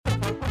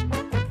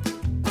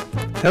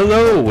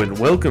Hello and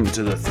welcome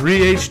to the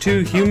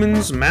 3H2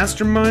 Humans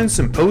Mastermind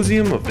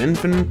Symposium of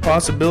Infinite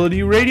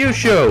Possibility radio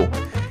show.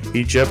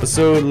 Each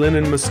episode, Lynn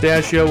and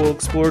Mustachio will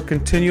explore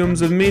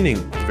continuums of meaning,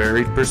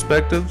 varied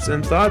perspectives,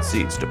 and thought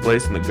seeds to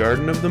place in the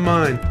garden of the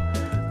mind.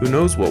 Who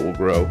knows what will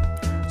grow?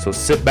 So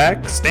sit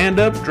back, stand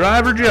up,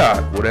 drive or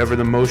jog, whatever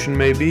the motion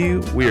may be,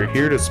 we are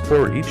here to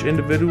support each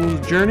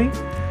individual's journey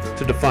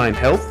to define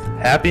health,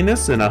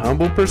 happiness, and a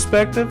humble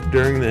perspective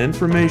during the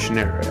information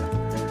era.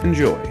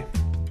 Enjoy.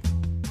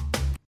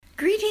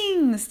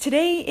 Greetings!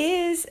 Today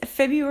is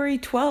February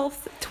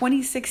 12th,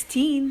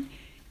 2016,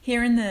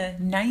 here in the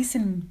nice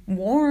and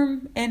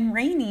warm and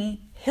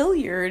rainy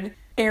Hilliard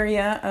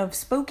area of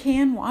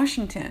Spokane,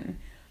 Washington.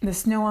 The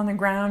snow on the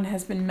ground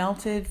has been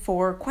melted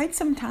for quite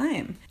some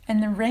time,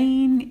 and the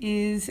rain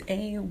is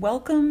a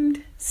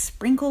welcomed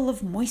sprinkle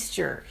of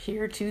moisture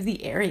here to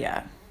the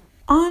area.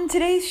 On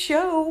today's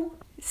show,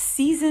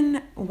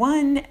 Season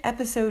 1,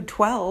 Episode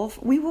 12,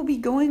 we will be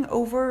going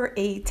over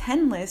a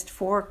 10 list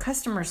for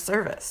customer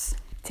service.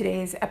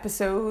 Today's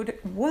episode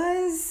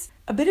was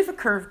a bit of a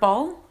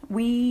curveball.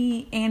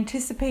 We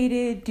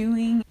anticipated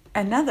doing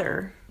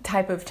another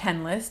type of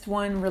 10 list,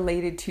 one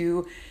related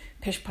to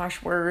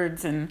pish-posh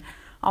words and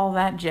all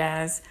that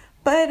jazz.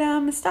 But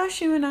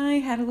Mustachio and I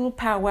had a little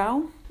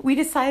powwow. We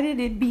decided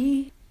it'd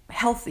be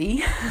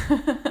healthy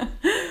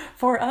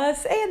for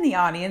us and the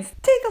audience to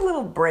take a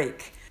little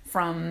break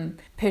from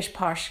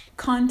pish-posh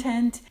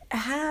content,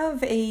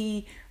 have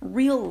a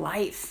real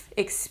life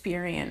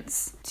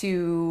experience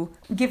to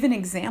give an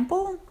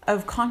example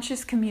of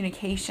conscious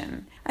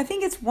communication. I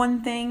think it's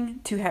one thing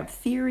to have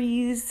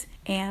theories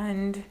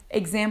and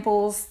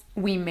examples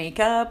we make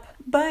up,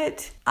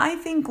 but I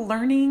think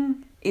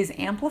learning is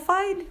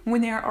amplified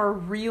when there are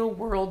real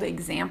world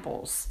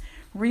examples.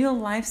 Real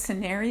life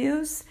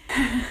scenarios.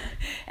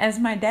 As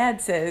my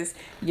dad says,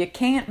 you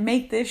can't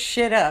make this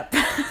shit up.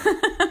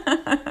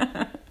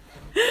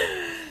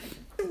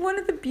 One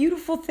of the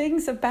beautiful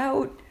things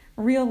about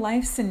real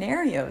life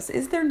scenarios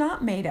is they're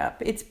not made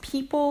up. It's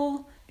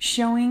people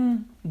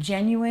showing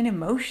genuine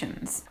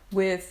emotions.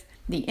 With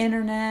the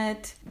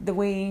internet, the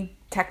way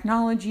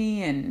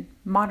technology and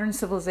modern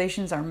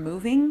civilizations are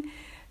moving,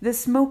 the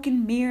smoke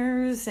and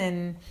mirrors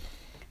and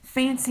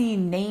fancy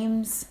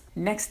names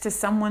next to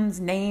someone's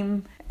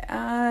name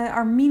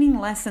are meaning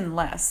less and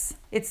less.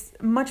 It's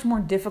much more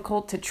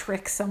difficult to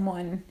trick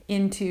someone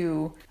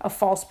into a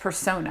false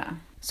persona.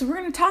 So we're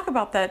going to talk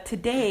about that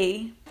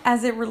today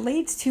as it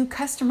relates to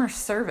customer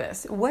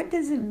service. What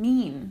does it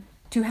mean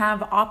to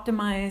have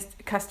optimized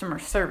customer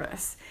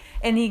service?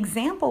 And the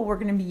example we're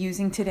going to be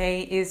using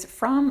today is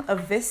from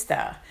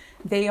Avista.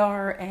 They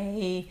are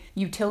a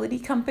utility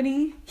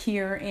company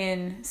here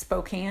in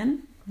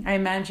Spokane. I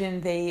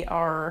imagine they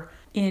are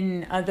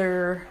in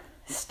other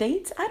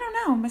states. I don't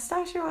know.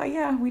 Mustachio,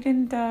 yeah, we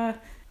didn't,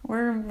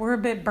 we're a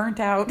bit burnt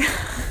out.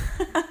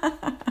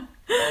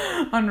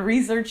 On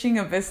researching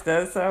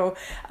Avista. So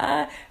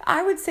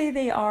I would say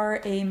they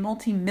are a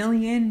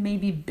multi-million,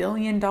 maybe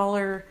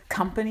billion-dollar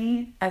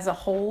company as a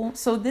whole.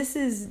 So this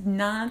is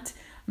not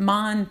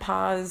Ma and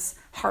Pa's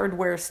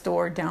hardware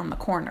store down the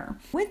corner.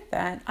 With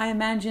that, I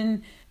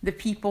imagine the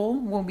people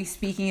we'll be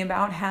speaking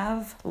about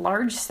have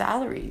large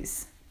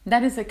salaries.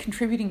 That is a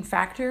contributing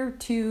factor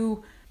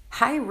to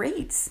high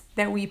rates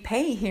that we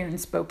pay here in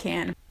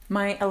Spokane.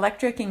 My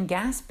electric and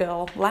gas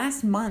bill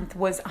last month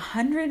was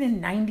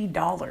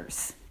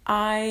 $190.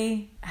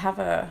 I have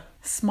a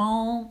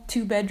small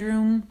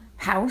 2-bedroom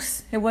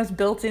house. It was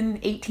built in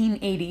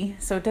 1880,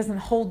 so it doesn't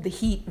hold the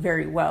heat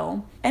very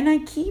well. And I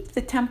keep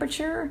the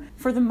temperature,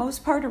 for the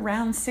most part,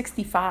 around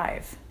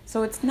 65.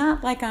 So it's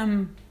not like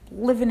I'm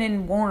living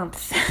in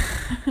warmth.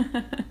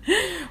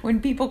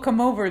 When people come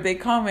over, they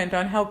comment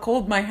on how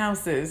cold my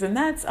house is, and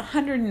that's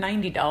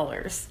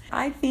 $190.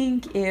 I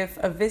think if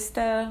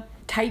Avista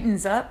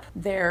tightens up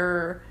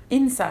their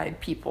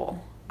inside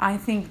people, I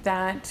think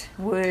that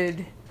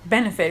would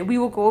benefit. We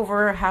will go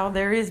over how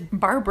there is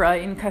Barbara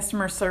in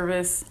customer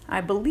service,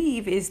 I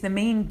believe, is the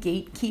main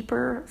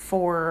gatekeeper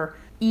for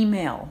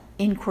email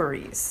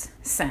inquiries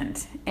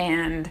sent,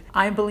 and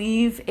I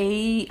believe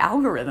a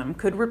algorithm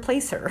could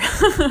replace her.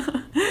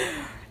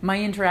 My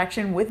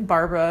interaction with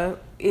Barbara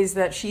is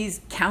that she's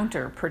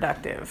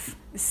counterproductive.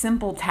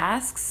 Simple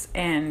tasks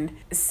and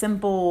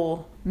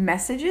simple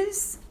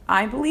messages,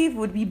 I believe,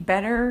 would be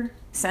better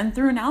sent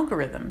through an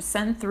algorithm,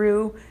 sent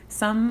through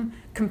some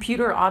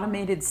computer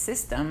automated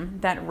system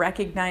that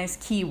recognize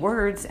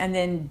keywords and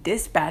then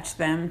dispatch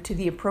them to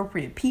the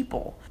appropriate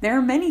people. There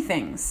are many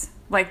things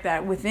like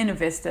that within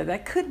Avista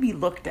that could be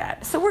looked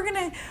at. So we're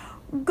going to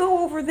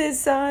go over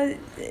this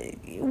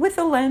with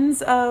a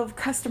lens of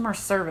customer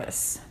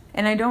service.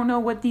 And I don't know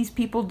what these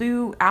people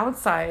do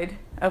outside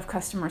of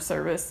customer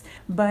service,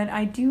 but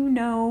I do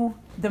know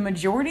the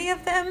majority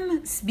of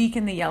them speak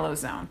in the yellow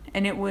zone.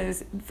 And it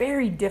was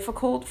very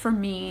difficult for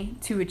me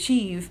to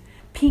achieve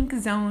pink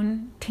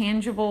zone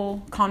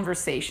tangible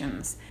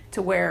conversations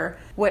to where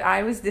what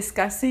I was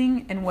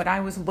discussing and what I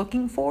was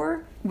looking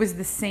for was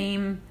the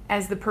same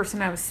as the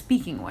person I was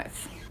speaking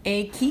with.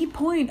 A key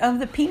point of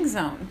the pink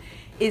zone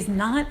is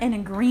not an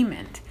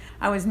agreement.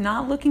 I was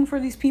not looking for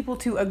these people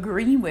to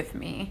agree with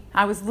me.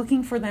 I was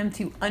looking for them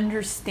to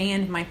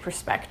understand my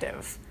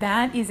perspective.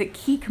 That is a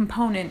key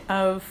component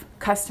of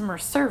customer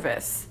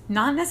service.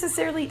 Not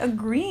necessarily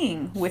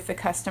agreeing with the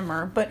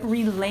customer, but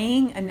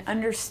relaying an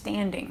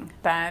understanding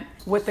that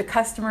what the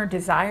customer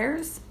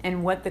desires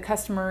and what the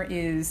customer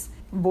is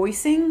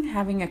voicing,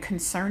 having a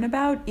concern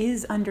about,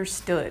 is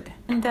understood.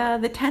 And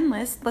the 10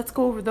 list, let's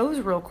go over those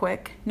real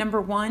quick.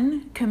 Number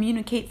 1,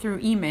 communicate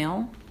through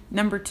email.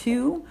 Number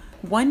 2,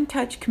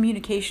 one-touch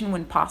communication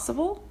when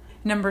possible.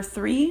 Number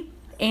 3,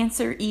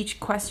 answer each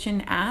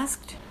question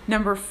asked.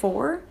 Number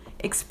 4,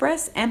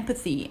 express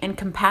empathy and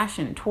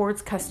compassion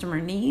towards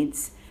customer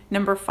needs.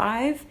 Number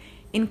 5,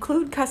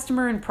 include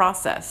customer in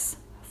process.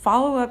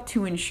 Follow up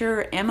to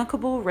ensure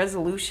amicable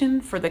resolution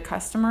for the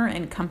customer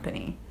and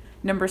company.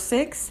 Number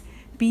 6,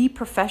 be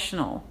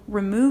professional.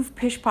 Remove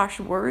pish-posh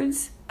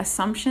words,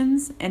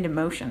 assumptions, and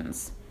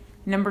emotions.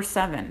 Number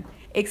 7,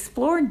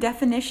 explore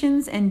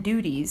definitions and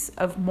duties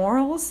of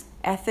morals,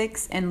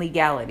 ethics, and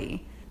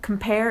legality.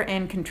 Compare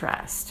and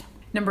contrast.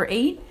 Number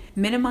 8,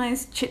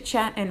 minimize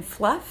chit-chat and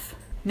fluff.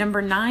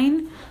 Number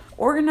 9,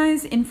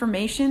 organize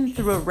information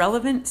through a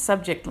relevant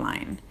subject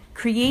line.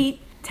 Create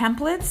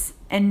templates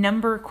and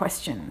number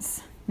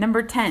questions.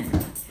 Number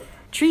 10,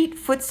 treat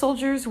foot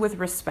soldiers with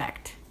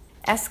respect.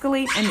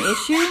 Escalate an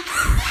issue.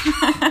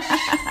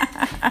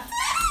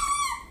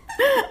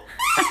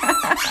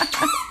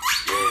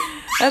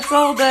 That's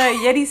all the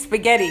Yeti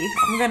spaghetti.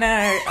 I'm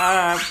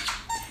gonna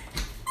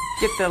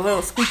get the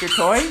little squeaker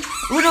toy.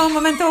 Uno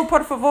momento,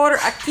 por favor,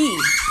 aquí.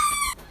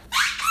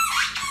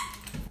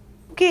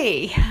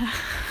 Okay.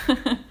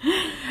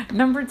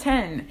 Number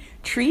 10,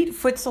 treat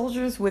foot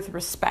soldiers with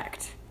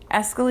respect.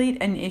 Escalate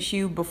an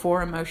issue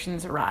before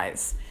emotions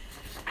arise.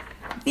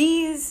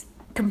 These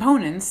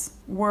components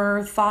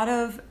were thought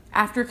of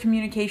after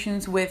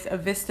communications with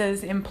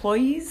Avista's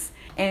employees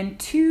and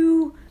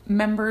 2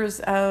 members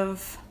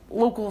of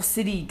local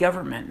city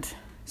government.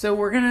 So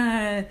we're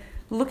gonna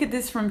look at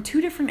this from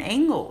 2 different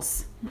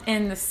angles.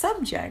 And the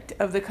subject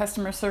of the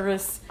customer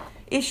service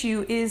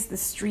issue is the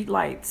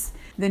streetlights.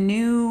 The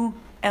new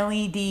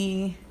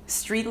LED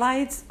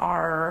streetlights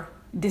are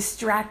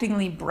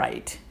distractingly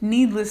bright,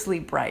 needlessly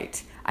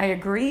bright. I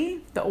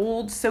agree. The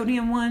old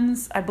sodium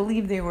ones, I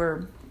believe they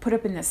were put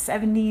up in the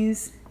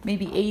 70s,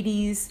 maybe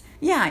 80s.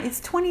 Yeah, it's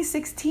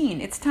 2016.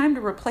 It's time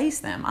to replace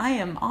them. I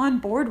am on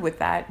board with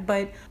that.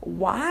 But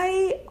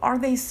why are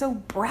they so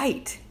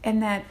bright?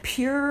 And that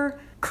pure,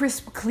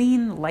 crisp,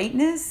 clean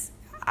lightness,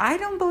 I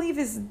don't believe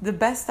is the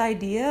best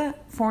idea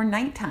for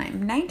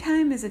nighttime.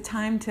 Nighttime is a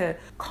time to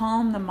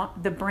calm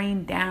the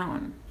brain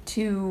down,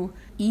 to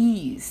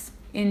ease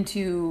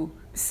into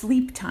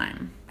sleep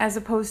time, as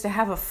opposed to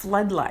have a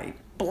floodlight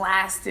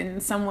blast in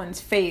someone's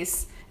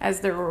face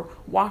as they're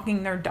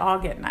walking their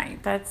dog at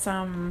night. That's,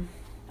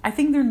 I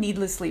think they're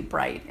needlessly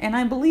bright. And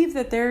I believe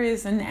that there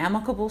is an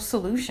amicable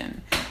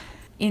solution.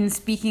 In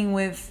speaking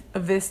with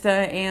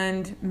Avista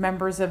and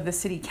members of the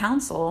city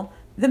council,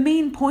 the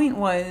main point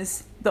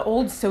was the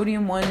old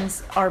sodium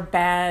ones are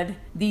bad,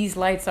 these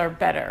lights are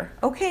better.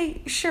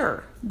 Okay,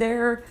 sure,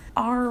 there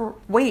are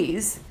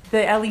ways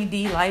the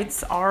LED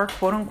lights are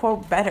quote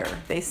unquote better.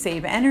 They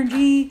save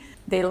energy,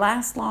 they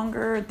last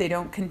longer, they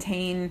don't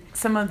contain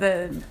some of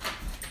the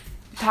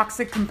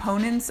toxic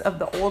components of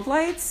the old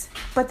lights,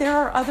 but there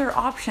are other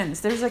options.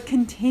 There's a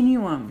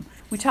continuum.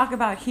 We talk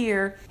about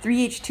here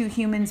 3H2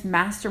 Humans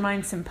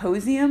Mastermind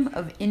Symposium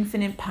of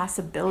Infinite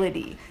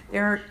Possibility.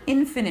 There are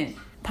infinite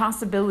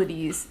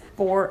possibilities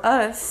for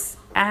us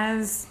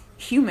as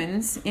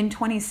humans in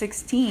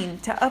 2016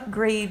 to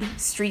upgrade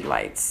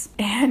streetlights.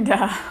 And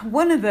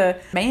one of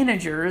the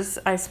managers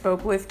I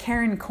spoke with,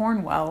 Karen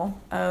Cornwell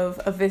of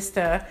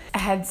Avista,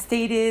 had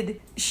stated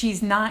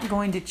she's not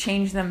going to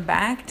change them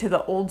back to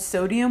the old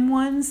sodium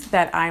ones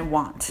that I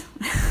want.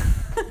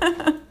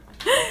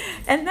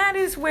 And that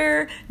is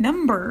where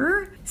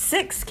number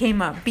 6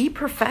 came up. Be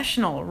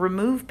professional.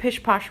 Remove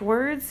pish-posh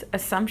words,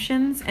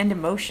 assumptions, and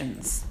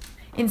emotions.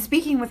 In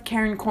speaking with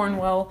Karen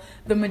Cornwell,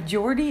 the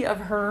majority of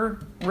her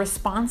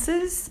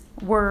responses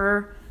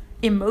were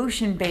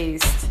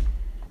emotion-based,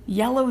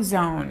 yellow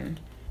zone,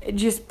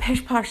 just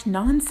pish-posh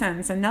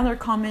nonsense. Another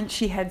comment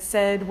she had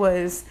said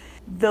was,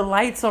 the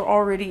lights are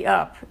already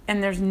up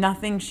and there's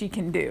nothing she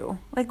can do.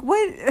 Like,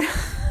 what?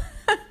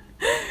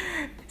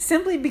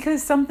 Simply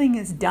because something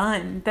is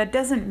done, that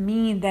doesn't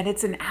mean that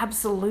it's an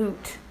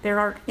absolute. There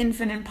are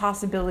infinite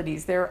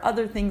possibilities. There are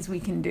other things we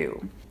can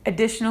do.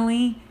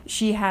 Additionally,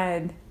 she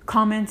had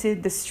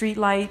commented the street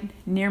light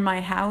near my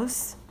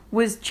house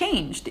was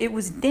changed. It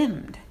was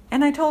dimmed.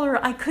 And I told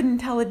her I couldn't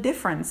tell a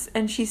difference.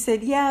 And she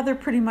said, yeah, they're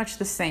pretty much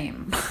the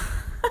same.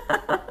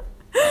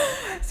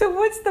 So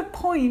what's the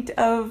point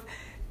of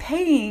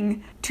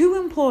paying 2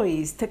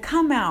 employees to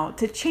come out,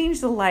 to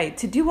change the light,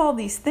 to do all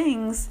these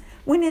things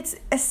when it's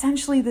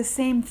essentially the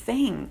same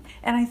thing?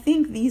 And I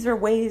think these are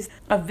ways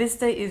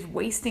Avista is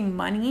wasting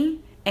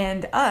money,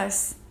 and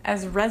us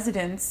as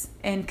residents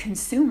and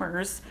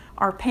consumers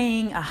are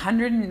paying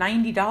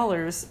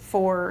 $190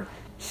 for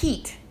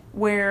heat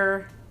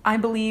where I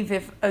believe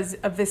if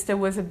Avista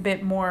was a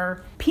bit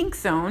more pink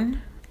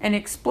zone and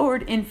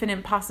explored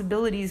infinite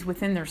possibilities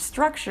within their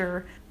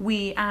structure,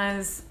 we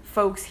as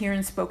folks here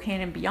in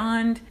Spokane and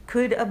beyond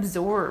could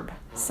absorb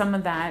some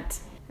of that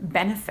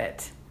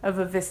benefit of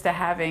Avista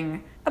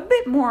having a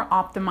bit more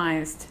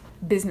optimized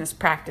business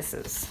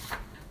practices.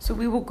 So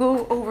we will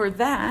go over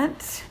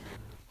that.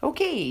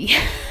 Okay.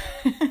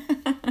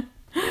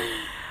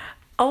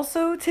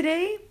 Also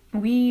today,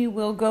 we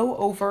will go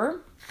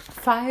over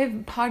 5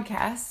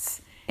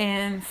 podcasts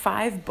and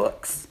 5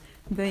 books.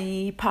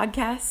 The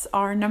podcasts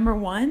are number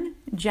 1,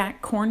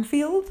 Jack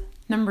Kornfield.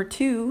 Number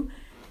 2,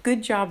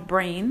 Good Job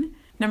Brain.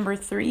 Number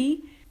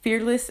 3,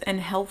 Fearless and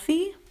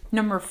Healthy.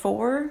 Number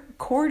 4,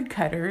 Cord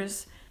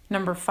Cutters.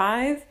 Number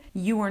 5,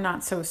 You Are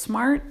Not So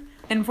Smart.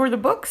 And for the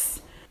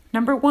books,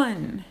 number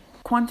 1,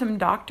 Quantum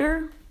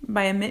Doctor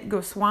by Amit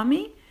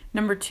Goswami.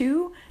 Number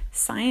 2,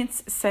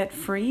 Science Set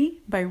Free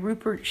by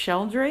Rupert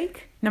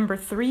Sheldrake. Number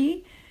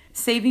 3,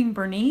 Saving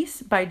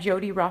Bernice by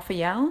Jody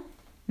Raphael.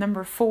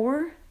 Number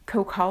 4,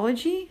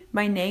 Cocology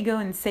by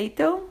Nago and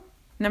Sato.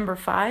 Number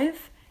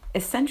 5,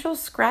 Essential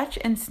Scratch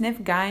and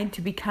Sniff Guide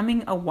to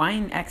Becoming a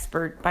Wine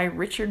Expert by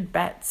Richard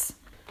Betts.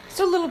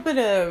 So a little bit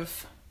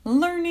of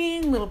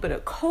learning, a little bit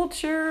of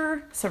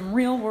culture, some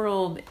real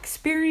world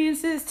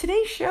experiences.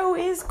 Today's show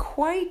is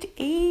quite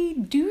a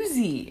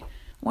doozy.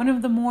 One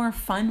of the more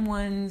fun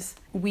ones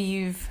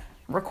we've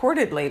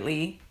recorded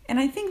lately. And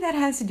I think that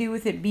has to do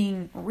with it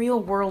being real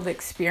world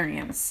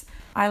experience.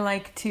 I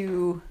like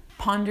to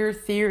ponder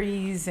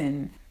theories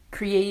and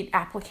create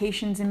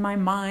applications in my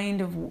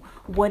mind of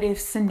what if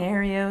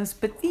scenarios,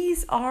 but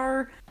these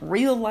are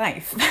real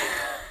life.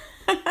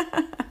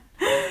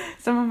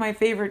 Some of my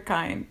favorite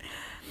kind.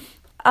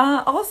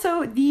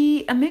 Also,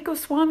 the Amit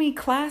Goswami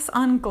class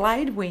on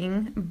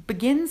Glidewing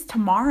begins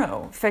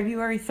tomorrow,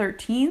 February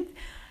 13th.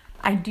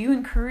 I do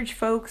encourage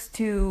folks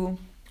to,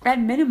 at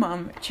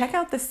minimum, check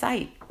out the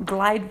site,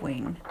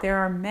 Glidewing. There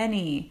are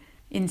many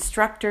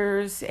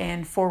instructors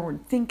and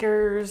forward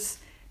thinkers,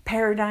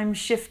 paradigm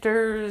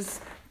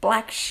shifters,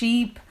 black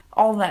sheep,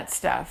 all that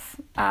stuff.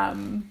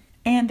 And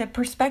a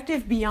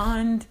perspective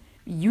beyond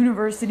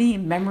university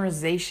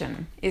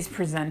memorization is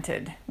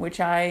presented,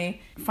 which I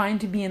find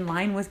to be in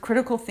line with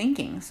critical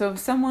thinking. So if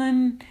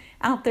someone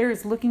out there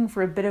is looking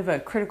for a bit of a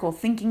critical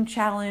thinking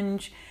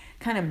challenge,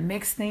 kind of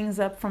mix things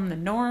up from the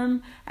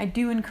norm, I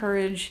do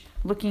encourage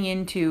looking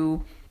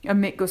into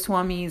Amit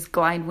Goswami's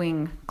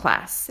Glidewing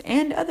class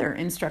and other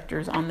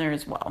instructors on there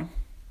as well.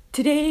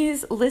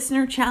 Today's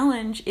listener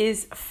challenge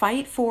is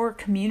fight for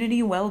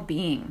community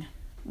well-being.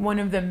 One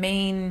of the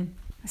main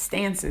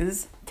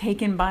stances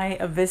taken by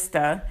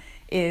Avista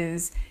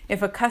is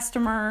if a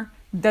customer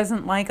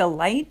doesn't like a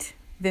light,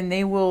 then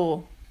they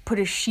will put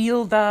a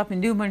shield up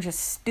and do a bunch of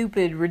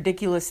stupid,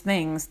 ridiculous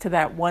things to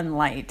that one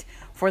light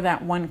for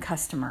that one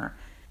customer.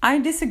 I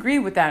disagree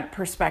with that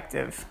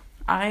perspective.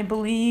 I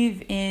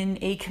believe in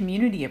a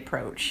community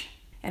approach.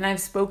 And I've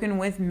spoken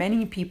with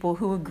many people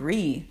who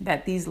agree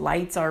that these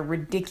lights are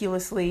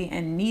ridiculously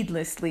and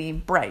needlessly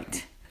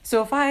bright.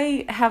 So if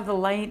I have the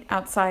light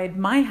outside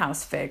my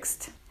house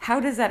fixed, how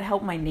does that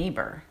help my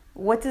neighbor?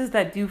 What does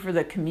that do for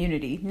the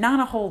community? Not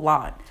a whole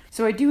lot.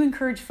 So I do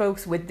encourage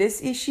folks with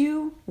this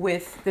issue,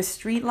 with the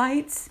street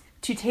lights,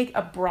 to take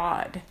a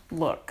broad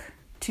look,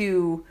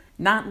 to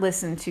not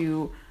listen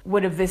to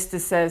what Avista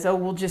says, oh,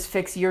 we'll just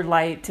fix your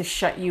light to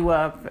shut you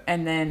up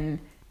and then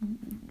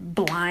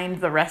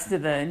blind the rest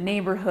of the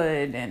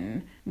neighborhood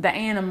and the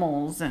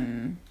animals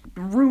and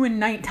ruin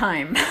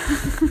nighttime.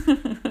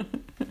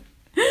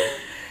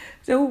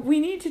 So we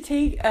need to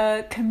take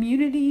a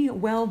community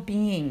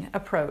well-being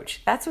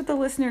approach. That's what the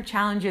listener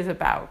challenge is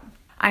about.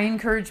 I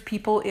encourage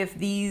people, if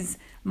these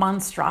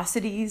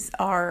monstrosities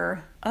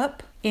are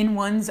up in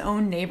one's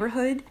own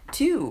neighborhood,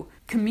 to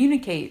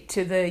communicate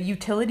to the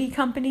utility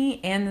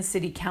company and the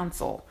city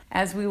council.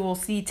 As we will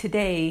see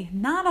today,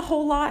 not a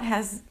whole lot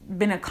has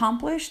been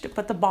accomplished,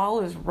 but the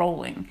ball is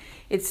rolling.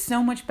 It's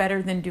so much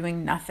better than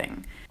doing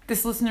nothing.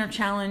 This listener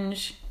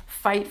challenge,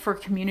 fight for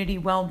community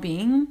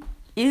well-being,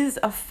 is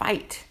a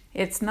fight.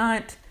 It's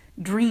not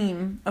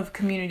dream of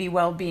community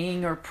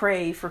well-being or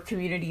pray for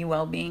community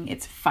well-being.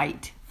 It's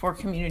fight for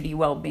community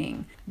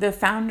well-being. The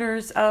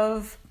founders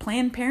of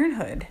Planned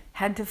Parenthood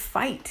had to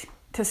fight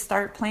to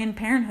start Planned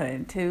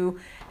Parenthood,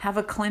 to have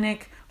a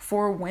clinic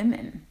for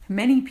women.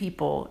 Many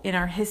people in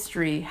our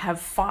history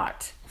have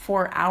fought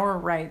for our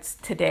rights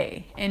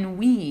today. And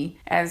we,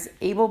 as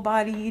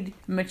able-bodied,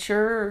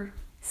 mature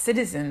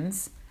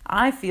citizens,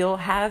 I feel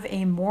have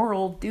a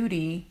moral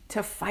duty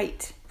to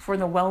fight for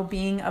the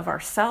well-being of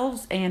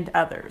ourselves and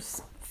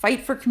others.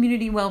 Fight for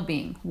community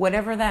well-being,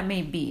 whatever that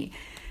may be.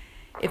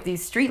 If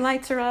these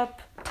streetlights are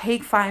up,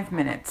 take 5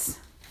 minutes.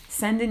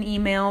 Send an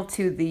email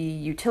to the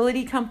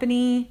utility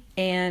company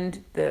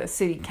and the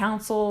city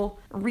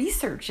council.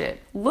 Research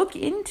it. Look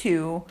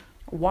into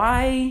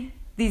why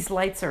these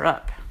lights are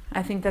up.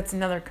 I think that's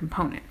another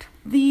component.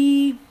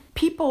 The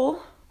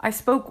people I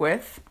spoke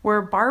with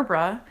were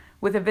Barbara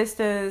with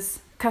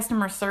Avista's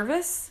customer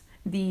service,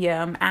 the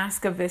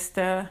Ask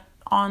Avista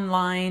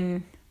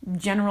online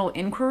general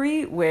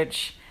inquiry,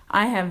 which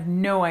I have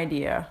no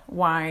idea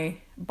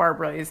why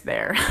Barbara is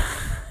there.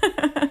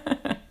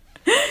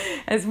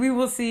 As we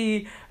will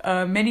see,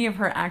 many of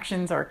her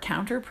actions are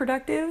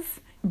counterproductive.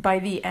 By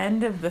the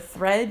end of the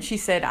thread, she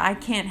said, "I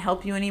can't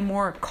help you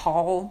anymore,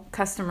 call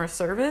customer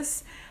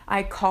service."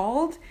 I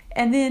called,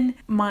 and then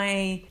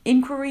my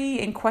inquiry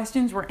and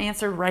questions were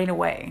answered right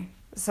away.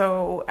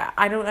 So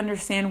I don't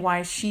understand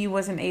why she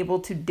wasn't able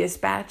to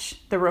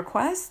dispatch the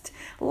request.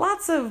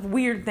 Lots of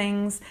weird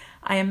things.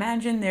 I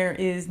imagine there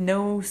is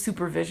no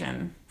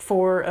supervision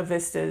for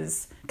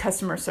Avista's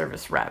customer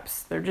service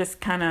reps. They're just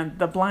kind of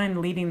the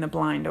blind leading the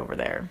blind over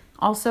there.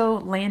 Also,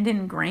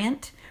 Landon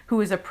Grant, who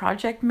is a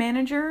project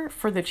manager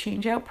for the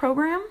Changeout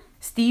program.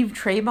 Steve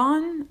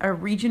Trabon, a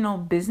regional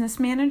business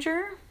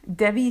manager.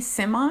 Debbie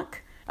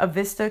Simmock,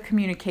 Avista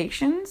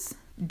Communications.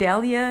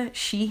 Delia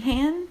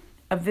Sheehan,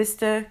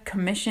 Avista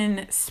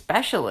Commission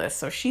Specialist,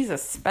 so she's a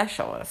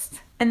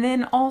specialist. And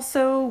then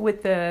also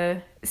with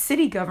the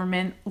city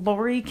government,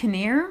 Lori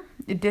Kinnear,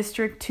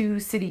 District 2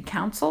 City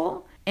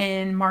Council,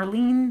 and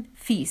Marlene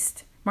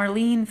Feist,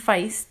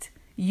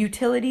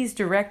 Utilities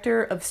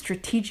Director of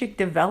Strategic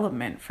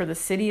Development for the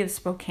City of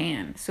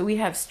Spokane. So we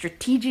have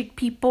strategic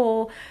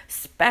people,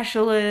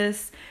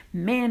 specialists,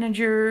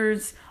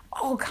 managers,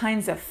 all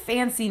kinds of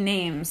fancy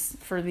names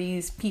for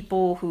these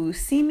people who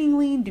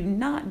seemingly do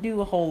not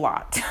do a whole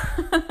lot.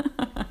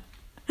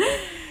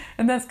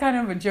 And that's kind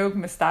of a joke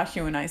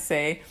Mustachio and I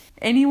say.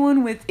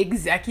 Anyone with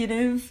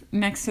executive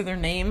next to their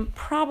name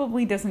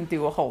probably doesn't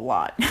do a whole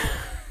lot.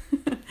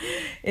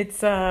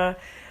 It's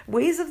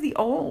ways of the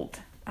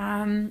old.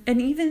 And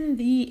even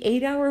the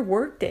 8-hour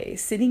workday,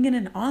 sitting in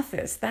an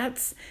office,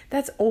 that's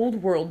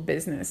old world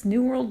business.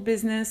 New world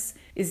business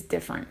is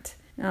different.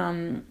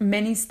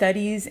 Many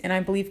studies, and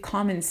I believe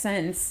common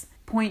sense,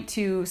 point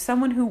to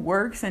someone who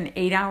works an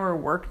 8-hour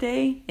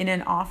workday in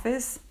an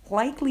office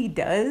likely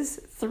does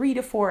 3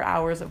 to 4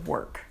 hours of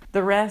work.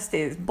 The rest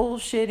is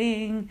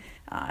bullshitting,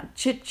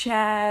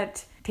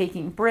 chit-chat,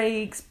 taking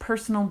breaks,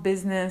 personal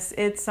business.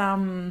 It's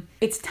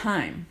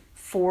time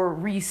for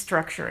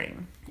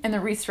restructuring. And the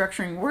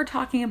restructuring we're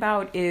talking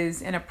about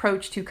is an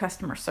approach to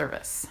customer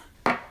service.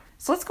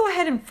 So let's go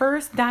ahead and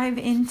first dive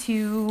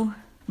into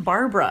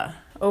Barbara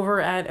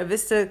over at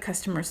Avista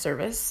Customer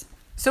Service.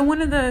 So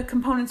one of the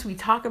components we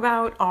talk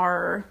about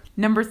are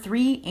number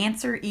 3,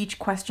 answer each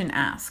question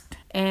asked.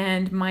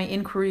 And my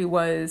inquiry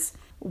was,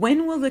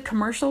 when will the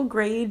commercial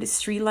grade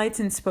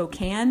streetlights in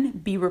Spokane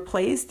be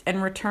replaced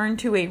and returned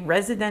to a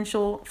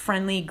residential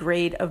friendly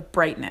grade of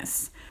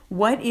brightness?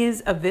 What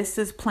is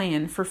Avista's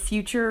plan for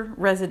future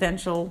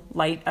residential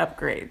light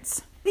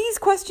upgrades? These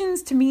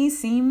questions to me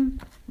seem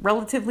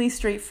relatively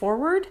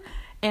straightforward.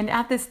 And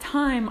at this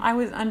time, I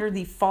was under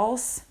the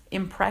false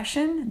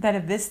impression that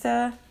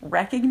Avista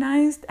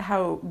recognized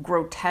how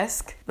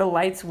grotesque the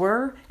lights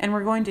were and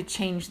were going to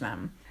change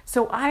them.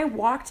 So I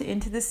walked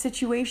into this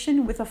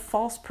situation with a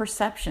false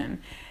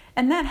perception.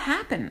 And that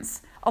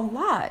happens a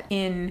lot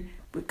in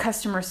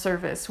customer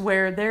service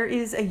where there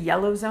is a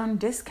yellow zone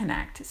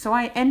disconnect. So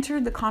I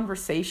entered the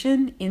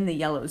conversation in the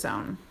yellow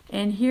zone.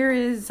 And here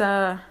is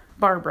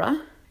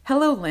Barbara.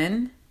 Hello,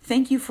 Lynn.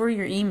 Thank you for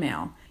your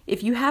email.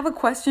 If you have a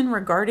question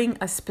regarding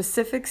a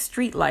specific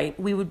streetlight,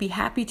 we would be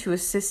happy to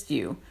assist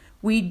you.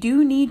 We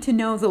do need to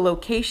know the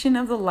location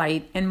of the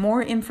light and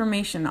more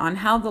information on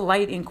how the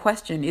light in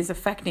question is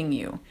affecting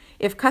you.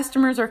 If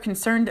customers are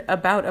concerned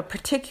about a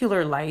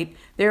particular light,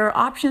 there are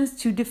options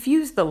to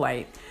diffuse the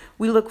light.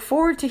 We look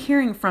forward to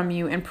hearing from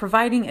you and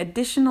providing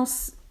additional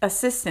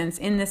assistance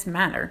in this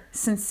matter.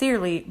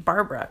 Sincerely,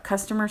 Barbara,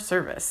 Customer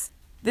Service.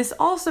 This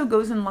also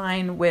goes in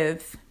line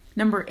with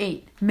number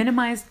 8,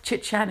 minimize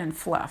chit-chat and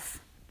fluff.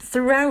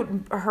 Throughout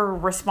her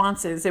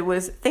responses, it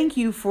was, thank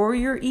you for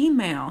your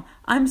email.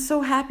 I'm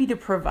so happy to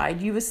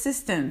provide you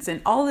assistance,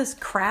 and all this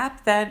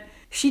crap that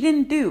she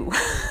didn't do.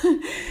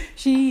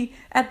 She,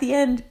 at the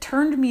end,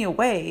 turned me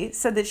away,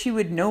 said that she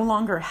would no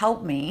longer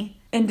help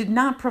me, and did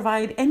not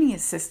provide any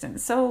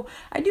assistance. So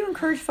I do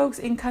encourage folks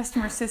in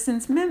customer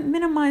assistance,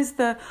 minimize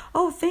the,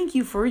 oh, thank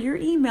you for your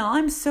email.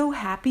 I'm so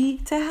happy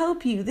to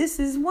help you. This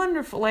is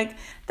wonderful. Like,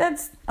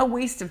 that's a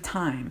waste of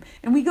time.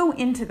 And we go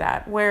into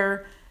that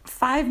where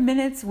 5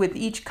 minutes with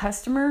each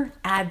customer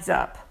adds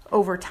up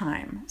over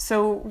time.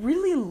 So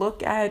really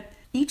look at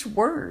each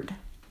word.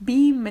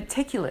 Be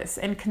meticulous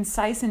and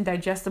concise and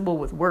digestible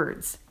with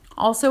words.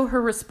 Also,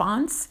 her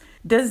response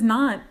does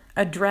not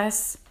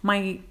address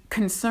my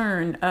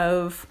concern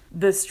of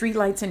the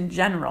streetlights in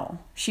general.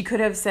 She could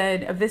have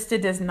said,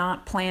 Avista does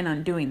not plan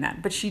on doing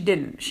that, but she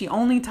didn't. She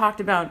only talked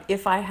about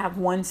if I have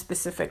one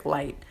specific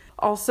light.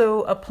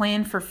 Also, a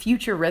plan for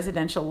future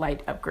residential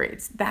light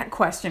upgrades. That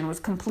question was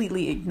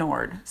completely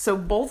ignored. So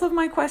both of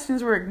my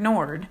questions were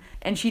ignored,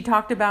 and she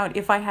talked about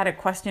if I had a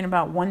question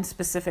about one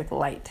specific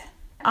light.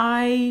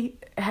 I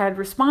had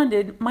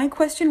responded, my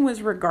question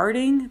was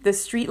regarding the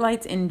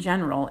streetlights in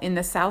general in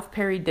the South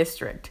Perry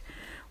district.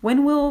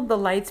 When will the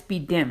lights be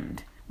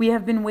dimmed? We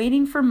have been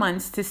waiting for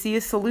months to see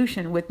a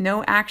solution with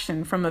no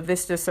action from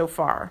Avista so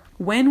far.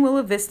 When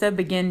will Avista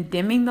begin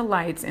dimming the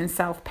lights in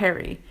South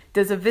Perry?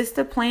 Does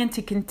Avista plan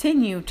to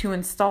continue to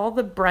install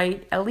the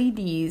bright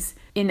LEDs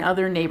in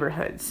other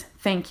neighborhoods?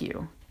 Thank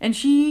you. And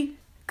she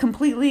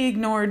completely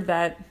ignored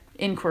that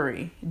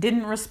inquiry,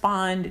 didn't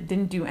respond,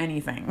 didn't do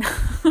anything.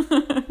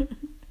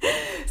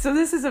 So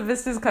this is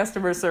Avista's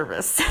customer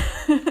service.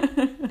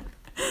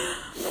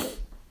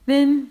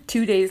 Then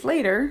 2 days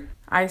later,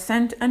 I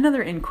sent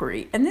another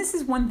inquiry. And this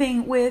is one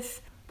thing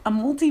with a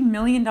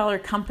multi-million-dollar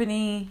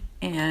company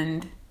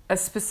and a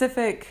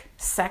specific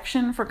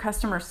section for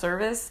customer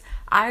service,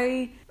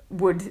 I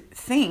would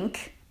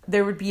think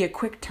there would be a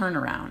quick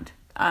turnaround,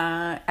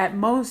 at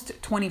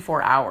most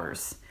 24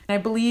 hours. I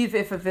believe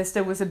if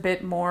Avista was a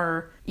bit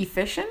more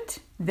efficient,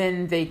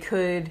 then they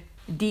could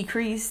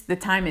decrease the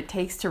time it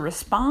takes to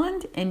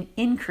respond and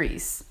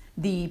increase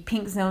the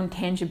pink zone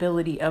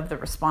tangibility of the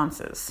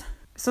responses.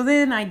 So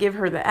then I give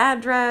her the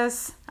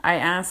address, I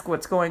ask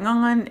what's going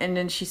on, and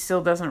then she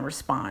still doesn't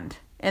respond.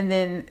 And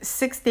then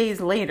 6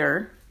 days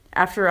later,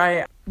 after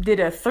I did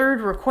a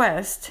third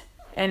request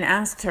and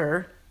asked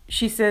her,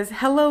 she says,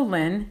 "Hello,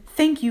 Lynn.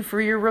 Thank you for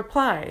your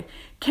reply.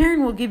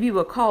 Karen will give you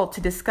a call to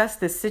discuss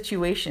this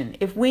situation.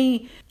 If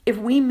we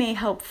may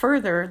help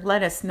further,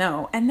 let us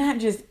know." And that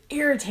just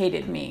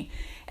irritated me.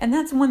 And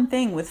that's one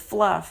thing with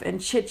fluff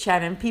and chit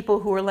chat and people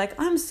who are like,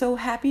 "I'm so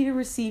happy to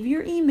receive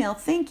your email.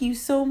 Thank you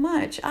so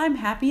much. I'm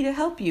happy to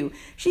help you."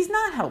 She's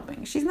not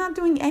helping. She's not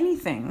doing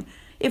anything.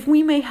 If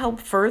we may help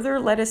further,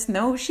 let us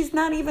know. She's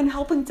not even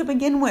helping to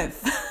begin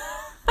with.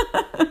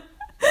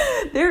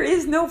 There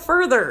is no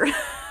further.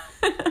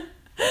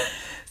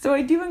 So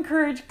I do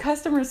encourage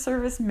customer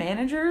service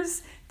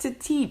managers to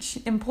teach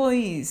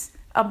employees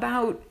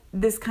about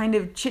this kind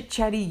of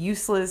chit-chatty,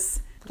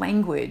 useless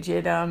language.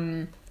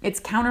 It's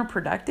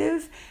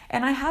counterproductive,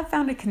 and I have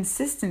found a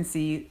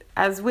consistency.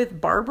 As with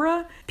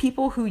Barbara,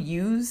 people who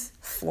use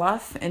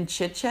fluff and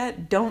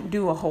chit-chat don't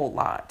do a whole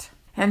lot.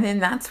 And then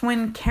that's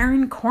when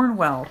Karen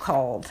Cornwell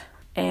called,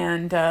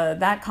 and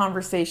that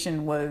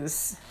conversation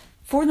was,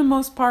 for the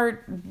most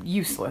part,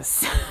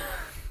 useless.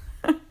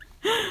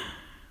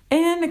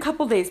 And a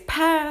couple days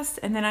passed,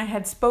 and then I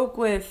had spoke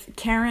with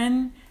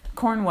Karen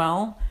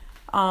Cornwell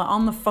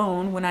on the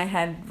phone when I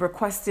had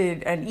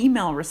requested an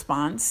email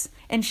response,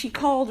 and she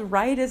called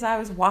right as I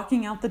was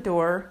walking out the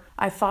door.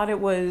 I thought it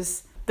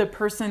was the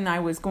person I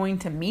was going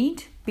to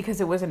meet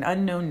because it was an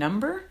unknown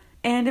number,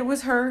 and it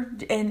was her,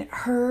 and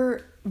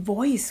her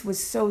voice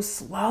was so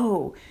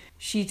slow.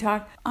 She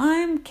talked,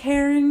 "I'm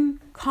Karen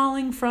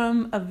calling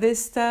from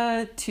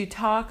Avista to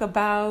talk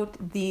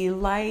about the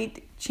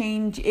light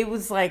change." It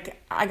was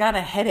like I got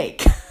a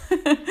headache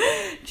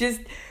just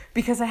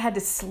because I had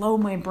to slow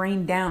my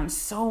brain down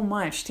so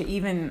much to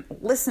even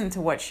listen to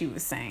what she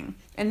was saying.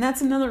 And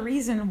that's another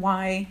reason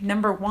why,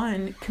 number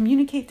one,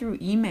 communicate through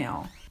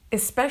email.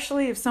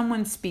 Especially if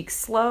someone speaks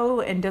slow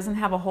and doesn't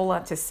have a whole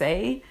lot to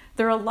say,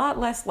 they're a lot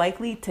less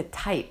likely to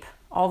type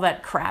all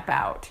that crap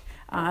out.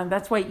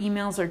 That's why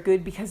emails are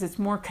good, because it's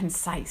more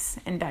concise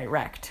and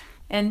direct.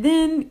 And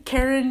then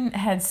Karen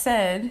had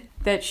said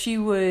that she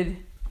would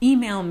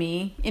email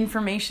me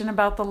information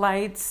about the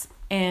lights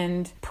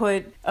and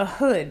put a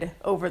hood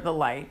over the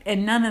light,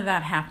 and none of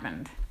that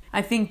happened.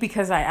 I think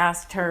because I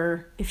asked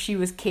her if she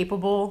was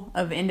capable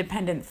of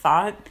independent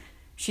thought,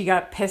 she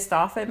got pissed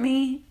off at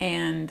me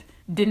and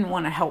didn't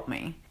want to help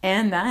me.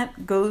 And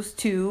that goes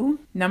to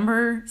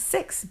number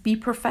 6, be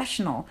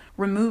professional.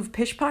 Remove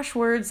pish-posh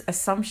words,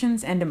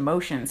 assumptions, and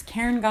emotions.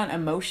 Karen got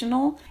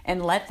emotional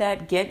and let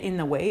that get in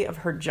the way of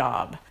her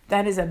job.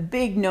 That is a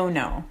big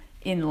no-no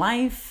in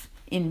life,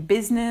 in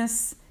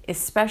business,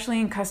 especially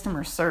in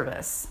customer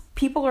service.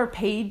 People are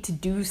paid to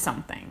do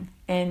something,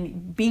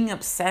 and being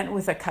upset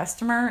with a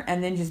customer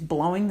and then just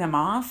blowing them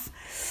off,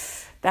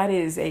 that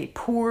is a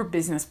poor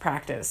business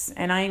practice.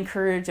 And I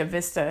encourage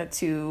Avista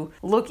to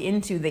look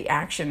into the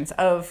actions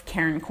of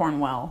Karen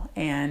Cornwell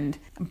and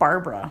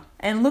Barbara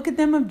and look at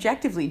them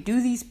objectively.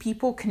 Do these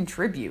people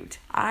contribute?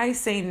 I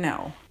say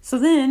no. So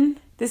then,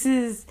 this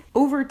is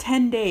over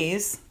 10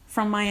 days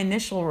from my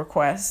initial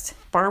request.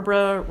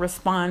 Barbara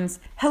responds,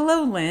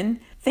 "Hello,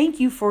 Lynn. Thank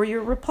you for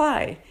your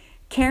reply.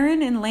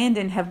 Karen and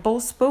Landon have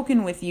both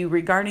spoken with you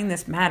regarding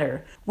this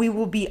matter. We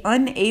will be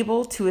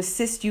unable to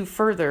assist you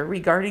further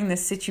regarding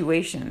this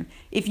situation.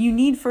 If you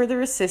need further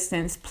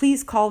assistance,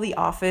 please call the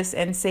office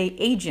and say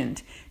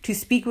agent to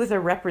speak with a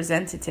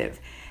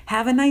representative.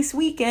 Have a nice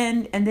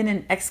weekend," and then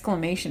an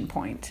exclamation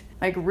point.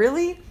 Like,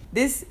 really?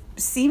 This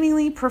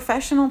seemingly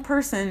professional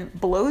person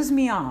blows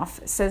me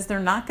off, says they're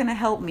not going to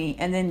help me,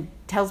 and then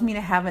tells me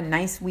to have a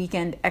nice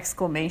weekend,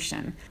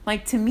 exclamation.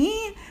 Like, to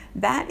me,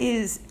 that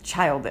is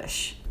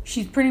childish.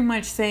 She's pretty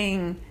much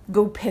saying,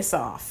 go piss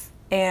off.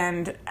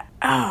 And,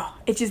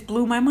 it just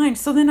blew my mind.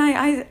 So then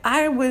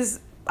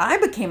I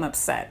became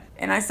upset.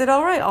 And I said,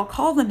 all right, I'll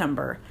call the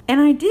number. And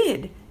I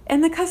did.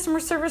 And the customer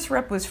service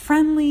rep was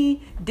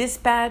friendly,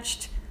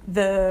 dispatched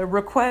the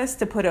request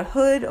to put a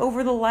hood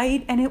over the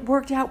light, and it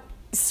worked out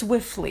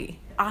swiftly.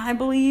 I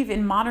believe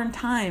in modern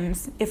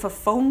times, if a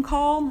phone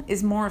call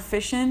is more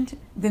efficient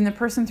than the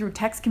person through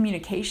text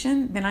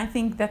communication, then I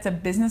think that's a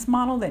business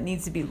model that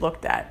needs to be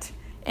looked at.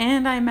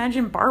 And I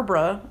imagine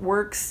Barbara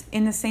works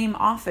in the same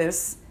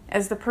office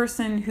as the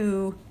person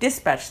who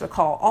dispatched the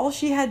call. All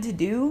she had to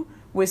do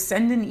was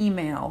send an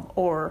email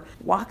or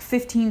walk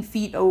 15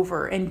 feet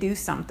over and do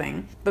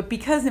something. But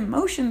because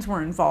emotions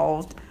were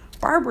involved,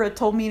 Barbara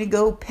told me to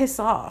go piss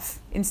off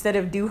instead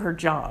of do her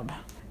job.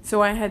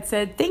 So I had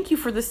said, "Thank you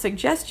for the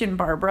suggestion,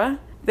 Barbara.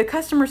 The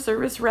customer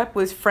service rep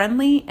was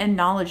friendly and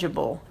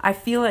knowledgeable. I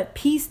feel at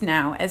peace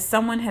now as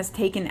someone has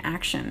taken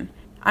action.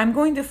 I'm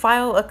going to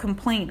file a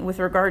complaint with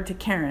regard to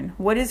Karen.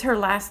 What is her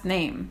last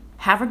name?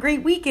 Have a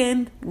great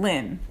weekend,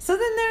 Lynn." So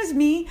then there's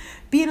me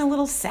being a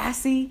little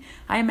sassy.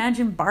 I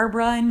imagine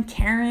Barbara and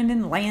Karen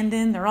and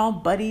Landon, they're all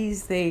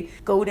buddies. They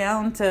go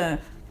down to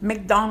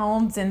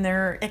McDonald's in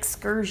their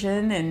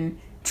excursion and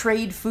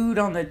trade food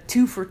on the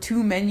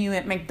 2-for-2 menu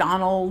at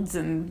McDonald's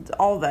and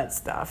all that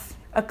stuff.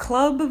 A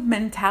club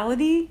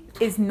mentality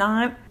is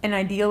not an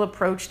ideal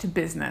approach to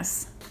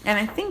business. And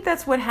I think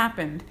that's what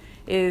happened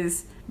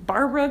is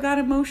Barbara got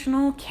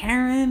emotional,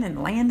 Karen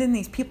and Landon,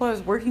 these people I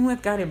was working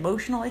with got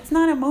emotional. It's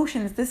not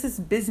emotions, this is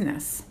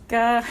business.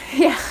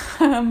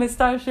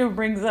 Mustachio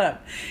brings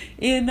up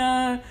in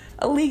A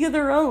League of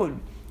Their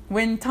Own,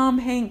 when Tom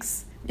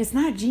Hanks, it's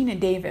not Gina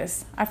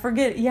Davis, I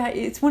forget,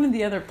 it's one of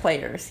the other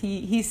players.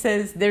 He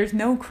says, "There's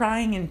no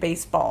crying in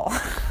baseball."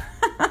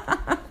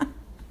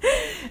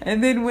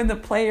 And then when the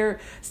player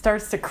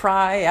starts to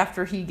cry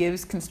after he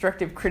gives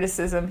constructive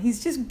criticism,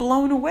 he's just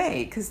blown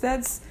away because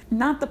that's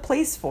not the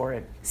place for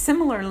it.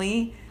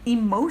 Similarly,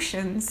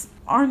 emotions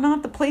are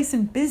not the place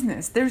in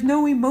business. There's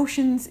no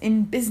emotions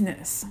in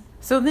business.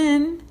 So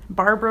then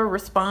Barbara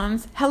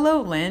responds,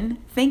 "Hello, Lynn.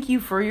 Thank you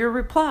for your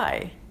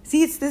reply."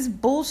 See, it's this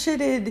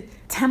bullshitted,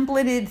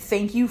 templated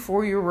thank you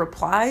for your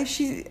reply.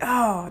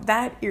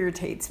 That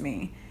irritates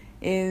me.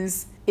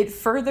 It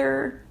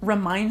further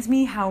reminds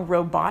me how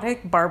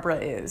robotic Barbara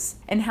is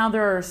and how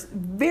there are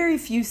very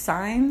few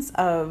signs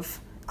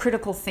of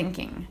critical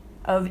thinking,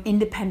 of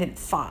independent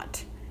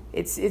thought.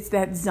 It's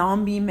that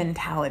zombie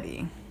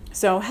mentality.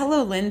 So,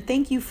 "Hello, Lynn.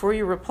 Thank you for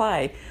your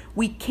reply.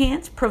 We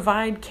can't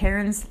provide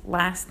Karen's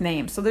last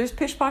name." So there's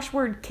pish-posh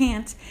word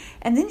can't,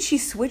 and then she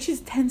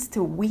switches tense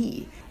to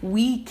we.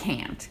 We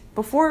can't.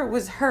 Before it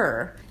was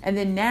her, and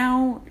then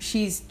now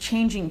she's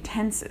changing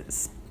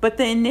tenses. But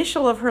the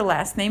initial of her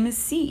last name is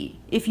C.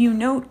 If you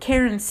note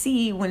Karen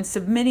C when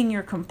submitting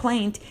your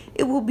complaint,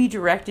 it will be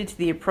directed to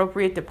the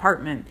appropriate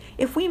department.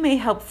 If we may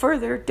help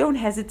further, don't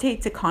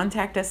hesitate to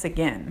contact us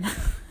again.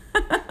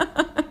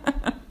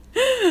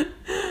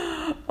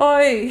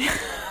 Oi.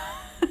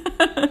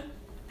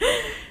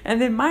 And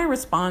then my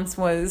response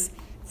was,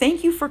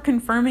 "Thank you for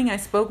confirming I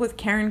spoke with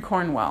Karen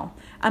Cornwell.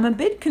 I'm a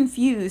bit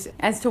confused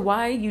as to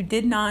why you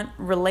did not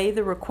relay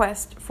the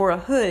request for a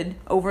hood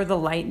over the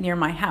light near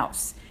my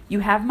house. You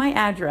have my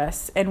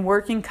address and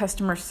work in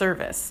customer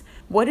service.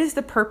 What is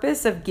the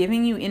purpose of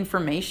giving you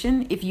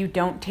information if you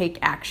don't take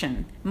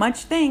action?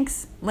 Much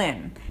thanks,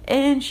 Lynn."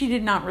 And she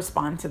did not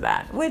respond to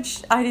that,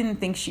 which I didn't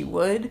think she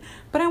would,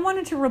 but I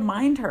wanted to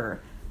remind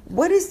her,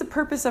 what is the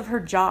purpose of her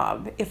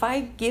job? If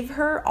I give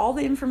her all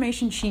the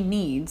information she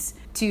needs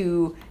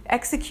to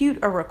execute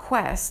a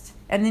request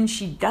and then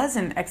she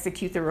doesn't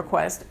execute the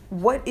request,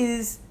 what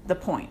is the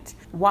point?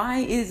 Why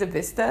is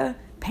Avista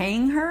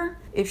paying her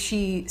if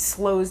she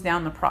slows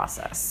down the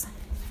process?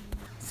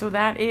 So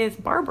that is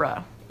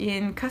Barbara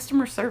in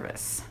customer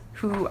service,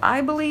 who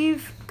I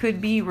believe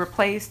could be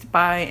replaced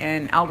by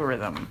an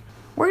algorithm.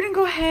 We're going to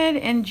go ahead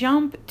and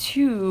jump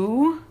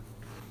to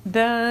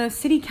the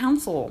city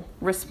council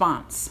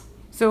response.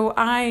 So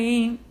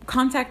I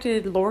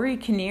contacted Lori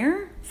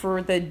Kinnear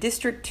for the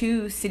District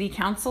 2 City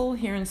Council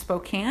here in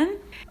Spokane.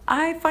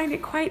 I find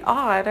it quite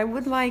odd. I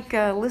would like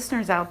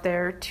listeners out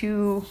there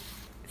to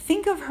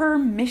think of her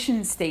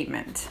mission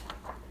statement.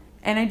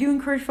 And I do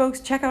encourage folks,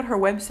 check out her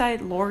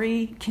website,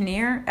 Lori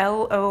Kinnear,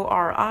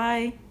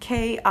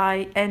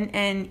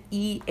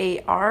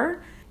 LORIKINNEAR.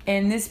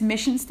 And this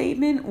mission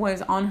statement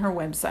was on her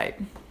website.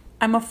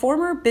 "I'm a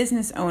former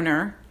business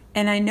owner,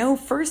 and I know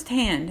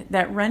firsthand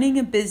that running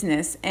a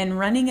business and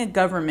running a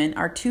government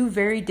are two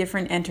very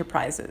different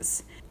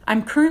enterprises.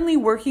 I'm currently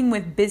working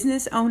with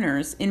business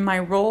owners in my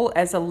role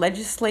as a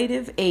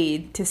legislative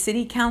aide to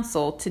City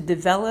Council to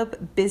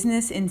develop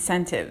business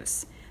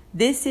incentives.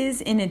 This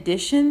is in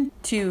addition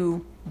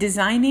to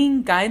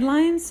designing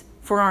guidelines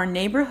for our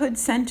neighborhood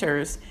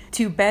centers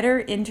to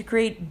better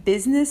integrate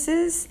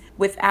businesses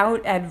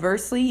without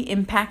adversely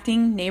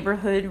impacting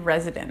neighborhood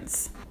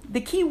residents."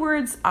 The key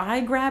words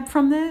I grab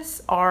from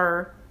this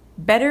are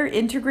better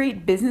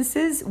integrate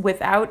businesses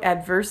without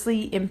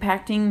adversely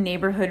impacting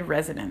neighborhood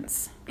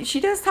residents. She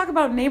does talk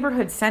about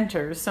neighborhood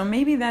centers, so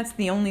maybe that's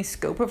the only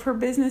scope of her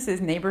business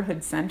is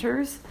neighborhood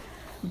centers.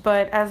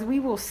 But as we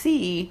will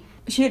see,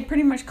 she had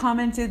pretty much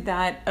commented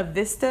that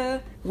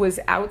Avista was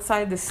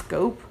outside the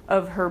scope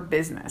of her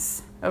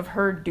business, of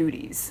her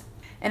duties.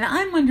 And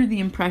I'm under the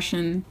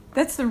impression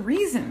that's the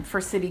reason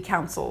for city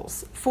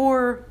councils,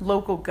 for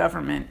local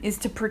government, is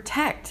to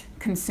protect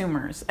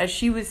consumers, as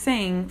she was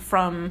saying,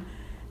 from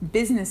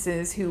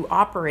businesses who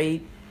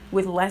operate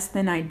with less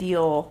than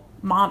ideal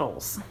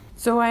models.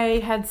 So I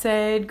had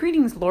said,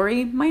 "Greetings,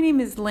 Lori. My name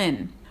is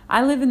Lynn.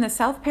 I live in the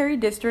South Perry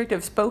district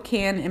of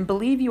Spokane and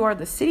believe you are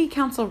the city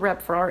council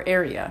rep for our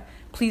area.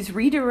 Please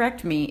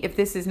redirect me if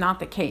this is not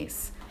the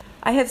case.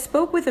 I have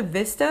spoke with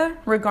Avista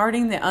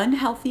regarding the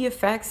unhealthy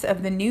effects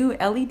of the new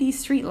LED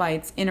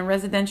streetlights in a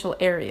residential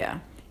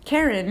area.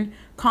 Karen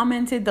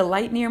commented the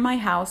light near my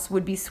house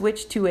would be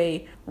switched to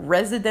a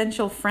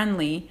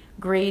residential-friendly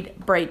grade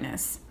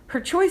brightness.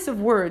 Her choice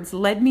of words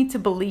led me to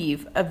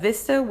believe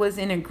Avista was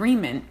in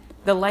agreement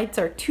the lights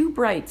are too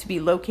bright to be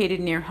located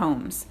near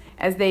homes,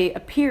 as they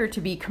appear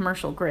to be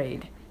commercial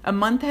grade. A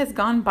month has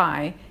gone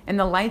by, and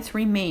the lights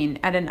remain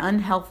at an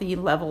unhealthy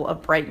level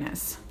of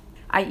brightness.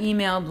 I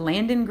emailed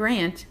Landon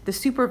Grant, the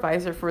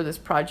supervisor for this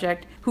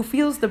project, who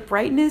feels the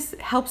brightness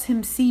helps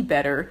him see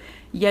better,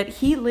 yet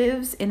he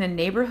lives in a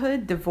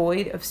neighborhood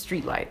devoid of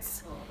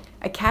streetlights.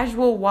 A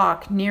casual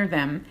walk near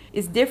them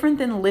is different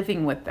than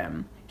living with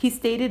them. He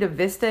stated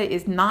Avista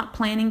is not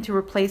planning to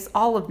replace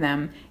all of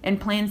them and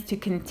plans to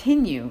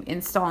continue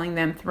installing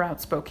them throughout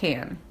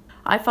Spokane.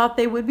 I thought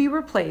they would be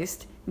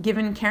replaced,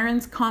 given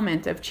Karen's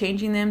comment of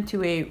changing them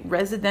to a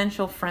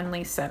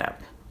residential-friendly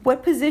setup.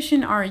 What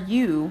position are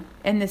you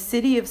and the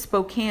city of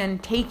Spokane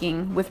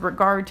taking with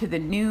regard to the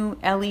new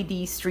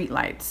LED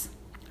streetlights?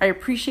 I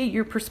appreciate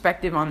your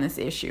perspective on this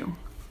issue."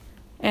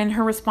 And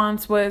her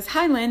response was,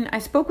 "Hi Lynn, I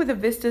spoke with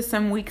Avista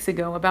some weeks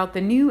ago about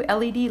the new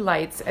LED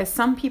lights as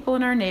some people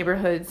in our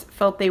neighborhoods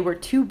felt they were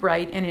too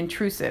bright and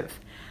intrusive.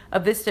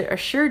 Avista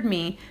assured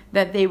me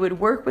that they would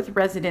work with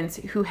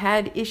residents who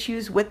had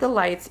issues with the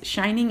lights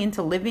shining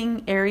into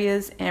living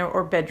areas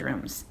or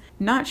bedrooms.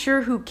 Not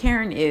sure who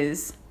Karen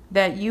is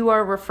that you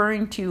are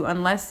referring to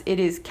unless it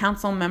is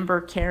Council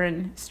Member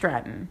Karen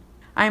Stratton.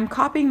 I am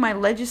copying my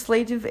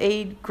legislative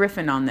aide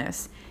Griffin on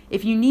this.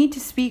 If you need to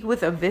speak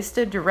with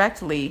Avista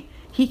directly,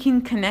 he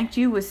can connect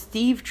you with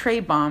Steve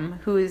Traybaum,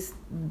 who is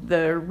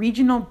the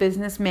regional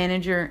business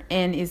manager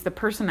and is the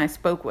person I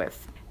spoke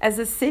with. As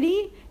a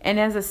city and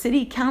as a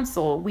city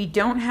council, we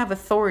don't have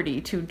authority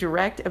to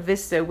direct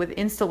Avista with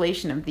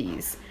installation of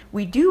these.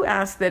 We do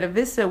ask that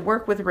Avista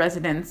work with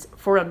residents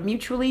for a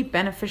mutually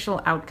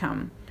beneficial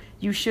outcome.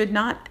 You should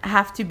not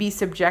have to be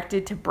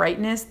subjected to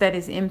brightness that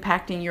is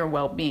impacting your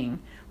well-being.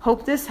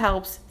 Hope this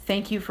helps.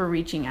 Thank you for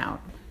reaching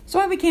out." So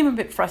I became a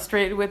bit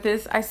frustrated with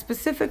this. I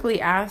specifically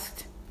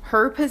asked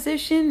her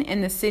position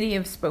in the city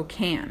of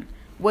Spokane.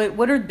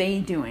 What are they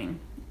doing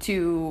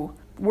to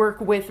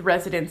work with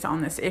residents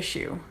on this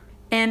issue?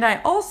 And I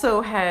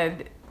also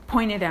had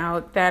pointed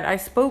out that I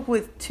spoke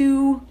with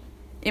 2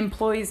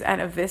 employees at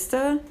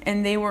Avista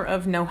and they were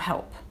of no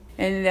help.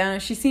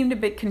 And she seemed a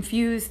bit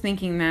confused,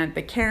 thinking that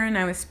the Karen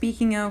I was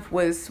speaking of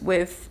was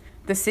with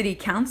the city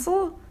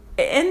council.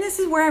 And this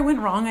is where I went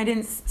wrong. I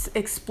didn't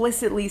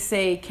explicitly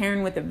say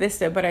Karen with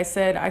Avista, but I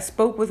said I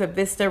spoke with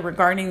Avista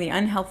regarding the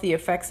unhealthy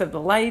effects of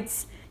the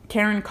lights.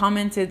 Karen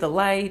commented the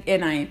light,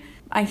 and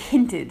I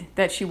hinted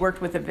that she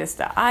worked with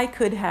Avista. I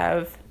could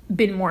have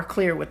been more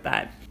clear with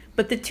that.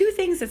 But the 2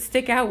 things that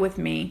stick out with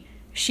me,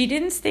 she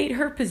didn't state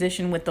her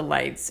position with the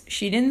lights.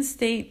 She didn't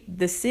state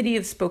the city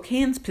of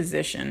Spokane's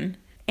position.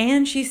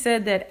 And she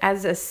said that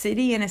as a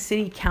city and a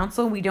city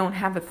council, we don't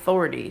have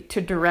authority to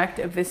direct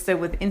Avista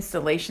with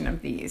installation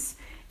of these.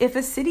 If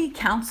a city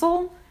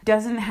council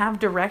doesn't have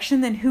direction,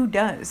 then who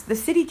does? The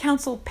city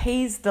council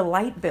pays the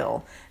light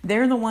bill.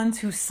 They're the ones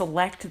who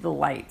select the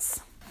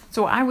lights.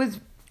 So I was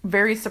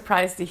very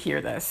surprised to hear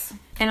this.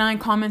 And I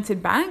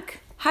commented back,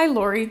 "Hi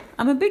Lori,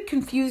 I'm a bit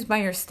confused by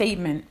your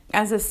statement.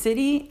 As a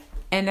city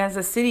and as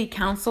a city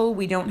council,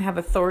 we don't have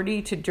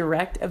authority to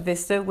direct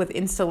Avista with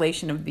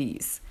installation of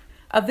these.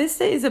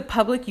 Avista is a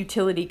public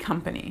utility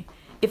company.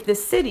 If the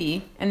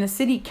city and the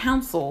city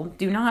council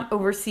do not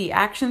oversee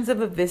actions of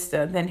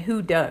Avista, then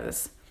who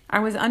does? I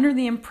was under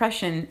the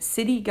impression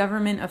city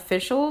government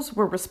officials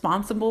were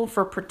responsible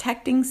for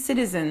protecting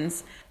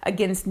citizens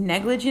against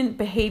negligent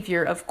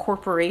behavior of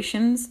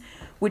corporations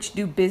which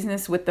do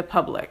business with the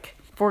public.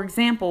 For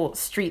example,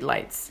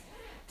 streetlights.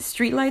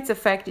 Streetlights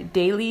affect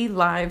daily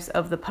lives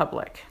of the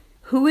public.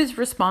 Who is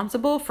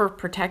responsible for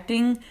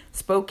protecting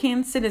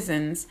Spokane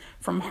citizens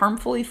from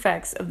harmful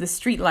effects of the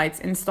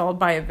streetlights installed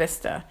by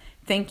Avista?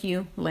 Thank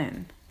you,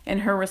 Lynn."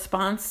 And her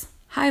response,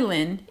 "Hi,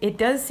 Lynn. It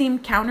does seem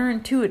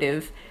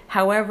counterintuitive.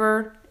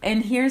 However,"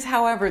 and here's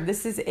however,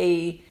 this is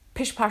a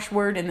pish-posh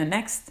word in the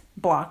next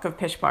block of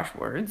pish-posh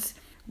words.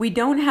 "We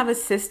don't have a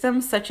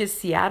system such as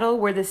Seattle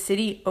where the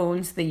city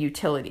owns the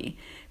utility.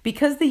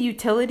 Because the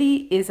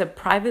utility is a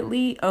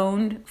privately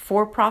owned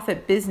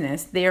for-profit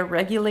business, they are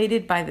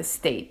regulated by the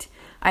state.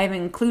 I have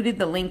included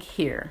the link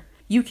here.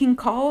 You can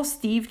call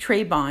Steve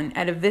Traybaum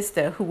at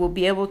Avista, who will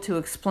be able to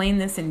explain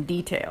this in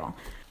detail."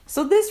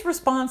 So this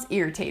response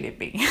irritated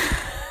me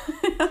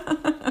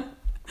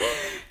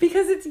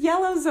because it's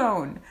yellow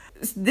zone.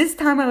 This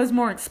time I was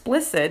more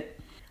explicit.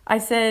 I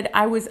said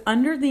I was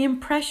under the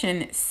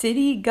impression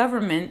city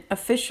government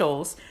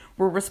officials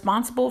were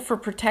responsible for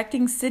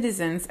protecting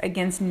citizens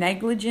against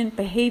negligent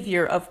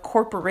behavior of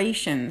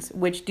corporations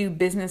which do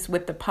business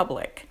with the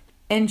public.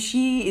 And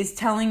she is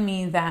telling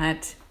me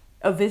that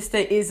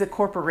Avista is a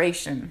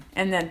corporation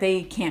and that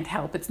they can't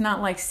help. It's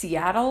not like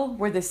Seattle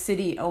where the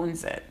city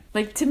owns it.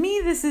 Like, to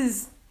me, this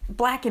is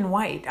black and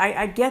white.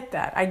 I get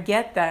that. I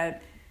get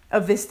that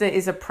Avista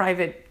is a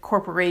private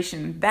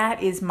corporation.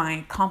 That is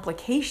my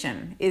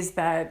complication, is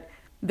that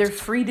they're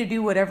free to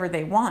do whatever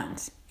they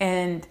want.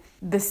 And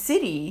the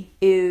city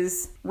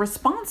is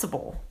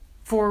responsible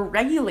for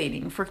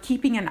regulating, for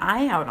keeping an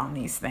eye out on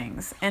these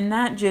things. And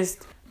that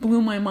just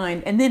blew my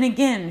mind. And then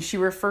again, she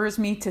refers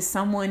me to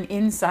someone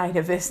inside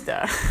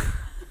Avista.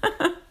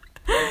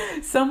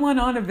 Someone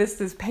on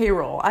Avista's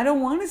payroll. I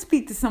don't want to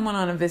speak to someone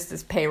on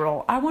Avista's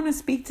payroll. I want to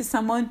speak to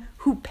someone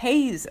who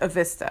pays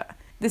Avista.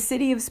 The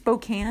city of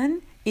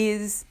Spokane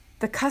is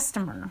the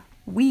customer.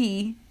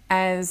 We,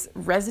 as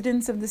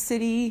residents of the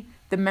city,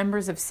 the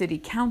members of city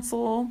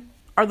council,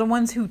 are the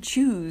ones who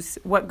choose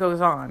what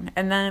goes on.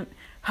 And then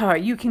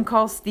you can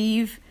call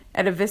Steve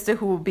at Avista,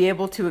 who will be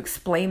able to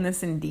explain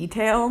this in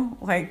detail.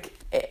 Like,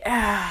 it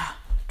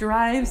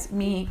drives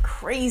me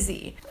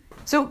crazy.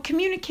 So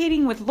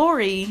communicating with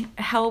Lori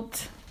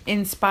helped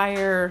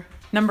inspire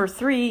number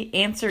 3,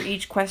 answer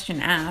each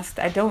question asked.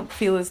 I don't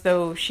feel as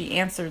though she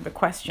answered the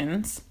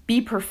questions.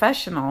 Be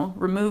professional,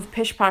 remove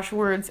pish-posh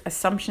words,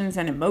 assumptions,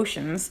 and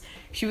emotions.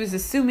 She was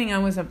assuming I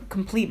was a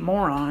complete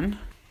moron.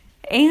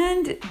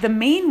 And the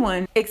main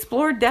one,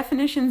 explore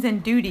definitions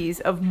and duties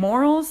of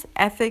morals,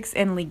 ethics,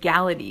 and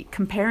legality.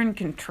 Compare and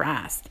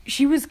contrast.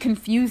 She was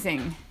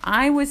confusing.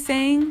 I was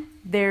saying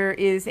there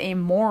is a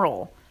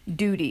moral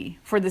duty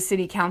for the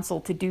city council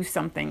to do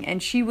something,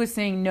 and she was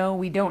saying, no,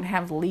 we don't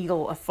have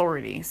legal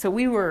authority. So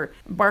we were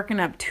barking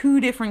up 2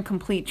 different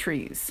complete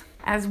trees.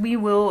 As we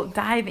will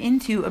dive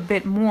into a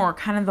bit more,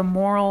 kind of the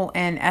moral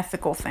and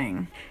ethical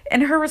thing.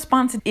 And her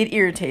response, it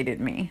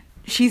irritated me.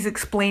 She's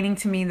explaining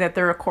to me that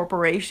they're a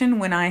corporation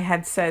when I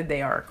had said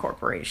they are a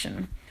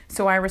corporation.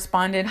 So I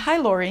responded, "Hi,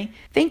 Lori.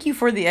 Thank you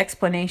for the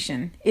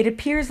explanation. It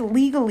appears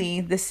legally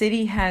the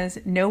city has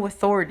no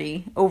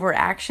authority over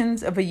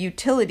actions of a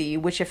utility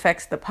which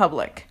affects the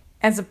public.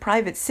 As a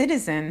private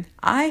citizen,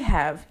 I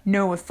have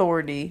no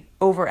authority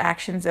over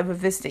actions of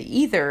Avista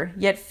either,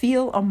 yet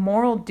feel a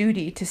moral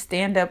duty to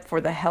stand up for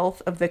the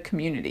health of the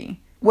community.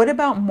 What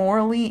about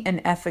morally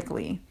and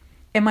ethically?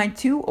 Am I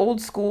too old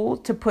school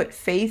to put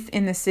faith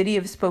in the city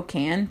of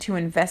Spokane to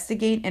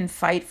investigate and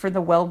fight for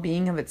the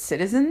well-being of its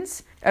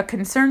citizens? A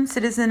concerned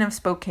citizen of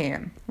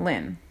Spokane,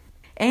 Lynn."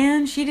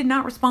 And she did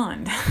not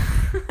respond.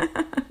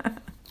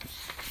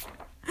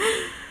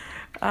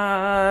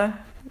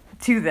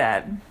 To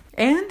that.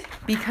 And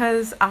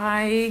because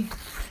I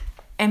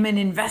am an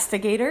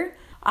investigator,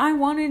 I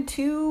wanted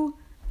to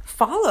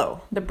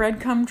follow the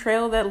breadcrumb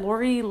trail that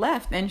Lori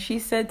left. And she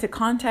said to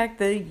contact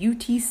the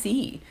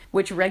UTC,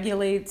 which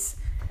regulates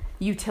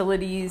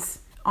utilities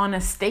on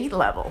a state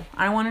level.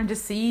 I wanted to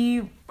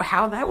see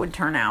how that would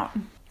turn out.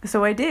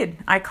 So I did.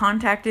 I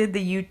contacted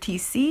the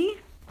UTC,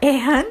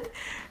 and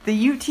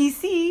the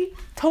UTC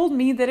told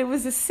me that it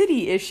was a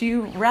city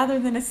issue rather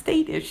than a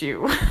state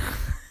issue.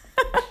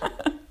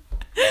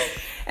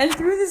 And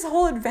through this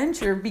whole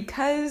adventure,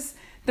 because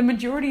the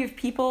majority of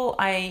people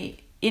I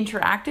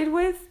interacted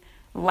with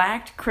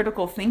lacked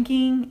critical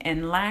thinking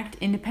and lacked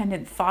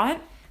independent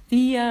thought,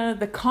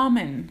 the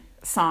Common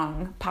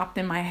song popped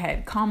in my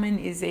head. Common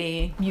is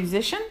a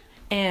musician,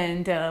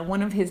 and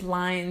one of his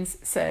lines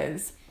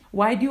says,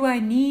 "Why do I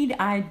need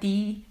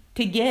ID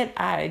to get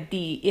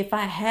ID? If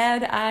I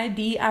had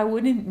ID, I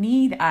wouldn't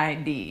need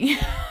ID."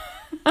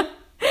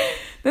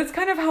 That's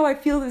kind of how I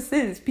feel this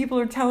is. People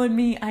are telling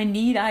me I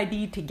need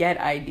ID to get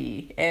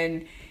ID,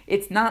 and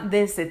it's not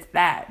this, it's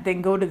that.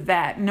 Then go to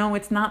that. No,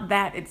 it's not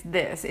that, it's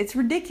this. It's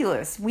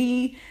ridiculous.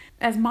 We,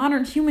 as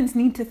modern humans,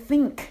 need to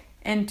think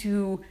and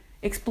to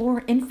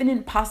explore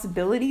infinite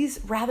possibilities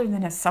rather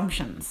than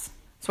assumptions.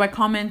 So I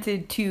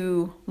commented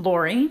to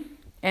Lori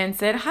and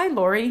said, "Hi,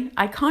 Lori.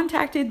 I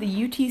contacted the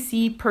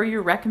UTC per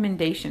your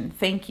recommendation.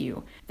 Thank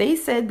you. They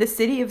said the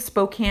city of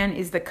Spokane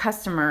is the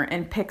customer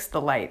and picks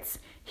the lights.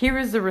 Here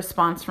is the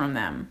response from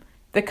them.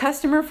 The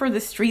customer for the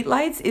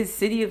streetlights is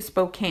City of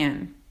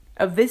Spokane.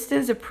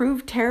 Avista's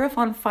approved tariff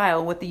on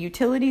file with the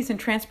Utilities and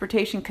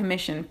Transportation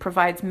Commission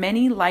provides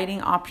many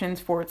lighting options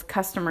for its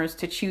customers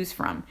to choose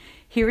from.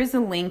 Here is a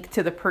link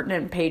to the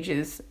pertinent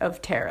pages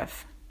of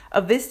tariff.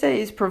 Avista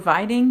is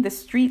providing the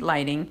street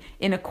lighting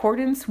in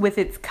accordance with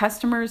its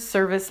customer's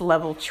service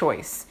level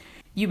choice.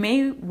 You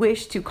may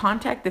wish to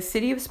contact the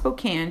City of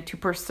Spokane to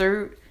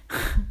pursue..."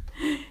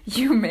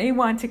 You may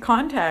want to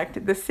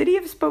contact the City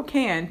of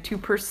Spokane to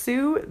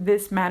pursue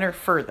this matter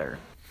further.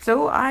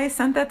 So I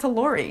sent that to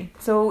Lori.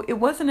 So it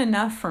wasn't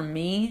enough for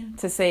me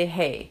to say,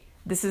 hey,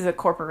 this is a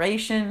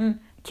corporation.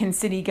 Can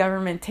city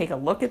government take a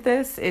look at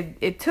this?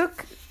 It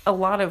took a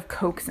lot of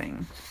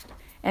coaxing.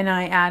 And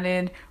I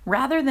added,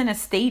 rather than a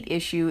state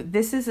issue,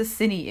 this is a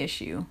city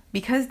issue.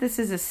 Because this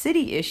is a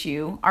city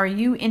issue, are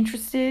you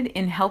interested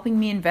in helping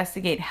me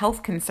investigate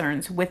health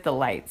concerns with the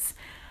lights?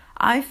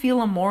 I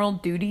feel a moral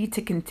duty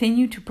to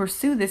continue to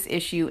pursue this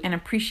issue and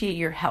appreciate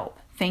your help.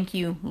 Thank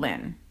you,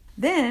 Lynn.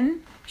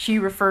 Then she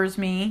refers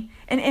me,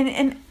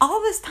 and all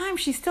this time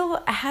she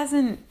still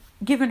hasn't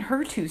given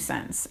her 2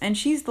 cents. And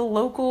she's the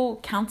local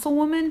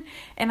councilwoman,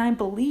 and I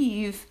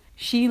believe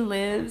she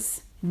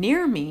lives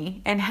near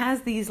me and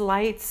has these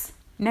lights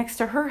next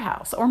to her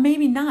house. Or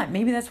maybe not.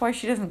 Maybe that's why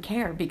she doesn't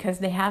care, because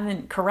they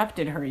haven't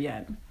corrupted her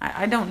yet.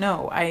 I don't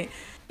know.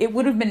 It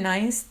would have been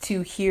nice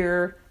to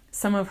hear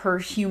some of her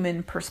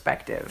human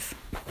perspective.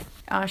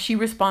 She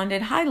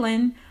responded, "Hi,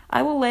 Lynn.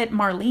 I will let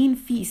Marlene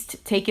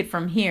Feast take it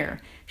from here.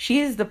 She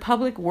is the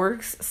Public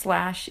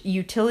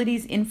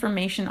Works/Utilities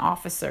Information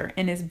Officer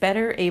and is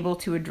better able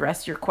to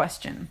address your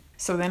question."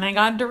 So then I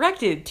got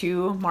directed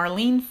to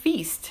Marlene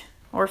Feast,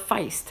 or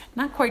Feist,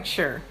 not quite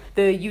sure.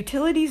 The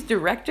Utilities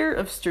Director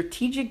of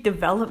Strategic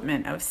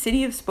Development of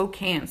City of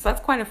Spokane. So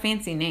that's quite a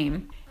fancy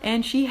name.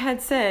 And she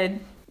had said,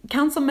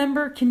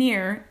 "Councilmember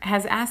Kinnear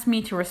has asked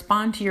me to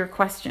respond to your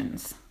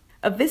questions.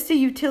 Avista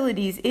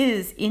Utilities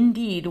is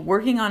indeed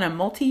working on a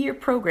multi-year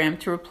program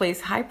to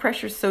replace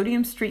high-pressure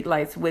sodium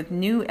streetlights with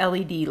new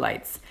LED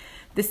lights.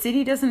 The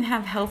city doesn't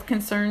have health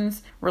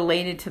concerns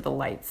related to the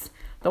lights.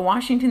 The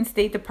Washington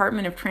State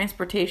Department of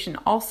Transportation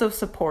also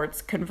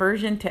supports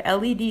conversion to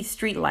LED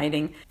street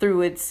lighting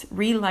through its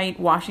Relight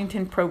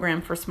Washington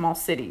program for small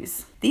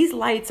cities. These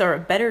lights are a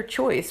better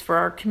choice for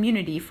our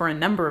community for a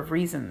number of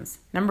reasons.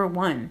 Number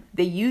 1,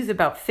 they use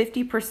about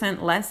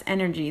 50% less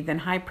energy than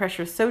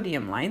high-pressure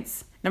sodium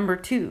lights. Number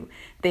 2,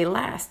 they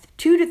last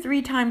 2 to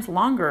 3 times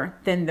longer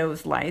than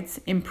those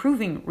lights,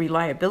 improving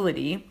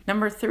reliability.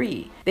 Number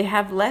 3, they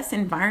have less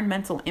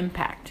environmental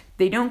impact.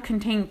 They don't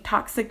contain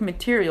toxic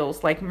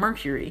materials like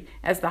mercury,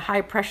 as the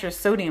high-pressure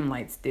sodium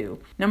lights do.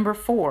 Number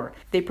 4,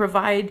 they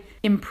provide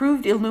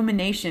improved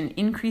illumination,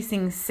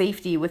 increasing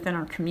safety within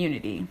our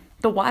community.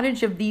 The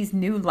wattage of these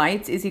new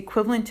lights is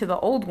equivalent to the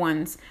old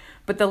ones,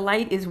 but the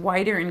light is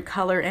whiter in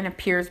color and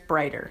appears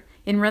brighter.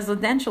 In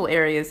residential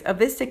areas,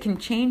 Avista can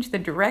change the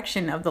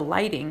direction of the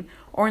lighting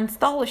or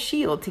install a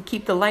shield to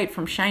keep the light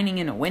from shining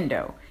in a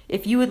window.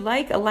 If you would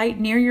like a light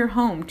near your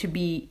home to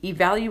be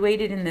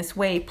evaluated in this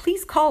way,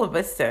 please call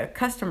Avista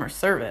customer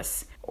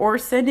service or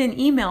send an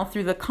email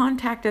through the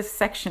Contact Us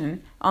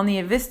section on the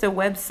Avista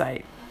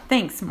website.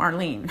 Thanks,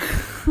 Marlene."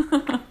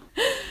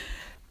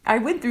 I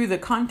went through the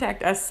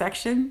Contact Us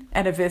section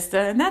at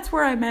Avista, and that's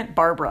where I met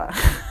Barbara.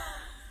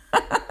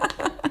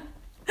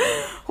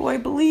 Who I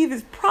believe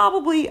is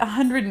probably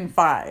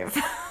 105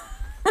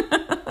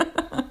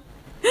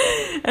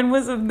 and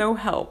was of no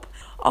help.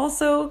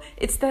 Also,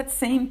 it's that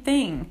same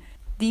thing.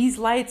 These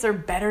lights are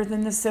better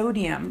than the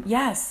sodium.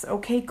 Yes,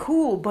 okay,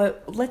 cool,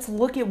 but let's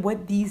look at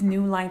what these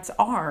new lights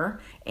are.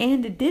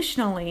 And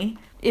additionally,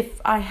 if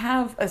I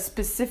have a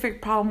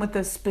specific problem with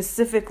a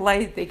specific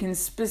light, they can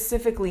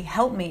specifically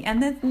help me.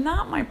 And that's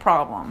not my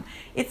problem.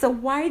 It's a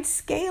wide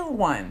scale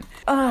one.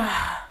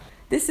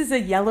 This is a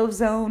yellow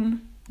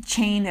zone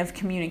chain of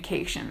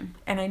communication.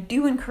 And I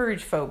do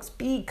encourage folks,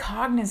 be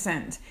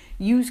cognizant,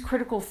 use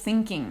critical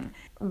thinking,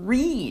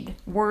 read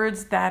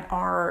words that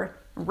are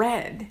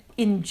read,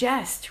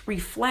 ingest,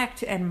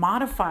 reflect, and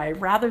modify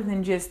rather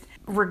than just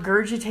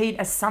regurgitate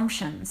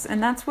assumptions.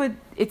 And that's what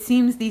it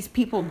seems these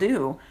people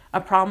do. A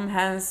person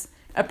has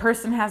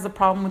a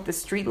problem with the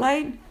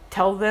streetlight,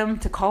 tell them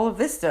to call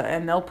Avista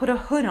and they'll put a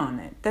hood on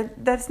it.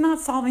 That's not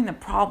solving the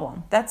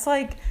problem. That's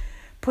like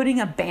putting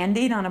a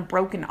Band-Aid on a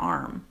broken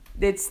arm.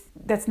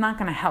 That's not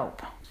going to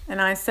help.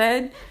 And I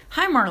said,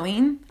 "Hi,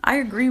 Marlene. I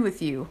agree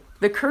with you.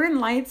 The current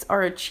lights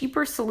are a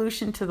cheaper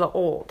solution to the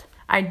old.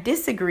 I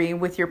disagree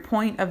with your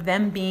point of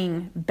them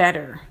being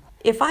better.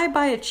 If I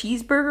buy a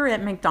cheeseburger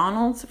at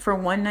McDonald's for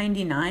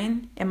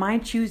 $1.99, am I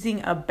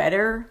choosing a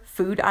better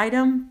food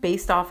item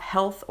based off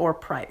health or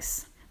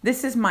price?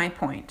 This is my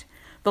point.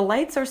 The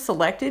lights are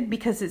selected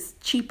because it's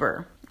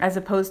cheaper as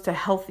opposed to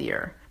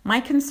healthier.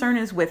 My concern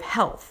is with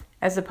health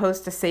as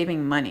opposed to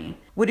saving money.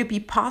 Would it be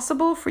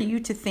possible for you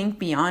to think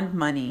beyond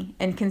money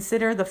and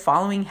consider the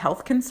following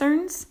health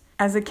concerns?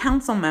 As a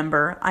council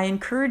member, I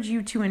encourage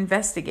you to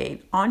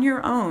investigate on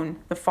your own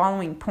the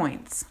following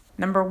points.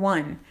 Number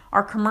 1,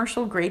 are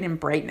commercial grade in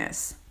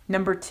brightness.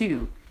 Number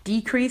 2,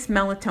 decrease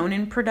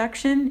melatonin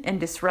production and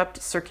disrupt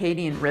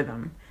circadian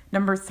rhythm.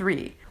 Number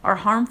 3, are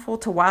harmful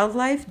to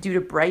wildlife due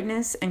to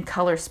brightness and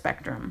color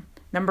spectrum.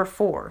 Number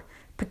 4,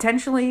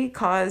 potentially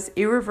cause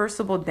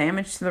irreversible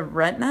damage to the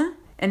retina.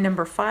 And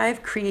number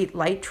 5, create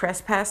light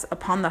trespass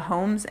upon the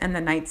homes and the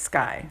night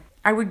sky.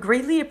 I would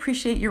greatly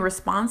appreciate your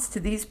response to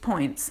these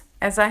points,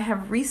 as I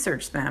have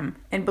researched them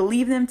and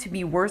believe them to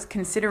be worth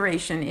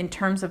consideration in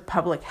terms of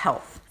public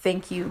health.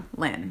 Thank you,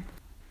 Lynn."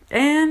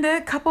 And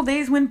a couple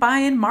days went by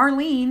and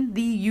Marlene,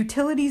 the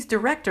Utilities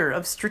Director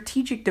of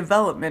Strategic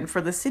Development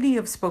for the City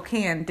of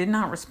Spokane, did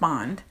not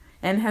respond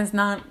and has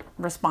not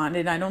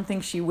responded. I don't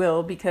think she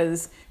will,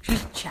 because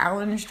she's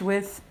challenged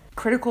with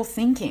critical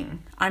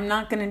thinking. I'm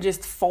not going to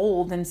just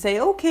fold and say,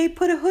 okay,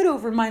 put a hood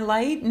over my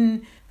light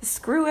and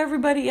screw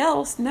everybody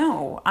else.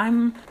 No,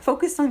 I'm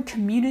focused on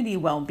community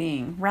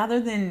well-being rather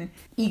than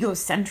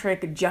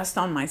egocentric just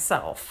on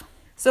myself.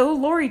 So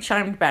Lori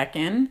chimed back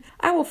in,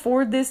 "I will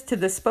forward this to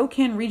the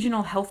Spokane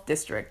Regional Health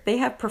District. They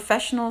have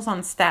professionals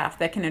on staff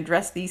that can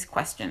address these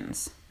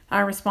questions." I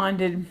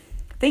responded,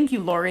 Thank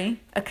you,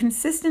 Lori. A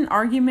consistent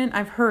argument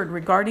I've heard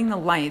regarding the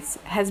lights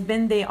has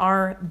been they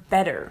are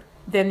better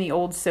than the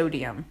old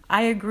sodium.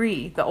 I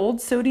agree. The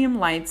old sodium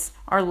lights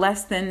are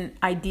less than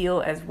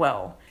ideal as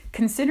well.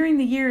 Considering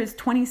the year is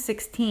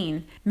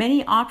 2016,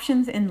 many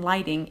options in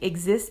lighting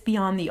exist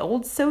beyond the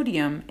old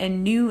sodium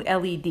and new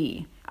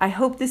LED. I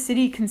hope the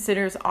city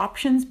considers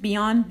options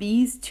beyond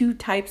these two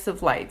types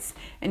of lights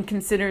and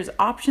considers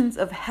options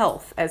of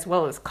health as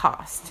well as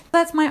cost.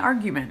 That's my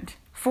argument.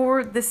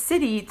 For the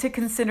city to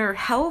consider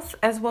health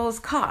as well as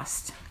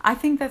cost, I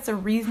think that's a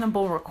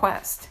reasonable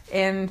request.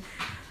 And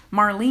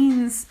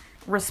Marlene's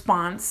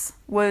response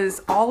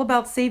was all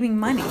about saving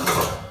money.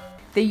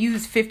 They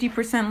use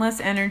 50% less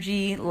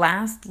energy,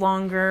 last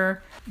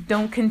longer,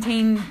 don't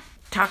contain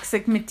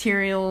toxic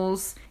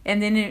materials,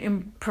 and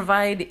then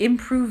provide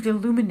improved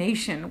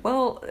illumination.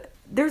 Well,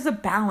 there's a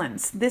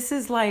balance. This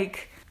is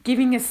like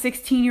giving a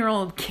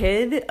 16-year-old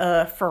kid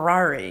a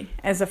Ferrari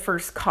as a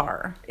first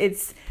car.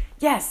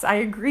 Yes, I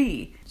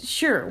agree.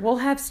 Sure, we'll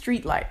have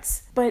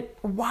streetlights, but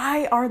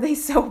why are they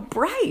so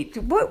bright?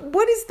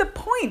 What is the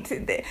point?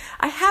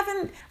 I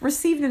haven't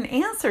received an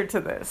answer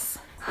to this.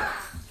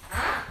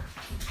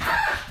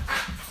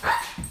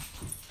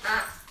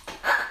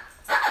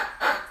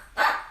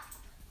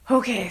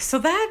 Okay, so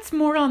that's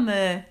more on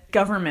the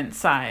government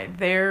side.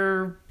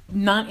 They're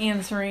not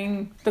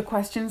answering the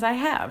questions I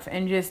have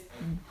and just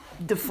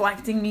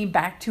deflecting me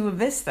back to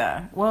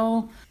Avista.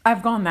 Well,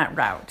 I've gone that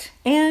route.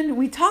 And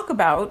we talk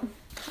about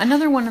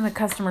another one of the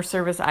customer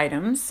service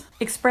items,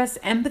 express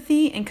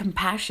empathy and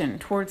compassion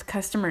towards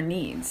customer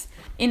needs.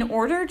 In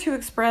order to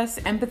express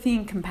empathy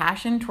and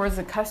compassion towards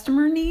the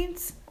customer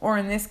needs, or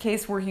in this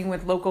case, working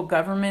with local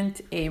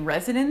government, a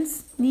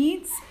resident's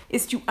needs,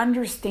 is to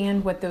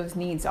understand what those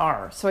needs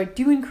are. So I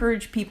do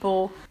encourage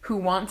people who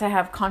want to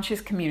have conscious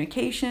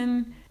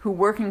communication, who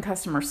work in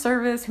customer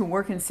service, who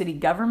work in city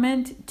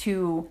government,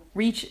 to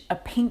reach a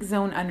pink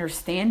zone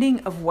understanding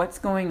of what's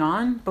going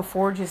on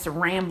before just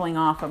rambling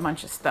off a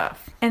bunch of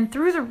stuff. And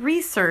through the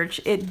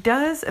research, it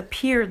does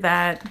appear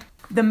that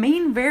the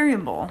main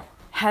variable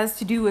has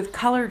to do with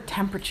color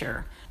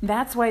temperature.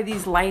 That's why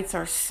these lights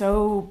are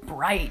so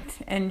bright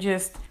and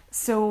just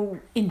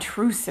so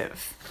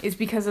intrusive, is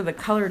because of the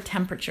color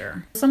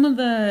temperature. Some of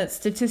the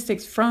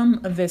statistics from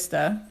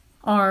Avista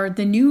are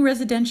the new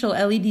residential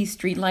LED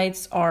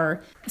streetlights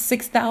are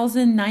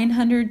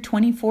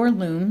 6,924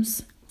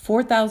 looms,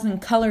 4,000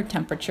 color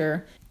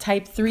temperature,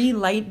 type 3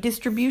 light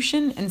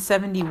distribution, and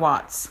 70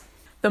 watts.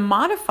 The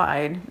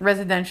modified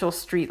residential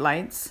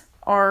streetlights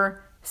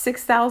are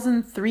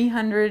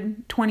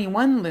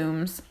 6,321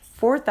 looms,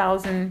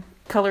 4,000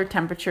 color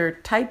temperature,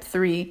 type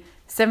 3,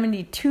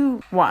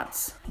 72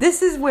 watts.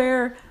 This is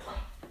where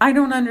I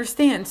don't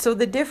understand. So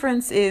the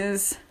difference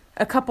is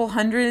a couple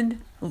hundred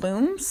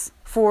looms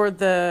for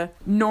the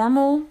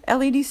normal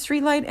LED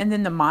streetlight and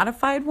then the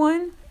modified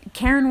one.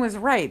 Karen was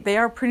right. They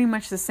are pretty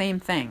much the same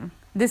thing.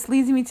 This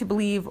leads me to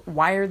believe,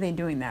 why are they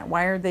doing that?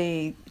 Why are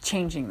they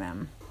changing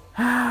them?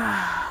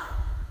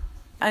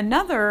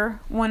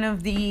 Another one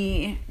of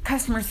the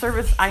customer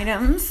service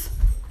items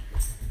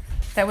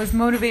that was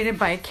motivated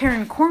by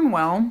Karen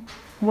Cornwell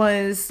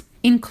was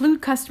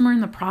include customer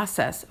in the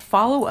process.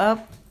 Follow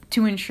up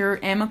to ensure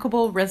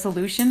amicable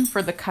resolution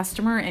for the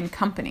customer and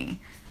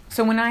company.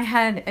 So when I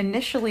had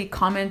initially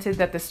commented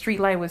that the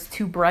streetlight was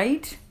too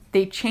bright,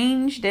 they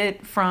changed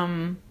it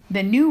from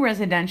the new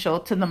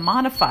residential to the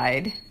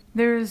modified.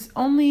 There's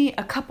only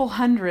a couple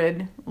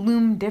hundred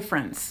lume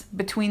difference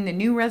between the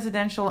new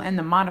residential and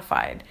the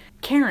modified.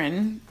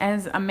 Karen,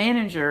 as a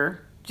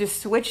manager,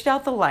 just switched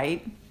out the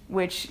light,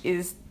 which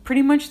is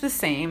pretty much the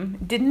same,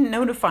 didn't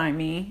notify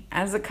me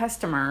as a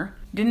customer,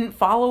 didn't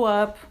follow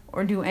up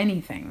or do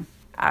anything.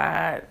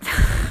 That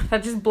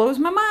just blows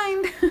my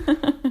mind.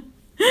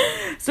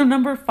 So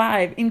number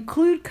 5,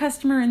 include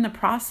customer in the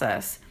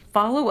process.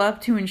 Follow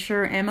up to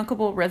ensure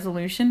amicable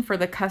resolution for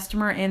the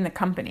customer and the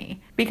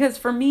company. Because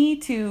for me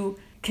to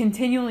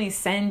continually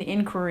send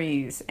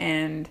inquiries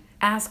and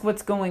ask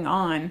what's going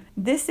on,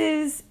 this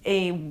is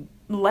a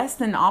less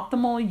than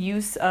optimal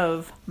use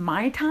of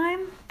my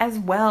time as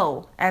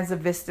well as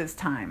Avista's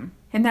time.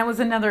 And that was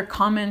another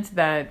comment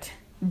that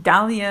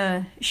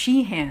Dahlia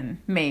Sheehan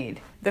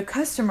made. The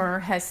customer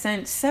has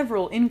sent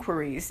several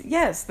inquiries.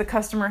 Yes, the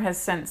customer has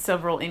sent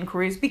several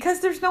inquiries because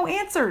there's no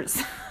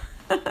answers.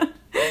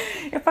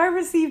 If I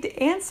received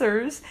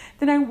answers,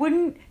 then I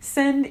wouldn't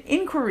send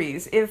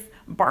inquiries. If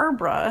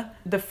Barbara,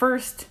 the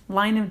first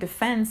line of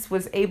defense,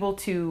 was able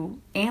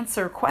to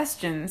answer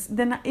questions,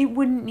 then it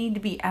wouldn't need to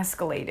be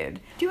escalated.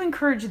 Do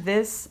encourage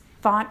this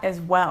thought as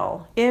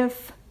well.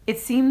 If it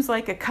seems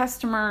like a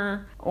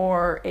customer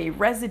or a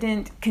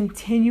resident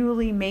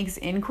continually makes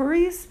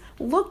inquiries,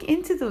 look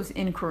into those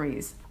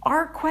inquiries.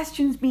 Are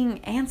questions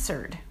being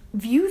answered?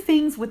 View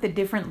things with a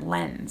different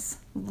lens.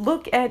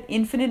 Look at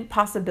infinite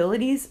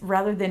possibilities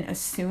rather than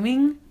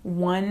assuming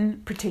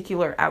one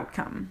particular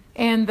outcome.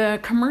 And the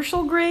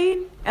commercial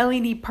grade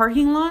LED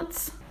parking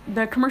lots,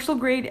 the commercial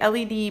grade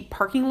LED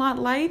parking lot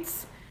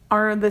lights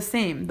are the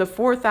same, the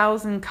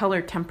 4,000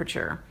 color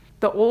temperature.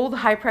 The old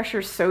high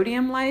pressure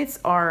sodium lights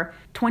are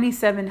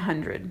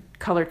 2700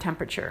 color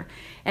temperature.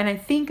 And I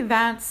think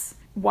that's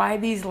why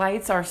these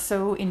lights are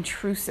so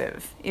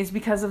intrusive, is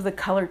because of the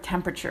color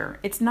temperature.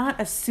 It's not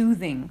a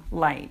soothing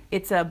light.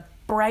 It's a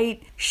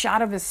bright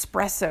shot of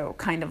espresso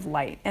kind of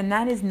light. And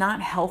that is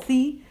not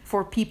healthy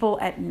for people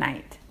at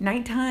night.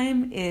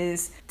 Nighttime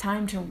is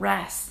time to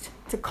rest,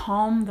 to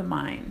calm the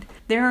mind.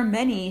 There are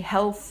many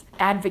health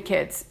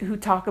advocates who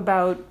talk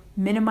about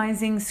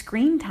minimizing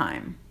screen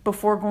time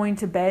before going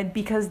to bed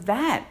because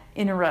that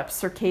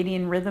interrupts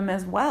circadian rhythm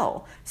as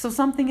well. So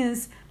something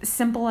as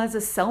simple as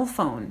a cell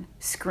phone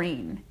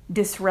screen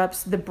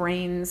disrupts the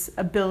brain's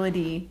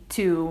ability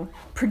to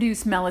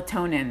produce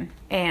melatonin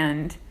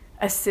and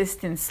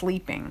assist in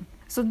sleeping.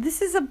 So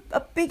this is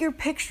a bigger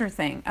picture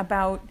thing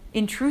about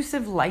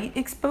intrusive light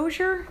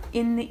exposure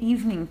in the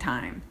evening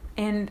time.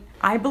 And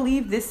I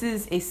believe this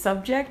is a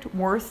subject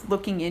worth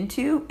looking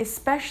into,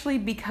 especially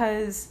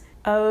because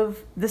of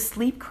the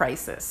sleep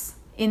crisis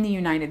in the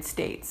United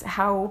States,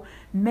 how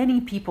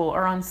many people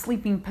are on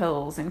sleeping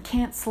pills and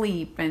can't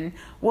sleep. And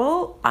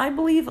well, I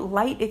believe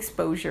light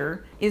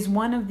exposure is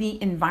one of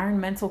the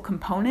environmental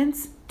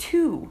components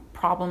to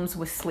problems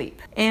with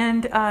sleep.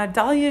 And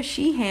Dahlia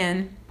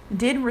Sheehan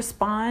did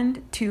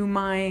respond to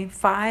my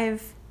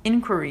 5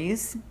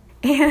 inquiries.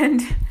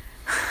 And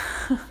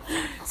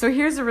so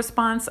here's a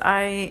response.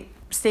 I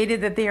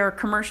stated that they are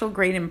commercial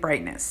grade in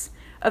brightness.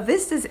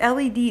 Avista's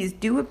LEDs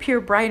do appear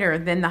brighter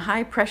than the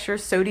high-pressure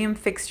sodium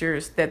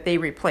fixtures that they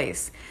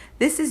replace.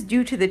 This is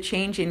due to the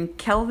change in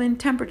Kelvin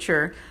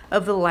temperature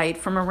of the light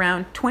from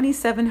around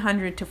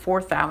 2700 to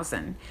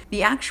 4000.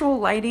 The actual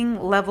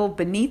lighting level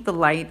beneath the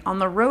light on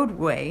the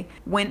roadway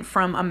went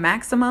from a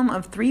maximum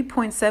of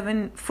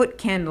 3.7 foot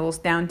candles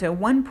down to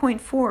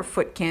 1.4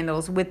 foot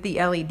candles with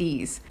the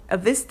LEDs.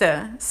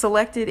 Avista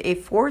selected a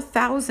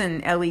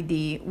 4000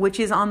 LED, which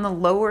is on the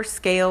lower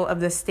scale of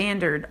the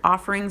standard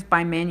offerings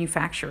by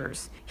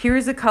manufacturers. Here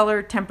is a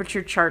color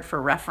temperature chart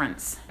for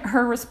reference.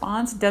 Her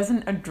response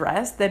doesn't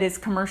address that it's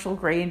commercial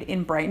grade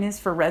in brightness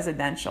for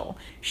residential.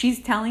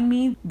 She's telling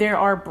me there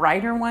are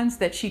brighter ones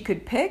that she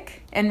could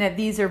pick and that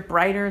these are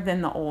brighter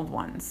than the old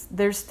ones.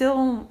 There's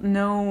still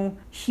no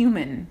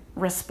human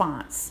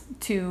response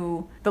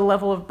to the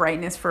level of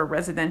brightness for a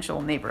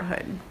residential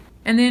neighborhood.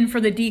 And then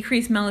for the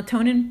decreased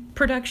melatonin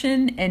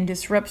production and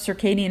disrupt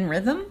circadian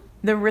rhythm,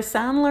 the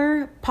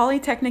Rensselaer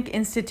Polytechnic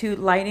Institute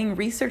Lighting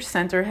Research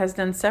Center has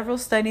done several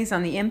studies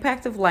on the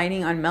impact of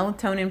lighting on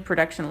melatonin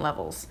production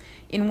levels.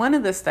 In one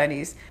of the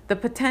studies, the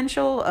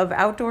potential of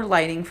outdoor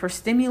lighting for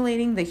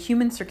stimulating the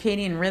human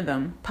circadian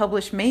rhythm,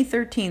 published May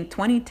 13,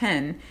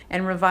 2010,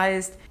 and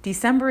revised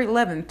December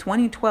 11,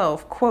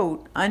 2012,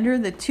 quote, under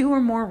the 2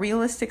 or more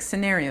realistic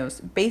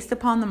scenarios, based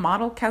upon the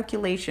model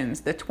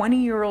calculations, the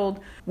 20-year-old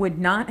would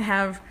not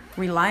have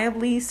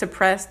reliably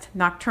suppressed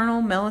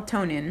nocturnal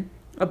melatonin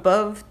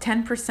above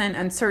 10%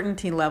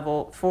 uncertainty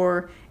level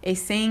for a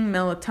sane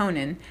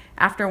melatonin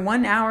after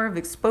 1 hour of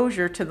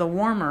exposure to the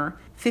warmer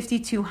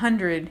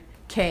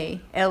 5200K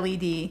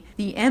LED,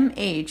 the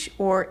MH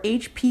or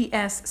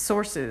HPS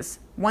sources.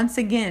 Once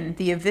again,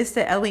 the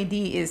Avista LED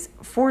is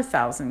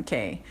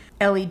 4000K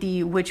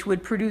LED, which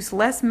would produce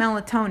less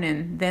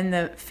melatonin than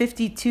the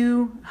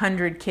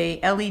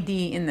 5200K LED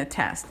in the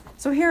test.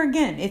 So here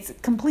again, it's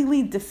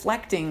completely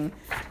deflecting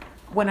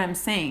what I'm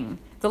saying.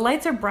 The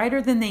lights are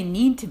brighter than they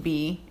need to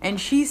be, and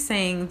she's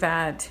saying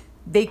that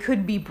they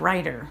could be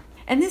brighter.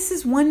 And this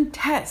is one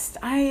test.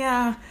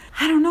 I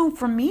don't know,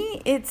 for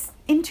me, it's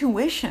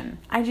intuition.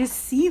 I just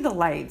see the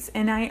lights,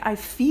 and I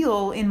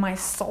feel in my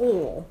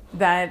soul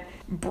that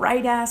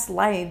bright-ass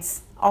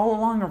lights all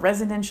along a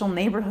residential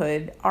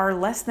neighborhood are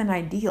less than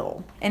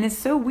ideal. And it's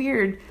so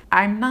weird.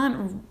 I'm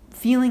not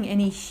feeling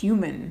any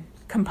human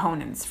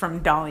components from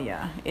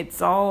Dahlia. It's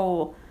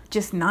all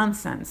just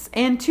nonsense.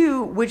 And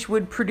 2, which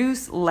would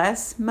produce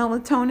less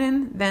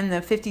melatonin than the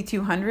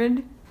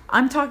 5200.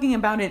 I'm talking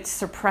about it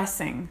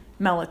suppressing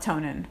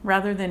melatonin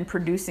rather than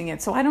producing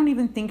it. So I don't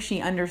even think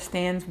she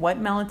understands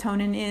what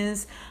melatonin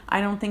is.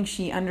 I don't think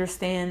she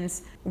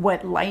understands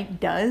what light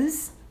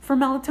does for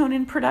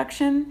melatonin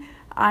production.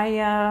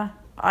 I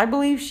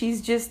believe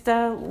she's just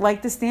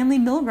like the Stanley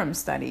Milgram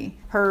study.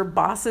 Her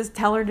bosses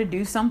tell her to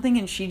do something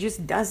and she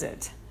just does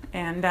it.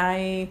 And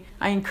I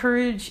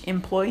encourage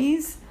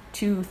employees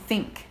to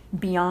think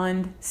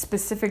beyond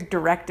specific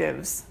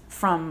directives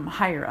from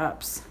higher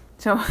ups.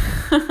 So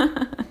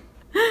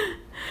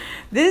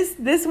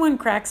this one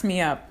cracks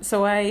me up.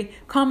 So I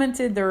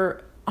commented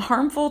they're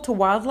harmful to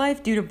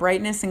wildlife due to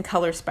brightness and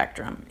color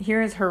spectrum.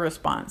 Here is her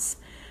response.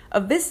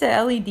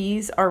 Avista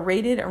LEDs are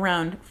rated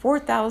around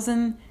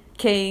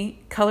 4000K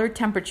color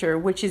temperature,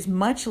 which is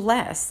much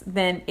less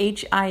than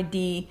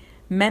HID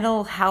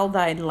metal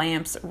halide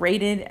lamps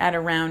rated at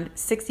around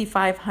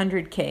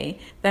 6500K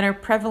that are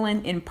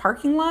prevalent in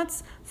parking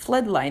lots,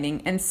 flood lighting,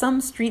 and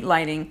some street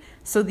lighting,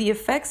 so the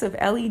effects of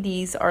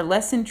LEDs are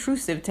less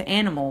intrusive to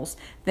animals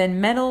than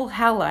metal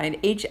halide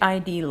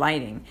HID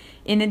lighting.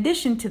 In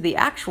addition to the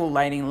actual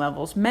lighting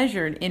levels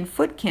measured in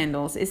foot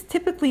candles is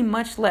typically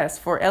much less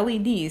for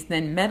LEDs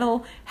than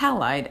metal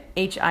halide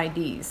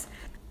HIDs.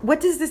 What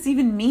does this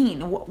even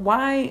mean?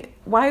 Why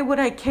would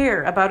I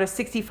care about a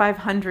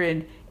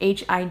 6500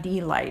 HID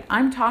light?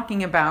 I'm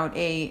talking about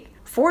a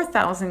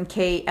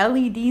 4000K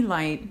LED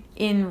light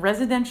in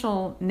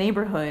residential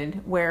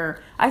neighborhood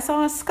where I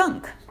saw a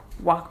skunk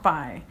walk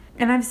by.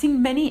 And I've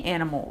seen many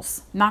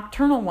animals,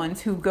 nocturnal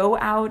ones, who go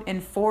out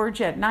and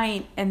forage at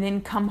night and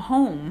then come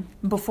home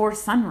before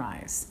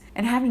sunrise.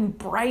 And having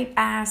bright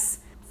ass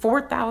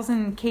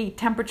 4000K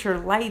temperature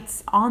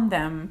lights on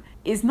them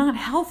is not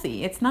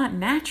healthy. It's not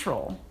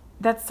natural.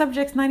 That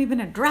subject's not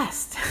even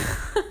addressed.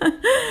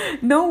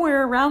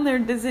 Nowhere around there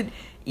does it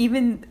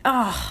even,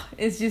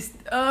 it's just,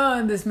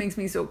 this makes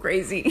me so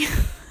crazy.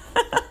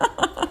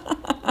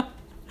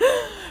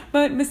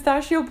 But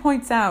Mustachio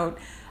points out,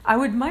 I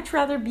would much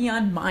rather be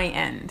on my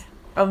end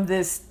of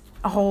this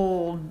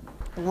whole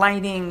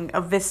lighting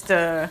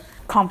Avista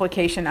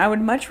complication. I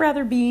would much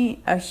rather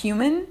be a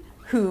human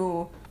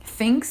who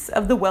thinks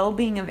of the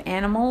well-being of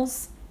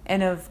animals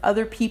and of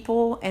other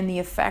people and the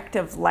effect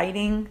of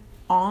lighting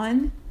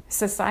on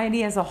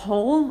society as a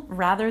whole,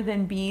 rather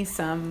than be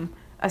some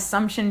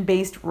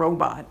assumption-based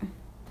robot.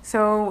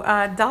 So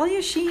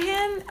Dahlia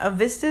Sheehan,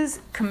 Avista's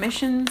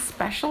commission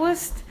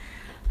specialist,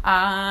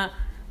 I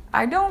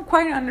don't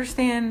quite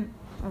understand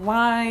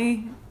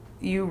why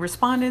you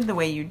responded the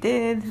way you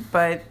did,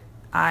 but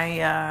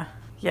I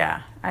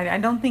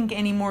don't think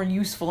any more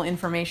useful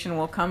information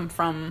will come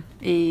from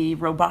a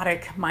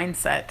robotic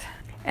mindset.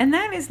 And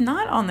that is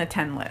not on the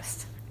 10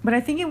 list. But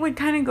I think it would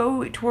kind of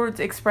go towards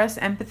express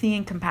empathy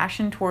and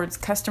compassion towards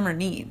customer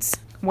needs.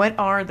 What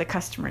are the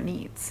customer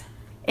needs?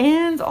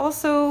 And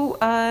also,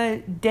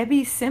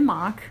 Debbie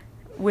Simmock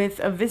with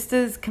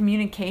Avista's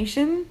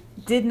communication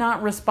did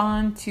not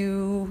respond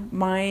to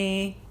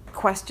my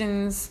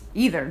questions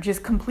either,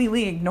 just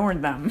completely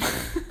ignored them.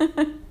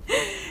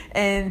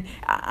 And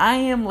I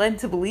am led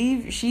to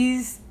believe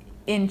she's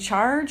in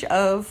charge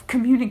of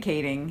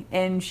communicating,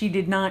 and she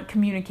did not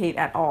communicate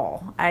at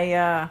all.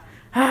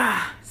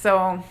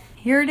 So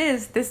here it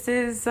is. This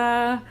is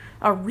a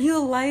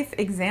real life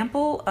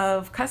example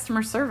of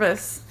customer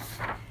service.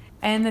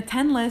 And the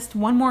 10 list,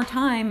 one more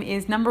time,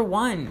 is number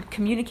 1,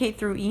 communicate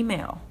through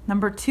email.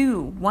 Number 2,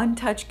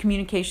 one-touch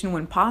communication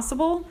when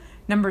possible.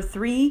 Number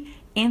 3,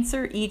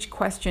 answer each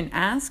question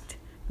asked.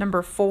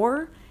 Number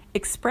 4,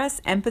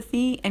 express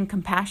empathy and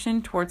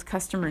compassion towards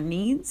customer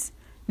needs.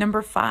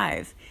 Number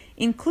 5,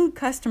 include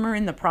customer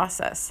in the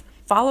process.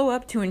 Follow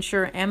up to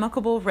ensure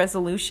amicable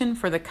resolution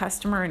for the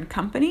customer and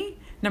company.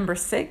 Number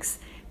 6,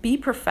 be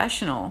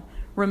professional.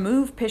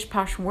 Remove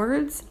pish-posh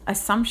words,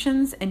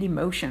 assumptions, and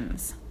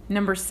emotions.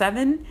 Number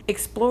 7,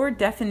 explore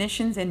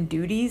definitions and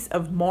duties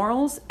of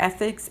morals,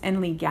 ethics, and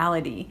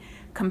legality.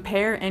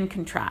 Compare and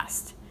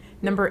contrast.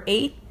 Number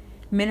 8,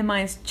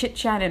 minimize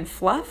chit-chat and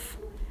fluff.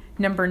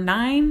 Number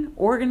 9,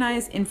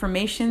 organize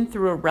information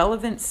through a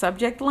relevant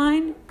subject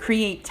line,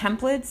 create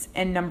templates,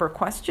 and number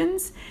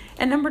questions.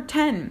 And number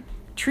 10,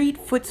 treat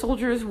foot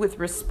soldiers with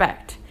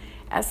respect.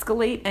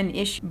 Escalate an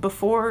issue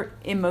before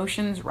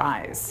emotions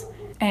rise.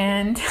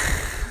 And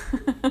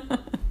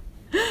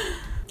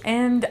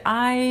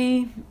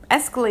I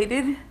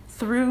escalated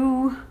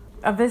through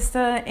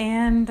Avista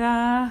and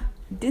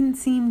didn't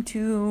seem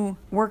to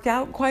work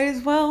out quite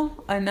as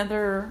well.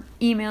 Another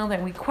email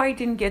that we quite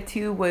didn't get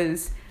to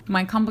was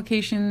my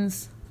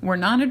complications were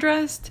not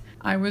addressed.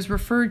 I was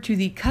referred to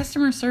the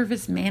customer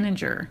service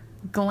manager,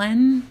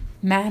 Glenn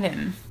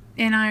Madden,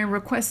 and I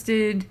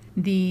requested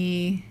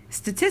the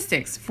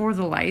statistics for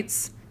the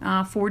lights,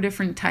 4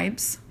 different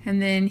types.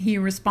 And then he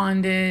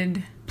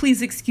responded,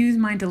 please excuse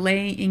my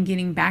delay in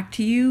getting back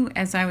to you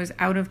as I was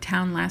out of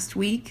town last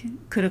week.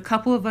 Could a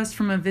couple of us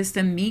from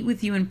Avista meet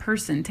with you in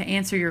person to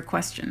answer your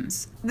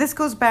questions? This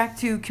goes back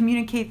to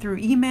communicate through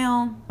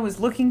email. What I was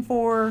looking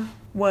for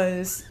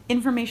was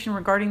information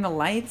regarding the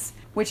lights,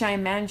 which I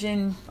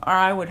imagine, or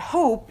I would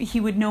hope, he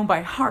would know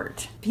by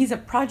heart. He's a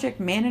project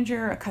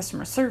manager, a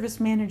customer service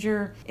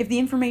manager. If the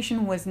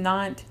information was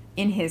not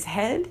in his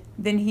head,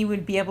 then he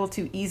would be able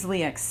to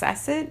easily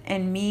access it,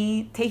 and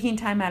me taking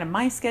time out of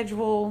my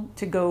schedule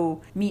to go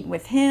meet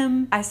with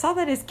him, I saw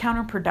that as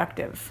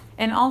counterproductive.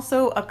 And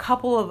also a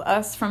couple of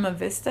us from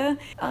Avista,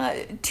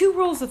 2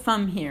 rules of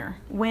thumb here.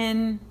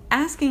 When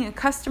asking a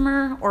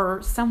customer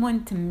or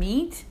someone to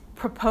meet,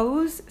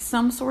 propose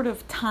some sort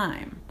of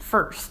time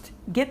first.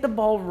 Get the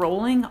ball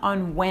rolling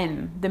on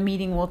when the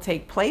meeting will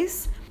take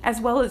place, as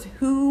well as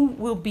who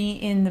will be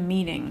in the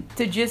meeting.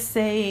 To just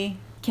say,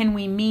 can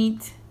we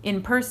meet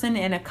in person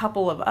and a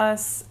couple of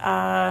us,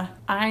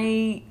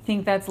 I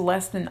think that's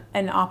less than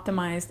an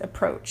optimized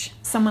approach.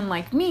 Someone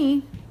like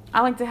me,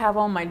 I like to have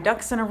all my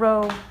ducks in a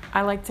row.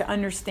 I like to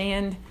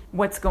understand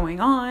what's going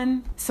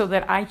on so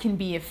that I can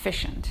be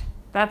efficient.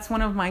 That's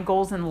one of my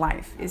goals in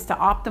life, is to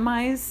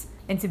optimize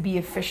and to be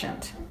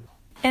efficient.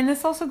 And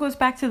this also goes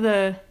back to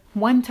the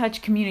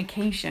one-touch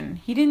communication.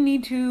 He didn't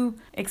need to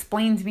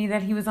explain to me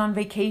that he was on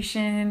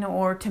vacation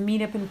or to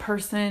meet up in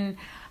person.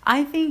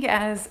 I think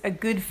as a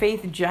good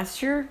faith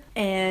gesture,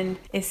 and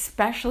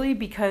especially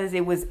because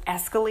it was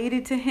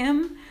escalated to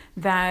him,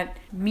 that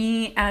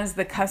me as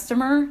the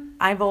customer,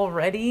 I've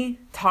already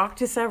talked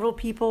to several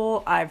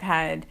people. I've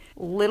had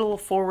little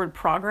forward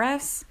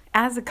progress.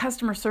 As a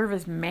customer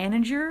service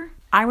manager,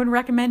 I would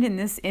recommend in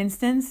this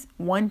instance,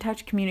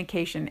 one-touch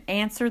communication.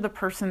 Answer the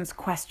person's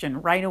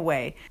question right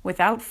away,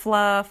 without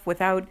fluff,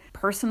 without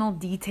personal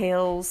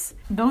details.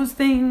 Those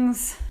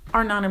things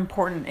are not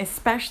important,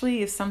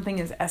 especially if something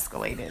is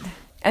escalated.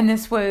 And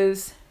this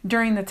was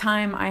during the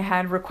time I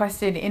had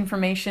requested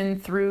information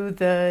through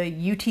the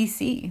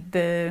UTC,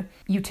 the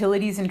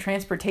Utilities and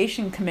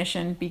Transportation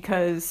Commission,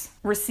 because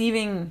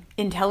receiving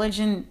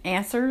intelligent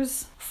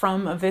answers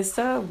from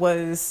Avista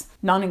was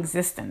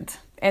non-existent.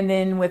 And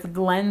then with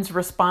Glenn's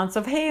response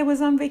of, hey, I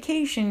was on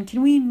vacation,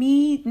 can we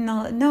meet?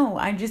 No,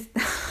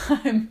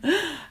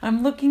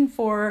 I'm looking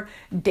for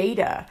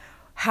data.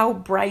 How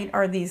bright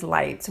are these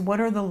lights?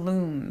 What are the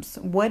looms?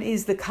 What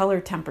is the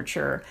color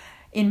temperature?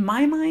 In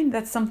my mind,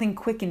 that's something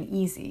quick and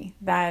easy,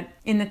 that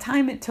in the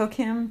time it took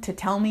him to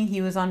tell me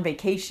he was on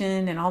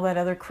vacation and all that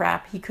other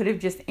crap, he could have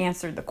just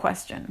answered the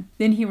question.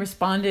 Then he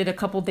responded a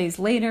couple days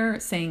later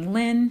saying,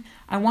 Lynn,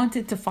 I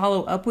wanted to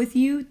follow up with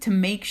you to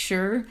make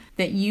sure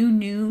that you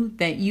knew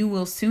that you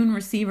will soon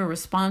receive a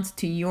response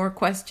to your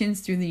questions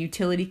through the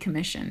Utility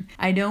Commission.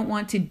 I don't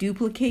want to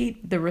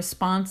duplicate the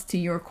response to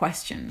your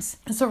questions.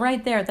 So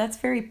right there, that's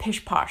very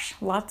pish-posh.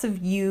 Lots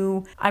of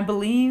you. I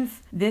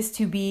believe this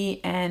to be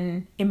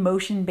an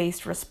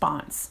emotion-based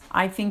response.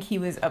 I think he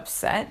was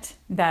upset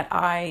that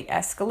I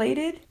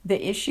escalated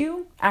the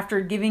issue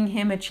after giving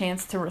him a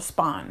chance to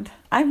respond.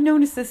 I've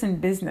noticed this in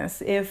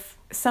business. If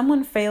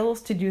someone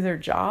fails to do their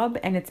job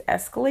and it's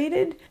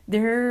escalated,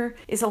 there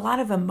is a lot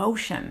of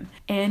emotion.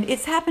 And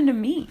it's happened to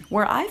me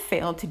where I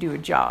failed to do a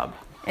job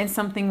and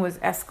something was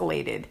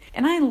escalated.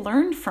 And I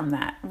learned from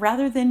that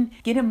rather than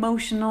get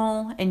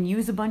emotional and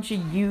use a bunch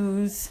of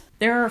yous.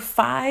 There are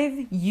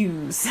 5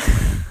 yous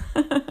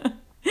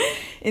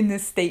in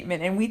this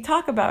statement. And we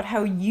talk about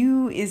how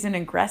you is an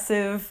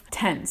aggressive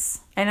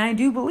tense. And I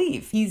do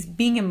believe he's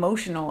being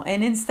emotional.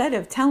 And instead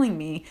of telling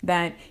me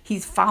that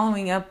he's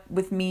following up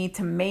with me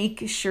to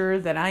make sure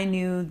that I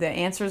knew the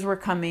answers were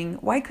coming,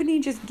 why couldn't he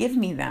just give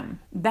me them?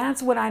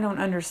 That's what I don't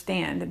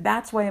understand.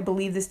 That's why I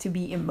believe this to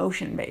be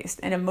emotion-based.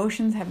 And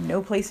emotions have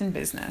no place in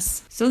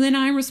business. So then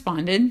I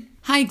responded,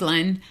 Hi,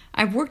 Glenn.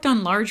 I've worked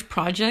on large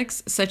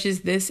projects such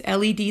as this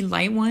LED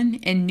light one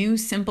and new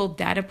simple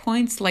data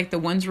points like the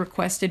ones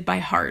requested by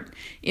Hart.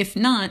 If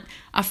not,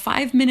 a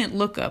 5-minute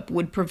lookup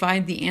would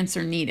provide the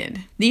answer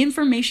needed. The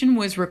information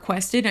was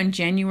requested on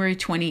January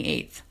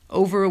 28th,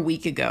 over a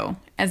week ago.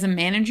 As a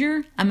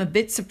manager, I'm a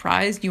bit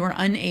surprised you are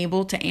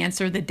unable to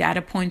answer the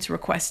data points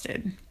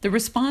requested. The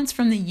response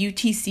from the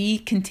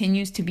UTC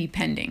continues to be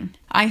pending.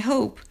 I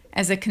hope,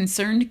 as a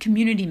concerned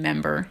community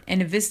member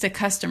and a Avista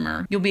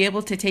customer, you'll be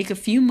able to take a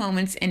few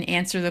moments and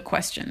answer the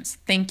questions.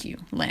 Thank you,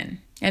 Lynn.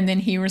 And then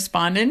he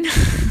responded,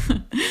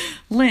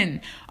 Lynn,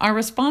 our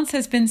response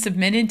has been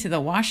submitted to the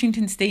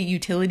Washington State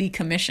Utility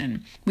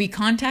Commission. We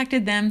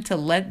contacted them to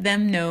let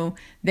them know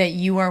that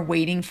you are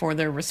waiting for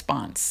their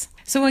response.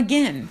 So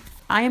again,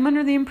 I am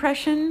under the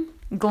impression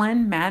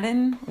Glenn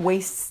Madden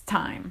wastes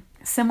time.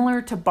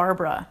 Similar to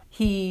Barbara,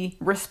 he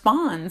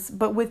responds,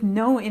 but with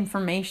no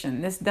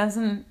information. This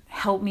doesn't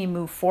help me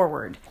move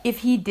forward. If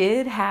he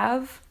did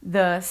have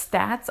the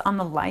stats on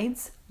the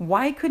lights,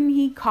 why couldn't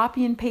he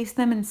copy and paste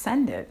them and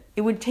send it?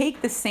 It would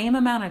take the same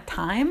amount of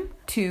time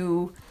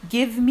to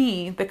give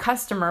me, the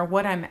customer,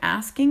 what I'm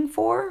asking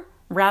for,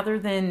 rather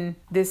than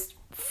this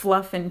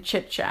fluff and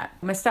chit-chat.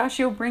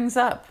 Mustachio brings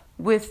up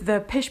with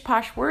the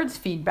pish-posh words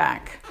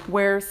feedback,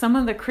 where some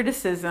of the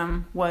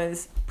criticism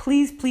was,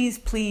 please, please,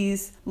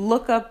 please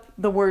look up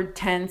the word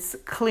tense.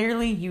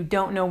 Clearly, you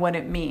don't know what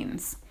it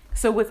means.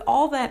 So with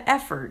all that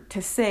effort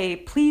to say,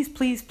 please,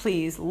 please,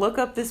 please look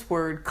up this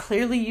word,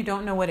 clearly you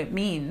don't know what it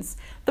means,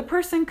 the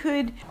person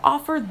could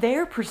offer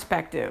their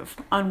perspective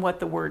on what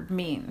the word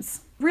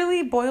means.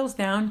 Really boils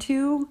down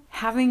to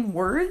having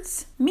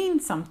words mean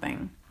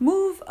something.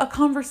 Move a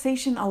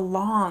conversation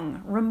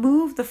along.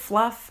 Remove the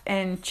fluff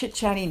and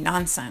chit-chatty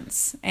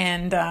nonsense.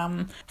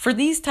 And for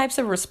these types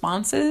of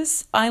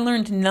responses, I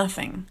learned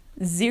nothing.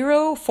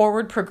 0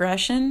 forward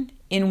progression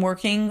in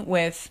working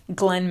with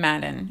Glenn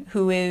Madden,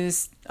 who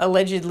is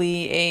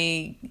allegedly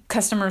a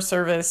customer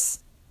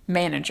service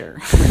manager.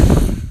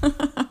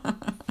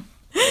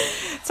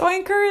 So I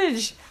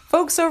encourage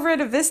folks over at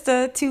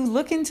Avista to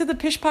look into the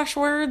pish-posh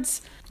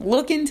words,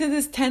 look into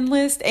this 10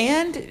 list,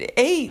 and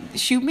hey,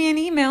 shoot me an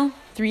email,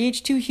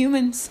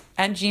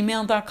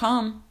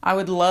 3h2humans@gmail.com. I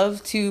would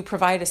love to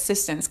provide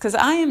assistance because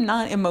I am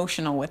not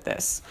emotional with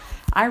this.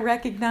 I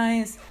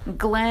recognize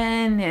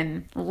Glenn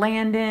and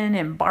Landon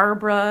and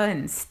Barbara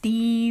and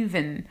Steve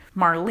and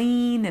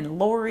Marlene and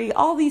Lori.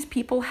 All these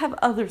people have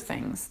other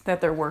things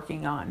that they're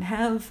working on,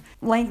 have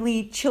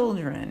likely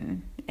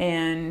children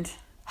and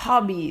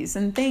hobbies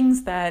and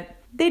things that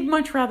they'd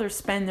much rather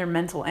spend their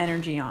mental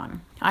energy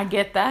on. I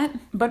get that.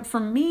 But for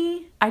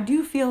me, I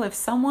do feel if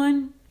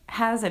someone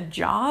has a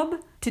job,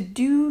 to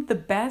do the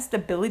best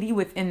ability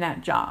within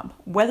that job.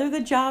 Whether the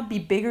job be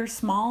big or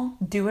small,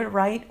 do it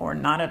right or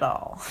not at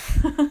all.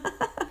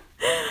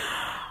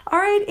 All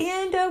right,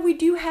 and we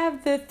do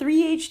have the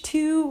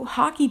 3H2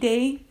 Hockey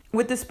Day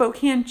with the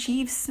Spokane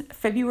Chiefs,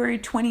 February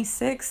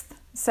 26th,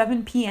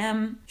 7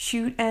 p.m.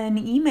 Shoot an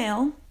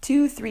email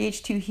to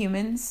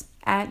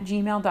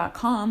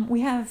 3h2humans@gmail.com.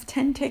 We have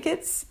 10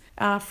 tickets,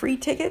 free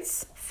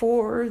tickets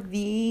for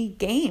the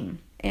game,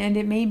 and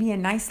it may be a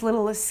nice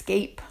little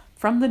escape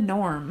from the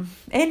norm.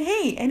 And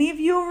hey, any of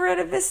you over at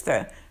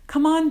Avista,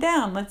 come on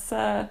down. Let's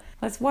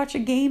watch a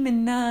game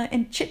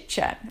and chit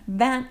chat.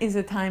 That is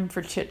a time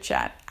for chit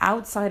chat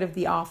outside of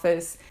the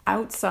office,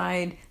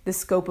 outside the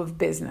scope of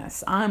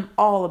business. I'm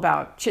all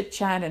about chit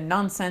chat and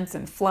nonsense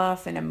and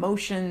fluff and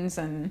emotions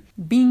and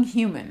being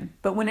human.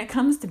 But when it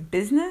comes to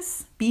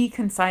business, be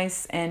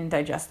concise and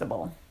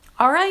digestible.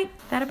 All right,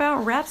 that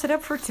about wraps it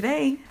up for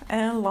today.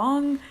 A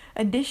long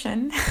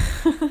edition.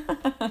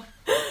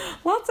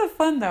 Lots of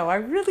fun though. I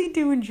really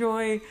do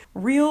enjoy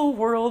real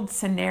world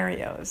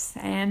scenarios.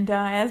 And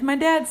as my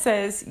dad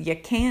says, you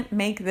can't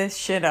make this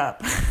shit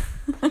up.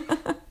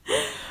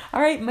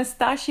 All right,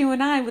 Mustachio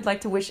and I would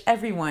like to wish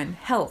everyone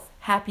health,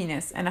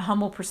 happiness, and a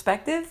humble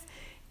perspective.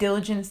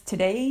 Diligence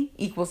today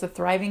equals a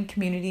thriving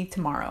community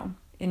tomorrow.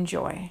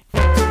 Enjoy.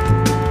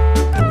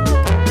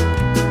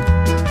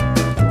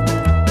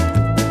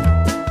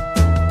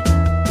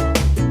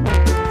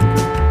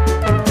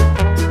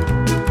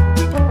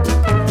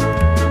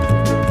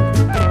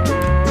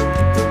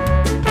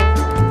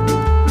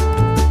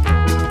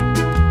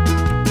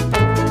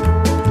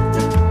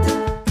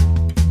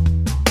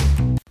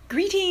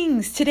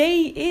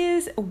 Today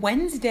is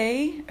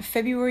Wednesday,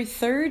 February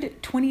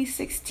 3rd,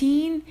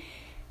 2016,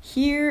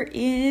 here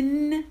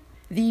in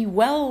the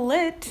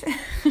well-lit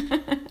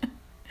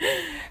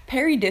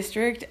Perry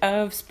District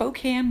of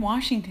Spokane,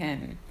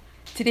 Washington.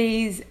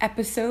 Today's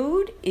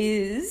episode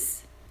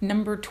is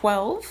number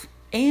 12,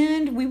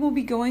 and we will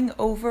be going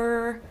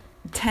over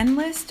 10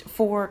 list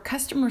for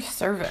customer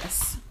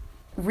service.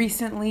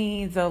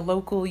 Recently, the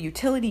local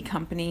utility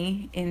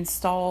company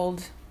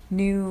installed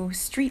new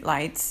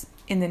streetlights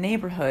in the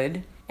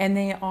neighborhood, and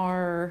they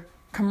are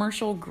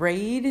commercial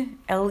grade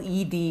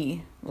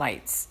LED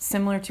lights,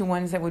 similar to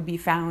ones that would be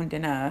found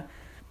in a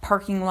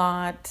parking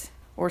lot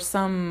or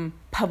some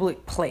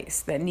public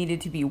place that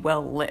needed to be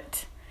well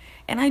lit.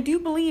 And I do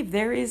believe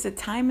there is a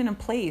time and a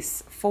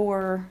place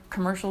for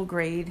commercial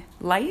grade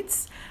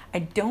lights. I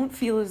don't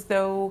feel as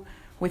though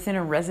within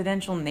a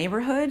residential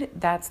neighborhood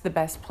that's the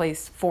best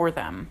place for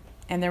them.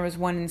 And there was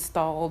one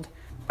installed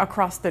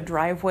across the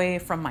driveway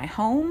from my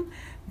home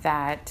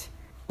that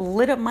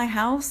lit up my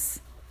house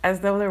as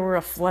though there were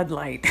a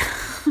floodlight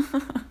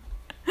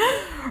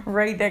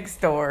right next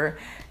door.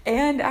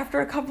 And after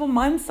a couple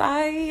months,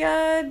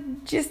 I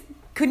just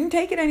couldn't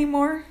take it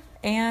anymore.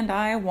 And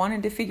I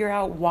wanted to figure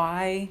out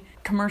why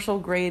commercial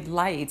grade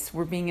lights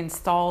were being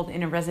installed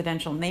in a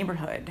residential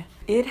neighborhood.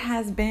 It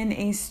has been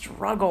a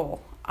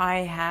struggle.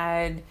 I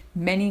had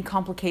many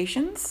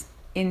complications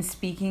in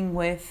speaking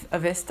with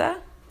Avista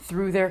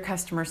through their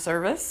customer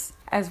service,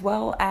 as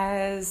well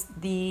as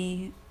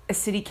the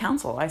city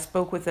council. I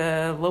spoke with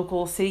a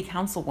local city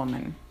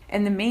councilwoman,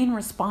 and the main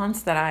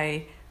response that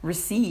I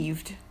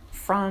received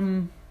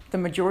from the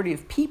majority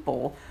of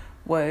people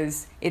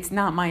was, it's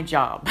not my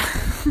job.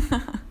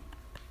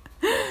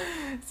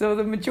 So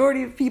the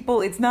majority of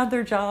people, it's not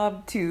their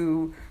job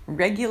to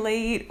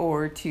regulate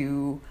or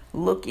to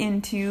look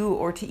into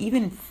or to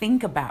even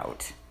think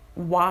about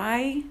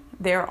why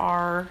there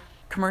are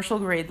commercial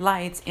grade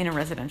lights in a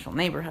residential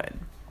neighborhood.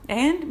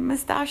 And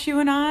Mustachio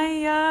and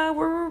I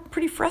were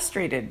pretty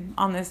frustrated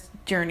on this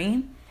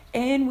journey,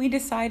 and we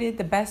decided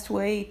the best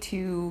way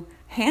to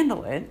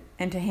handle it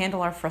and to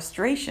handle our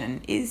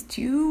frustration is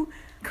to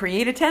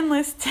create a 10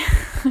 list.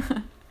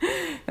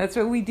 That's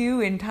what we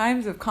do in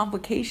times of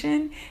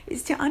complication,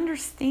 is to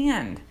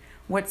understand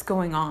what's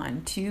going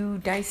on, to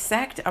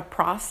dissect a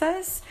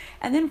process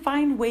and then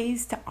find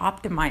ways to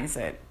optimize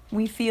it.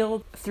 We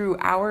feel through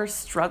our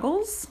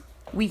struggles,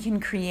 we can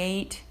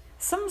create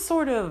some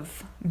sort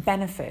of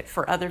benefit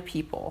for other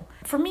people.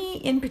 For me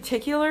in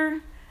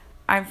particular,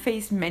 I've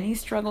faced many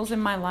struggles in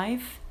my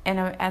life, and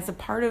as a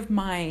part of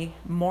my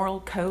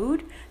moral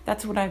code,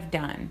 that's what I've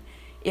done.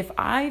 If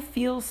I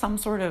feel some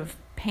sort of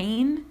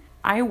pain,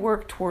 I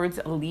work towards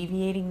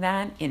alleviating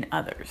that in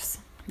others.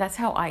 That's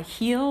how I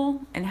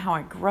heal and how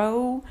I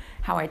grow,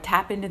 how I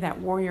tap into that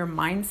warrior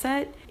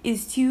mindset,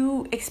 is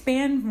to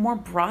expand more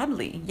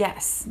broadly.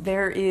 Yes,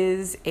 there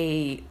is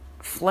a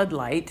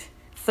floodlight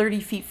 30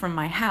 feet from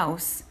my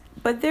house,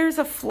 but there's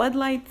a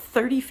floodlight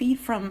 30 feet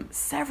from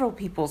several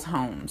people's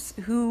homes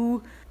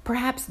who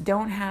perhaps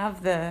don't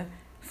have the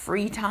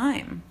free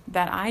time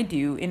that I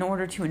do in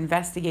order to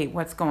investigate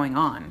what's going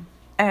on.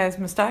 As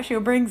Mustachio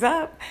brings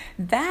up,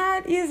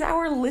 that is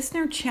our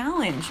listener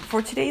challenge.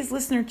 For today's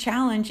listener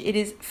challenge, it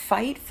is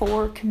fight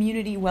for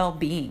community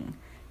well-being.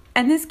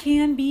 And this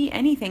can be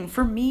anything.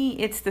 For me,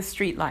 it's the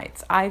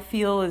streetlights. I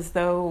feel as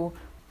though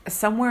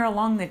somewhere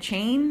along the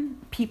chain,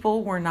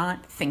 people were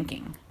not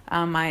thinking.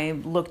 I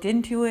looked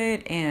into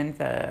it, and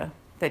the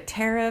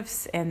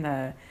tariffs and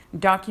the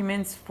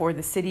documents for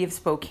the city of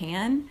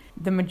Spokane,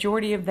 the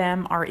majority of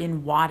them are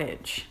in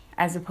wattage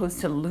as opposed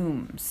to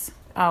looms.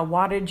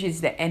 Wattage is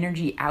the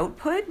energy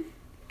output,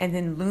 and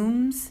then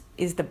looms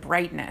is the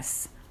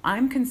brightness.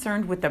 I'm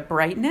concerned with the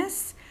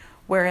brightness,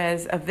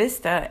 whereas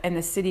Avista and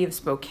the city of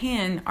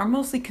Spokane are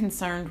mostly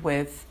concerned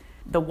with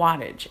the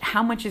wattage.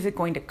 How much is it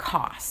going to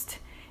cost?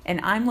 And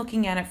I'm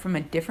looking at it from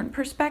a different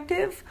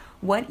perspective.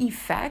 What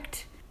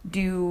effect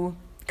do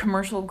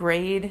commercial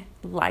grade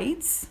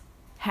lights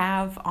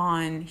have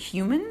on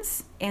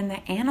humans and the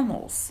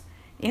animals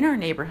in our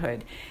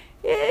neighborhood?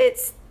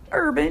 It's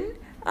urban,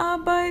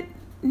 but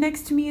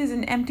next to me is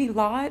an empty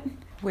lot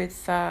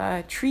with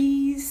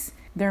trees.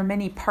 There are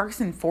many parks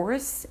and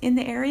forests in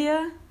the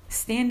area.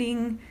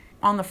 Standing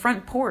on the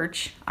front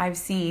porch, I've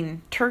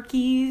seen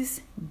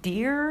turkeys,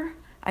 deer.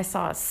 I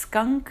saw a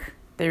skunk.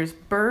 There's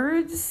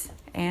birds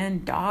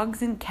and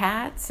dogs and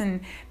cats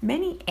and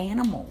many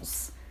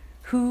animals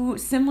who,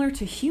 similar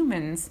to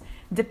humans,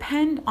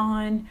 depend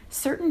on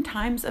certain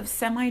times of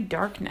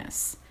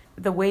semi-darkness.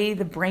 The way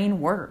the brain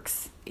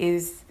works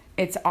is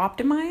it's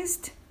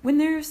optimized when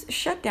there's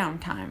shutdown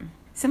time,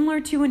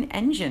 similar to an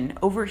engine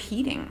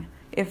overheating.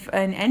 If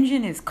an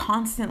engine is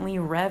constantly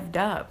revved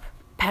up,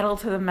 pedal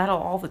to the metal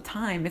all the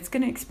time, it's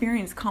going to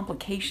experience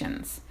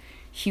complications.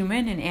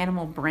 Human and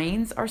animal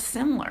brains are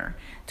similar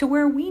to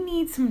where we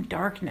need some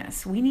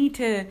darkness. We need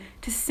to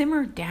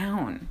simmer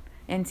down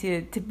and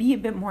to be a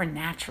bit more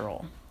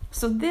natural.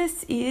 So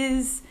this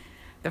is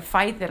the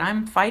fight that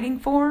I'm fighting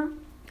for.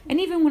 And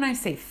even when I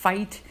say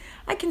fight,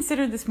 I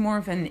consider this more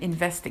of an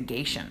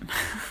investigation.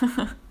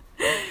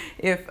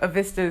 If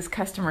Avista's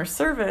customer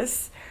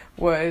service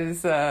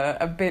was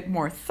a bit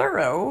more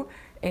thorough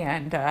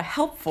and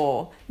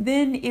helpful,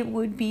 then it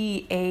would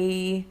be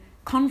a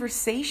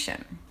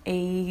conversation,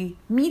 a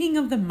meeting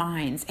of the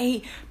minds,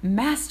 a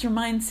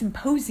mastermind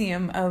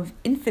symposium of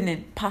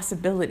infinite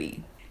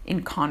possibility.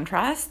 In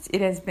contrast,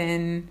 it has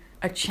been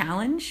a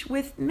challenge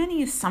with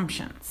many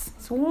assumptions.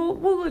 So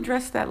we'll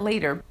address that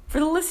later. For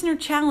the listener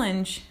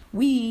challenge,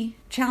 we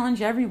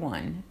challenge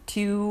everyone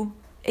to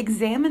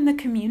examine the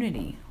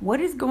community. What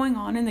is going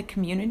on in the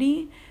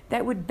community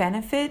that would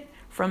benefit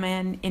from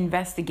an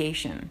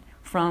investigation,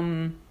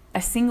 from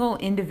a single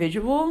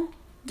individual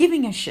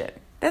giving a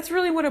shit? That's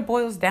really what it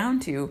boils down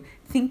to.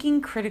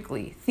 Thinking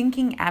critically,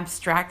 thinking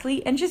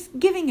abstractly, and just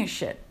giving a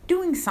shit,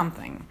 doing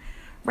something,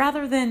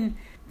 rather than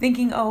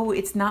thinking, oh,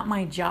 it's not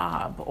my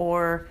job,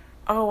 or,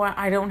 oh,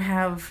 I don't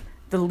have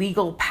the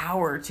legal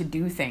power to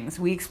do things.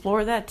 We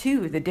explore that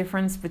too, the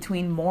difference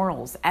between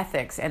morals,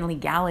 ethics, and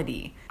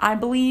legality. I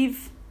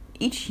believe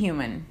each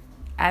human,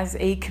 as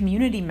a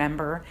community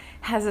member,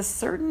 has a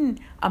certain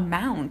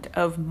amount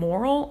of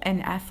moral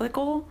and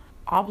ethical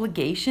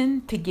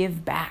obligation to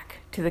give back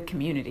to the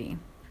community.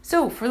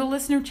 So for the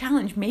listener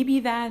challenge, maybe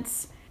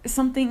that's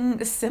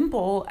something as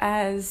simple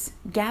as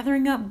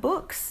gathering up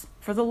books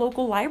for the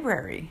local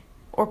library.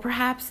 Or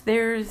perhaps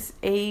there's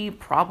a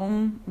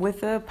problem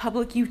with a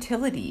public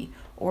utility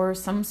or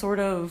some sort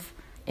of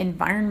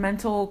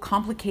environmental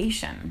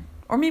complication.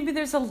 Or maybe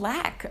there's a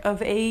lack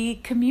of a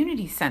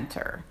community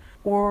center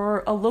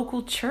or a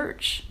local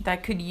church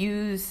that could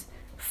use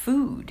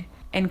food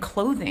and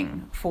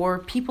clothing for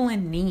people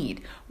in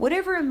need.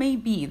 Whatever it may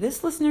be,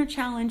 this listener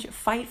challenge,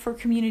 Fight for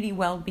Community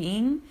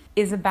Well-Being,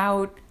 is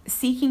about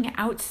seeking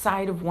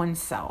outside of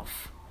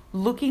oneself,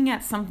 looking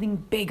at something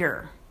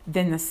bigger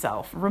than the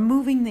self,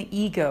 removing the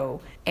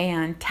ego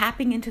and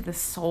tapping into the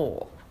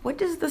soul. What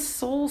does the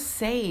soul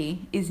say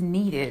is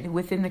needed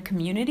within the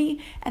community?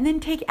 And then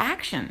take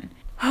action.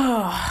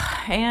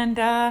 And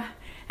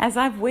as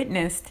I've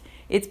witnessed,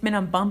 it's been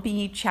a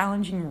bumpy,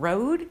 challenging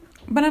road,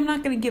 but I'm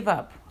not going to give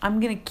up. I'm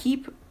going to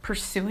keep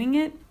pursuing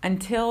it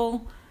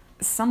until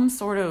some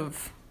sort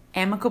of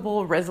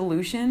amicable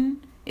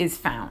resolution is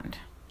found.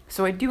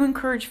 So I do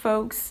encourage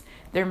folks.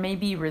 There may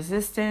be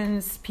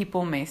resistance.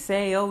 People may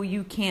say, oh,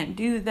 you can't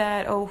do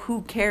that. Oh,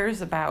 who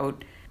cares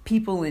about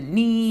people in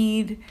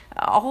need?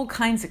 All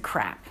kinds of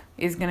crap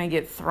is going to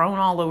get thrown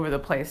all over the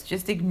place.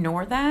 Just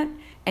ignore that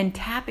and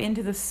tap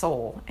into the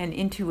soul and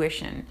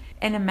intuition.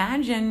 And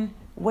imagine,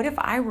 what if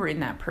I were in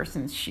that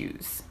person's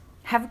shoes?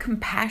 Have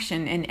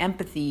compassion and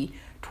empathy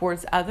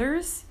towards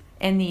others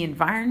and the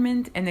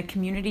environment and the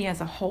community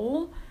as a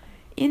whole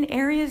in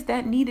areas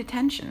that need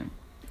attention.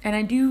 And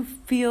I do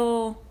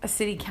feel a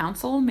city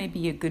council may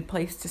be a good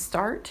place to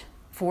start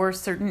for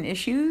certain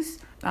issues.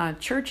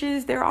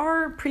 Churches, there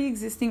are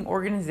pre-existing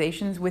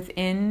organizations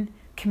within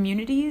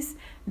communities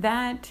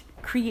that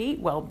create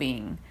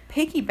well-being.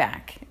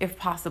 Piggyback, if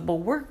possible,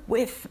 work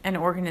with an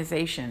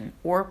organization,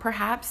 or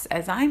perhaps,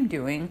 as I'm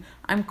doing,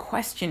 I'm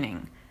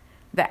questioning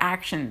the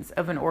actions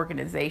of an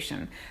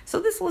organization. So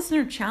this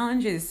listener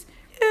challenge is,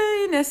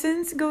 in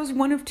essence, goes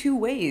one of two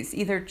ways.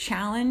 Either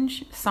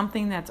challenge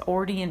something that's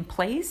already in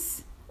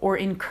place or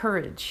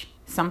encourage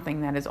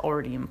something that is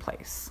already in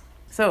place.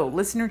 So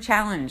listener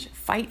challenge,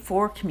 fight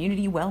for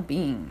community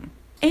well-being.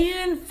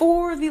 And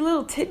for the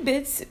little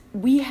tidbits,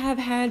 we have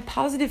had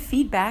positive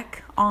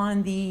feedback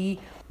on the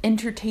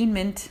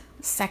entertainment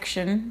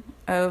section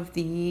of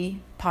the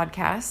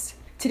podcast.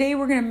 Today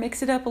we're going to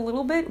mix it up a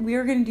little bit. We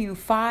are going to do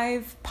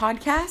 5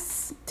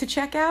 podcasts to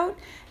check out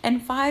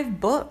and 5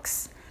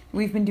 books.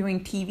 We've been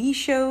doing TV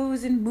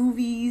shows and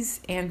movies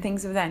and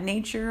things of that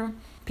nature.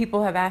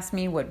 People have asked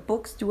me, what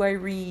books do I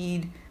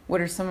read?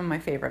 What are some of my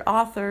favorite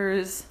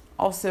authors?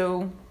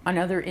 Also, on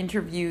other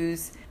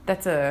interviews,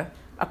 that's a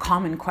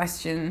common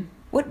question.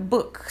 What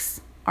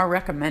books are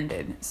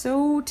recommended?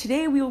 So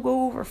today we will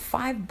go over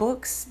 5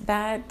 books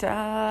that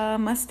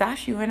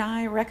Mustachio and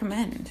I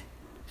recommend.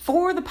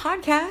 For the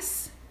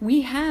podcasts,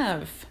 we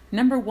have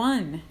number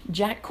 1,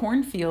 Jack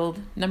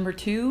Kornfield. Number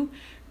 2,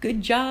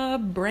 Good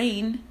Job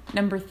Brain.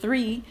 Number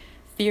 3,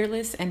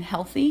 Fearless and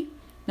Healthy.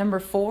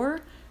 Number 4,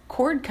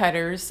 Cord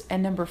Cutters.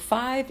 And number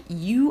 5,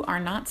 You Are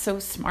Not So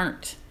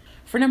Smart.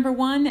 For number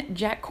 1,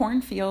 Jack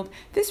Kornfield,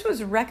 this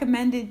was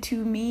recommended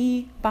to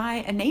me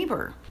by a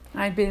neighbor.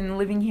 I've been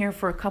living here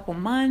for a couple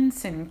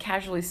months and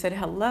casually said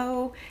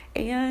hello,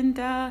 and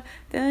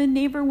the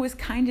neighbor was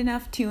kind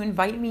enough to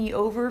invite me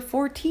over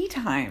for tea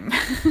time.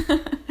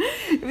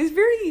 It was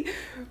very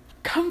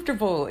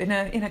comfortable in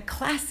a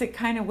classic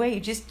kind of way,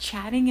 just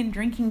chatting and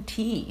drinking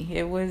tea.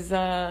 It was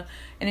an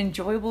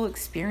enjoyable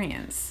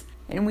experience.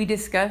 And we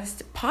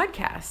discussed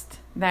podcasts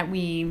that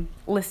we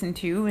listened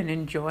to and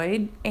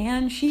enjoyed,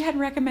 and she had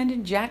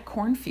recommended Jack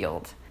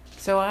Kornfield.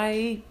 So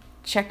I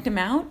checked him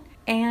out,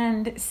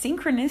 and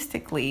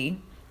synchronistically,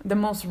 the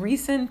most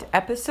recent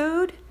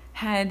episode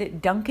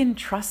had Duncan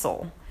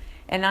Trussell.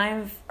 And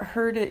I've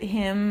heard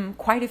him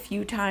quite a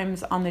few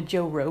times on the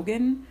Joe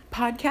Rogan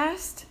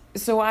podcast.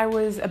 So I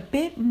was a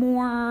bit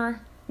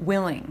more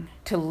willing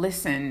to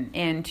listen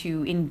and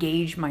to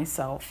engage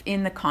myself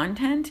in the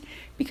content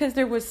because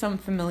there was some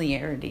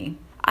familiarity.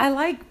 I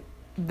like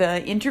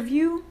the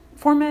interview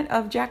format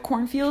of Jack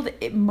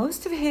Kornfield.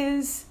 Most of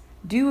his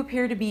do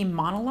appear to be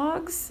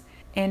monologues,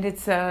 and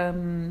it's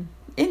in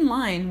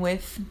line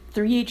with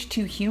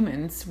 3H2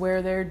 Humans,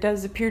 where there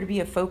does appear to be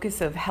a focus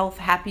of health,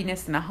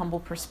 happiness, and a humble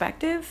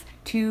perspective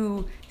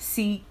to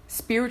seek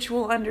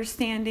spiritual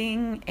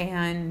understanding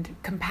and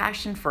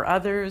compassion for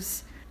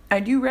others. I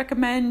do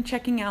recommend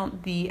checking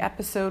out the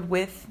episode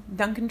with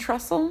Duncan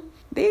Trussell.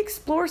 They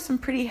explore some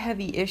pretty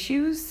heavy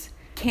issues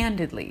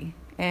candidly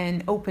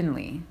and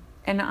openly.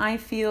 And I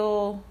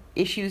feel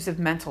issues of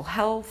mental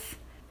health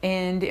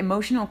and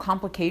emotional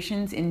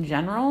complications in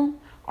general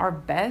are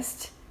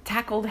best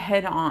tackled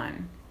head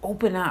on.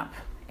 Open up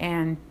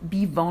and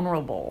be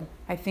vulnerable.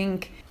 I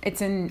think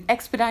it's an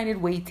expedited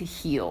way to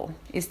heal,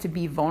 is to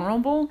be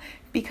vulnerable,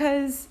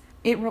 because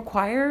it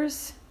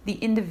requires the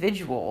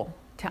individual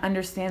to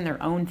understand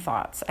their own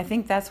thoughts. I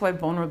think that's why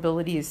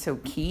vulnerability is so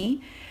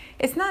key.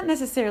 It's not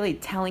necessarily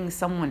telling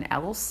someone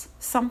else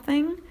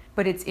something,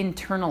 but it's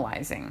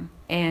internalizing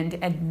and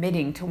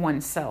admitting to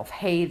oneself,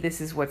 hey, this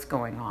is what's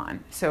going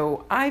on.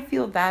 So I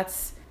feel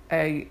that's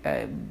a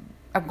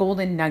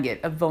golden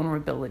nugget of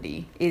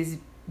vulnerability, is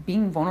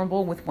being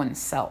vulnerable with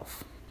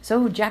oneself.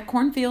 So Jack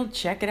Kornfield,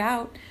 check it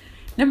out.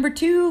 Number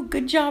 2,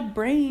 Good Job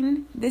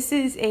Brain. This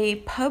is a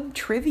pub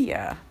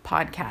trivia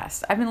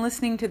podcast. I've been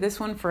listening to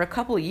this one for a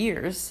couple of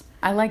years.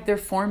 I like their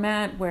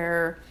format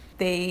where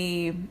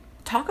they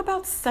talk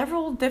about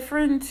several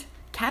different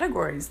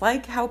categories,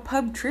 like how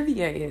pub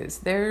trivia is.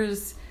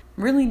 There's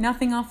really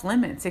nothing off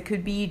limits. It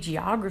could be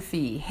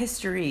geography,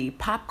 history,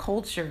 pop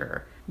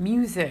culture,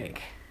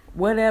 music,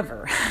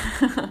 whatever.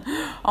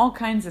 All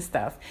kinds of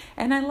stuff.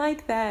 And I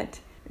like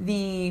that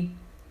the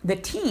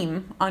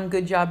team on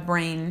Good Job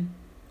Brain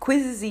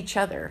quizzes each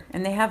other,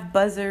 and they have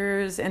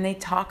buzzers, and they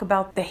talk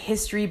about the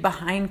history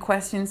behind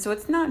questions. So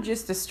it's not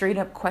just a straight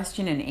up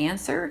question and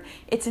answer,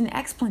 it's an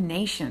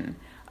explanation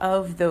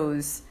of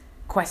those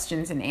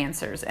questions and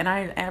answers. And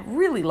I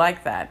really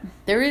like that.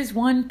 There is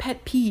one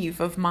pet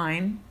peeve of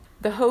mine.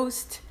 The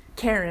host,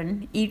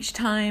 Karen, each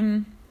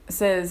time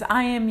says,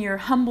 I am your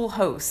humble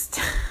host.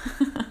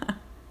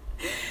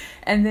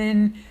 And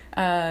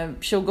then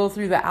she'll go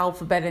through the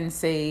alphabet and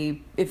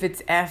say, if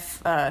it's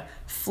F,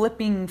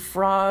 flipping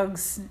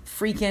frogs,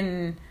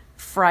 freaking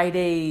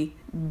Friday,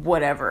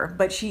 whatever.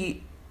 But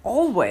she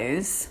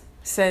always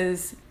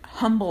says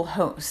humble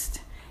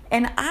host.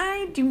 And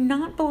I do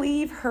not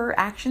believe her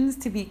actions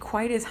to be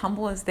quite as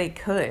humble as they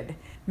could.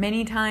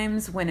 Many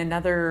times when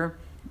another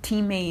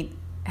teammate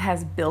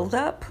has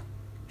buildup,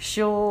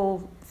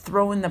 she'll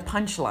throw in the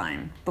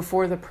punchline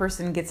before the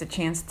person gets a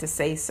chance to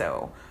say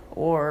so.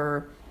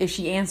 Or if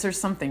she answers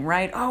something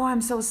right, oh,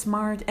 I'm so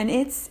smart. And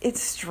it's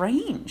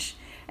strange.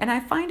 And I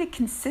find a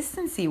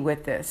consistency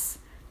with this,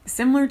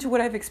 similar to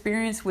what I've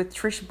experienced with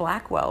Trish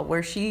Blackwell,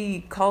 where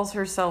she calls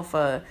herself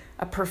a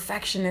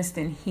perfectionist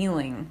in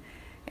healing.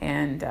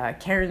 And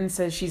Karen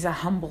says she's a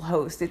humble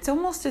host. It's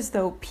almost as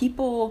though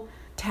people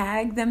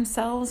tag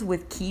themselves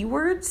with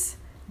keywords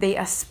they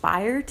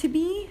aspire to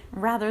be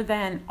rather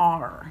than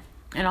are.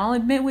 And I'll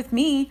admit, with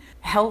me,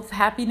 health,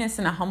 happiness,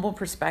 and a humble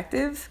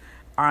perspective,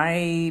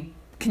 I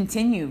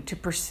continue to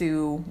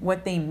pursue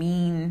what they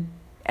mean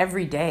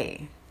every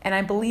day. And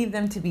I believe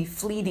them to be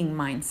fleeting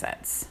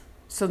mindsets.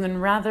 So then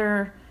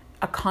rather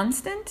a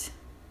constant,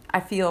 I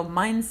feel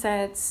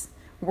mindsets,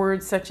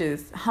 words such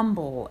as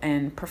humble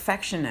and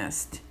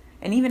perfectionist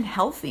and even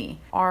healthy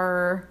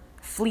are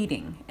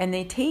fleeting, and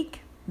they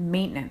take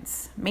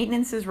maintenance.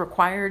 Maintenance is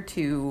required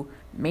to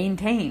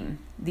maintain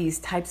these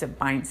types of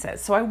mindsets.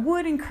 So I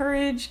would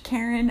encourage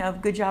Karen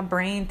of Good Job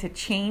Brain to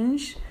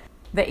change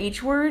the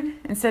H word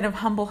instead of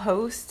humble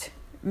host.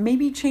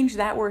 Maybe change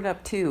that word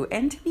up too,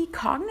 and to be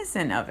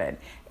cognizant of it.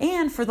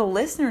 And for the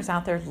listeners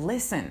out there,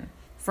 listen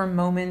for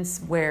moments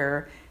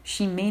where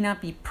she may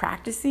not be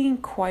practicing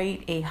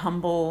quite a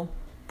humble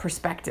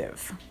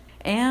perspective.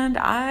 And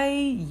I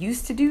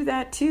used to do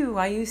that too.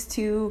 I used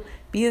to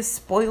be a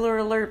spoiler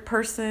alert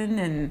person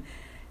and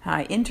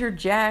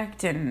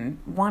interject and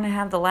want to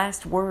have the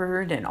last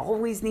word and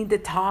always need to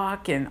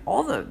talk and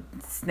all the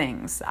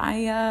things.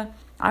 I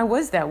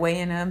was that way,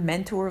 and a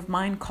mentor of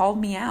mine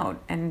called me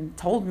out and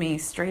told me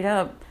straight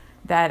up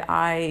that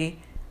I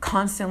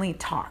constantly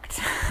talked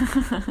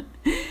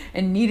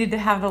and needed to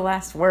have the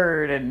last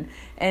word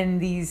and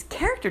these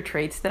character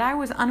traits that I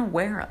was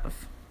unaware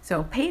of.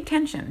 So pay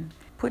attention.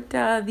 Put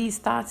these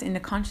thoughts into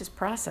conscious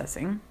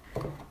processing.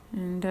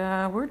 And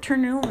we're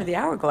turning over the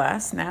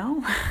hourglass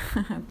now.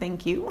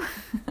 Thank you.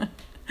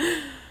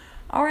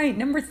 All right,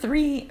 number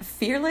 3,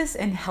 fearless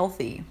and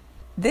healthy.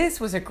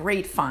 This was a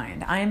great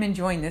find. I am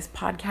enjoying this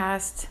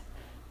podcast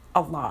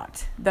a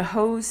lot. The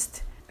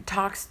host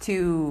talks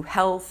to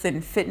health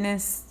and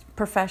fitness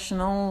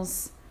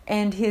professionals,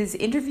 and his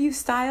interview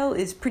style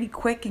is pretty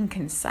quick and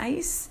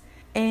concise,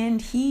 and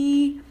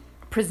he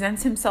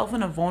presents himself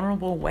in a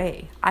vulnerable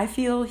way. I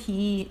feel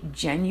he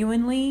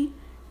genuinely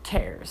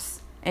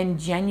cares and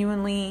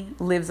genuinely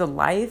lives a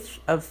life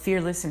of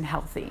fearless and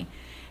healthy.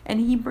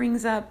 And he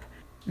brings up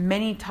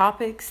many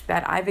topics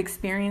that I've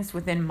experienced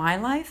within my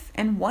life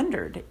and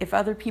wondered if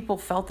other people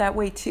felt that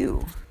way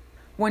too.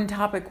 One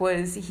topic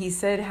was, he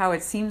said how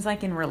it seems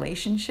like in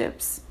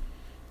relationships,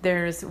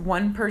 there's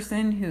one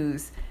person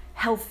who's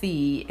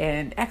healthy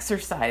and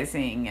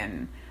exercising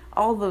and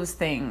all those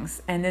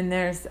things. And then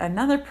there's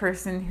another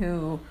person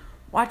who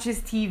watches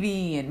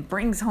TV and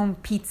brings home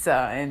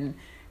pizza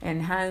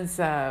and has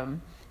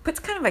puts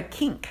kind of a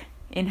kink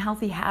in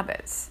healthy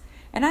habits.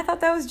 And I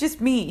thought that was just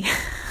me.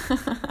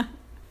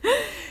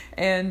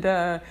 And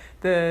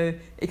the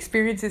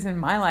experiences in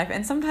my life.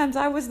 And sometimes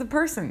I was the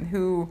person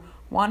who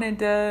wanted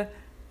to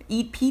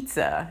eat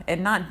pizza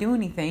and not do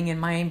anything. And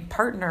my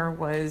partner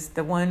was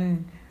the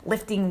one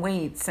lifting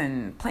weights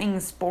and playing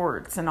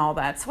sports and all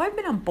that. So I've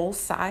been on both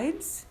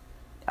sides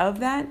of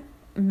that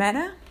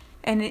meta.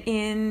 And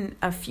in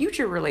a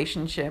future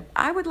relationship,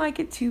 I would like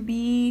it to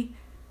be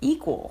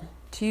equal,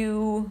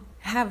 to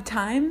have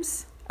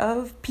times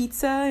of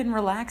pizza and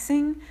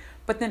relaxing,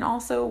 but then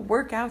also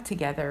work out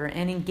together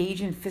and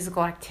engage in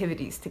physical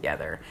activities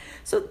together.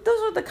 So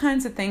those are the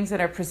kinds of things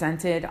that are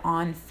presented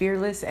on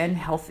Fearless and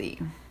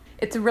Healthy.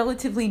 It's a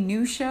relatively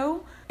new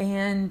show,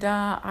 and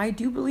I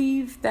do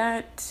believe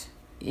that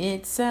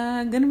it's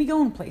going to be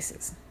going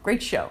places.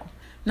 Great show.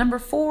 Number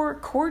 4,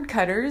 cord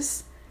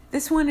cutters.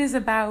 This one is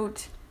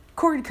about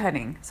cord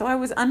cutting. So I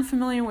was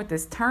unfamiliar with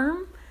this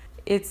term.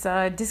 It's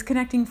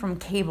disconnecting from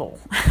cable,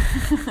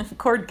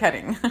 cord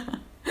cutting.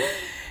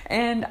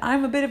 And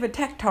I'm a bit of a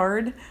tech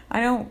tard.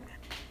 I'm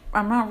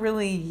not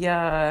really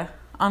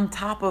on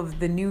top of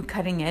the new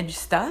cutting edge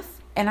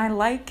stuff. And I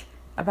like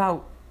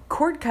about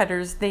cord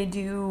cutters, they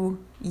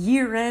do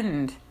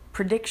year-end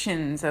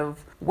predictions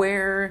of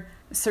where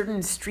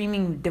certain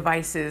streaming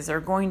devices are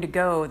going to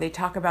go. They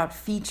talk about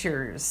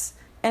features.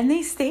 And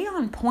they stay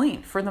on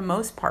point for the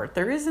most part.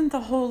 There isn't a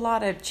whole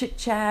lot of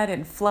chit-chat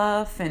and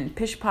fluff and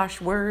pish-posh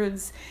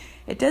words.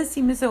 It does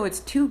seem as though it's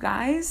 2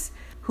 guys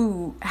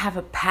who have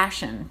a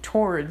passion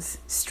towards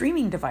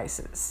streaming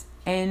devices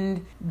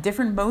and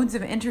different modes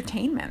of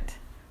entertainment.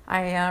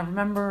 I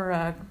remember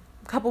a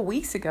couple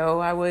weeks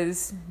ago, I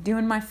was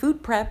doing my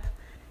food prep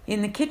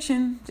in the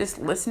kitchen, just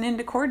listening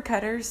to cord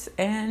cutters,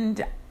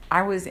 and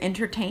I was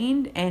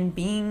entertained and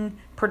being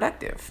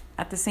productive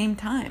at the same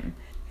time.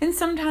 And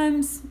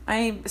sometimes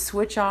I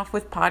switch off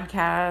with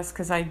podcasts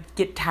because I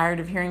get tired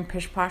of hearing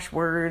pish-posh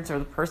words, or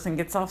the person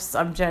gets off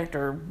subject,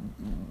 or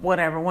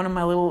whatever. One of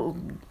my little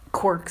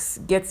quirks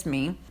gets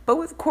me. But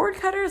with cord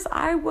cutters,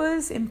 I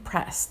was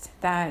impressed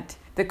that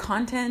the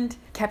content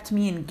kept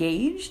me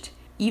engaged,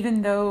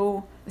 even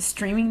though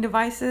streaming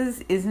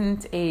devices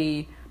isn't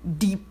a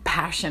deep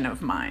passion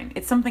of mine.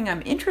 It's something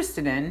I'm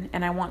interested in,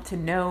 and I want to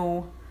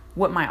know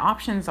what my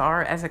options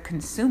are as a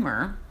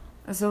consumer.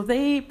 So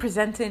they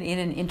present it in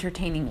an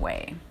entertaining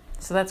way.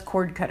 So that's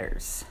cord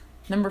cutters.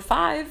 Number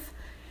 5,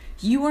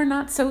 You Are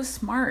Not So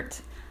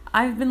Smart.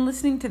 I've been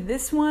listening to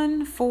this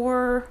one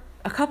for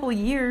a couple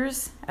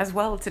years as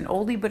well. It's an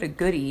oldie but a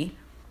goodie.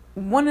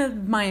 one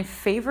of my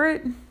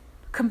favorite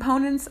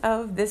components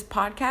of this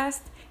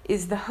podcast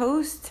is the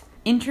host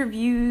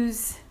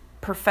interviews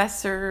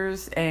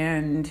professors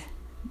and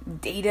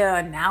data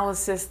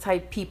analysis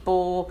type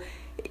people.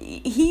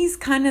 He's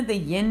kind of the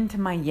yin to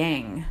my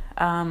yang.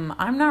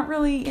 I'm not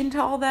really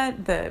into all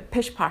that, the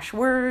pish-posh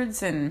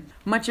words, and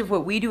much of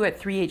what we do at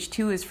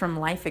 3H2 is from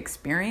life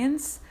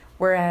experience,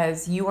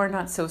 whereas You Are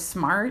Not So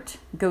Smart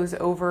goes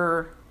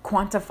over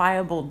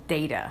quantifiable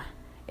data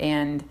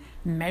and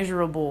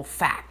measurable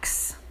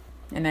facts.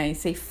 And I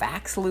say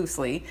facts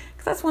loosely,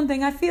 because that's one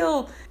thing I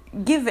feel,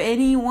 give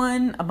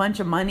anyone a bunch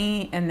of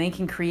money and they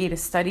can create a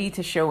study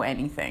to show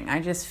anything.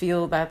 I just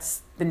feel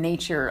that's the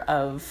nature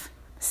of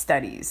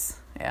studies.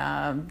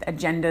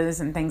 Agendas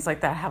and things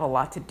like that have a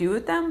lot to do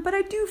with them, but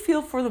I do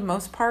feel for the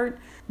most part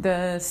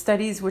the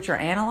studies which are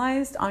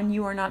analyzed on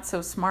You Are Not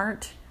So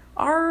Smart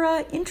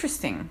are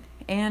interesting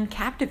and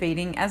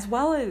captivating, as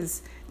well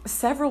as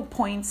several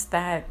points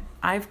that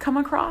I've come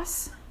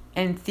across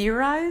and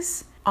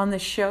theorize on the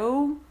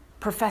show.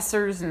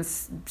 Professors and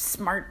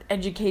smart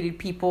educated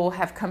people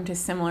have come to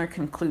similar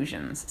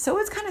conclusions. So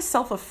it's kind of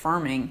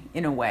self-affirming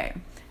in a way,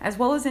 as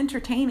well as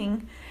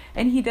entertaining.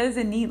 And he does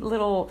a neat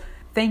little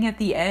thing at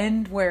the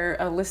end where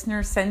a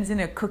listener sends in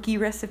a cookie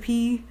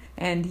recipe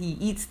and he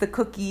eats the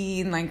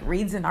cookie and like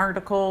reads an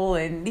article,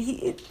 and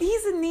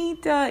he's a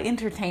neat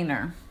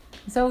entertainer.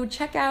 So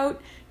check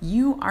out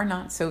You Are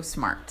Not So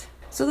Smart.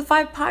 So the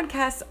 5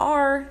 podcasts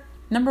are: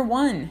 number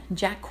 1,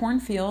 Jack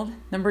Kornfield;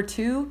 number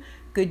 2,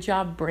 Good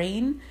Job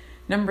Brain;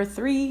 number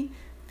 3,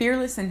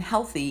 Fearless and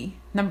Healthy;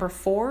 number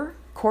 4,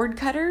 Cord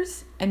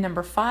Cutters; and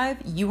number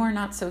 5, You Are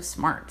Not So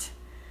Smart.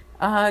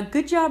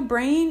 Good Job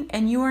Brain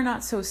and You Are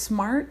Not So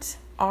Smart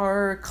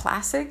are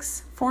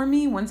classics for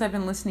me, ones I've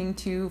been listening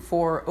to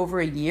for over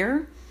a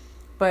year.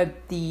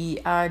 But the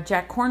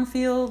Jack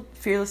Kornfield,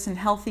 Fearless and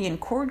Healthy, and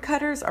Cord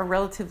Cutters are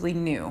relatively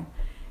new.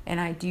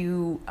 And I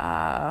do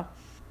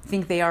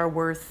think they are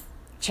worth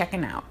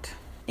checking out.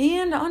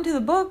 And onto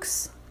the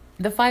books.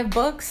 The 5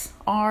 books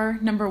are: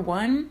 number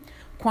 1,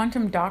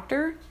 Quantum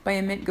Doctor by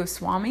Amit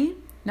Goswami;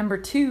 number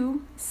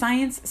 2,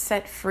 Science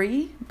Set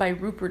Free by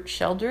Rupert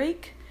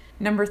Sheldrake;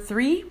 number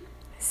 3,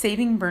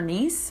 Saving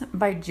Bernice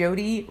by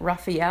Jody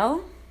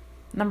Raphael;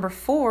 number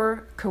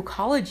 4,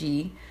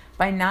 Cocology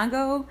by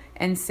Nago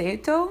and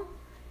Seito;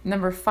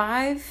 number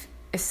 5,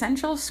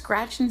 Essential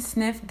Scratch and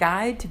Sniff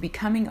Guide to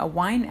Becoming a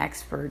Wine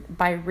Expert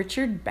by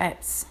Richard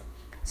Betts.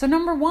 So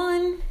number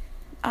 1,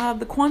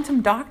 The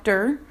Quantum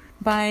Doctor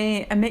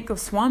by Amit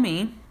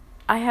Goswami.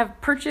 I have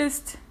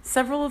purchased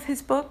several of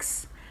his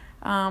books.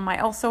 I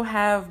also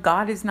have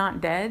God Is Not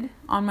Dead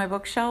on my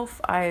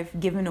bookshelf. I've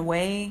given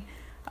away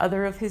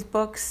other of his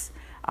books.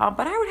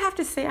 But I would have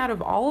to say, out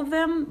of all of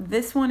them,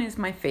 this one is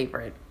my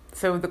favorite.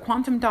 So The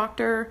Quantum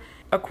Doctor,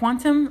 a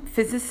quantum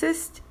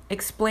physicist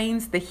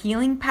explains the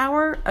healing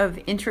power of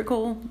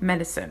integral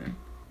medicine.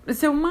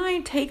 So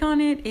my take on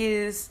it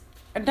is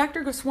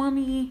Dr.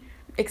 Goswami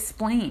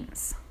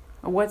explains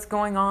what's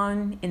going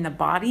on in the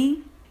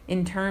body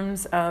in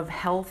terms of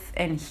health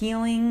and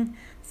healing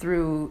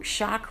through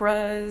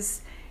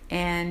chakras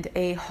and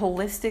a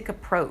holistic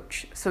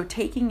approach. So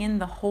taking in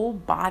the whole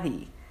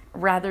body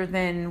rather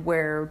than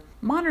where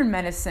modern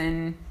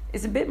medicine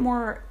is a bit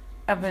more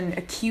of an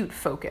acute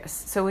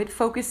focus. So it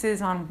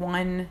focuses on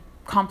one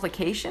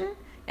complication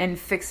and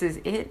fixes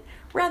it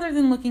rather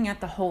than looking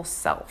at the whole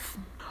self.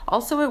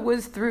 Also, it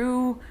was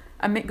through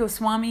Amit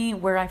Goswami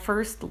where I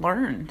first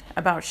learned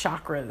about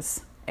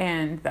chakras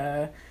and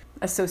the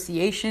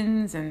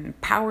associations and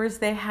powers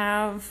they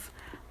have.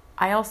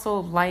 I also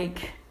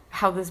like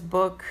how this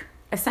book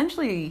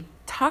essentially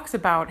talks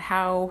about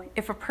how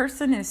if a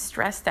person is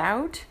stressed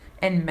out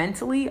and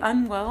mentally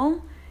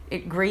unwell,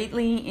 it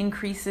greatly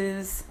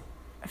increases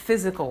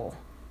physical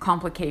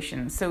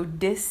complications. So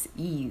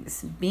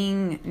dis-ease,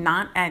 being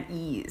not at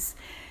ease.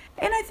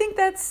 And I think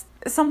that's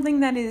something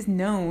that is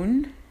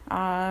known,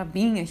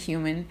 being a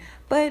human.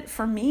 But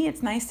for me,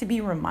 it's nice to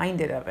be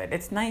reminded of it.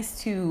 It's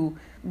nice to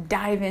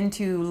dive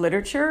into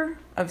literature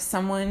of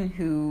someone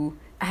who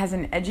has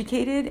an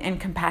educated and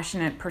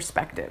compassionate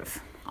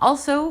perspective.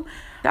 Also,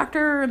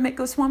 Dr. Amit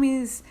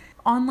Goswami's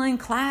online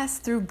class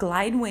through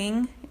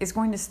Glidewing is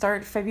going to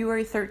start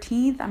February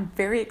 13th. I'm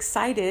very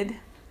excited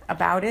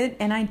about it,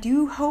 and I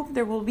do hope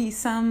there will be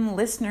some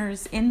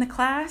listeners in the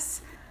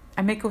class.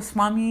 Amit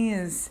Goswami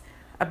is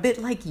a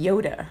bit like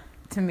Yoda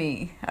to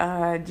me.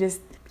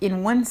 Just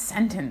in one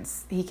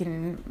sentence, he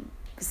can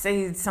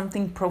say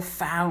something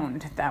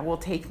profound that will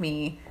take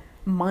me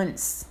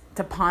months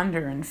to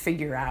ponder and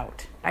figure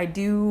out. I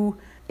do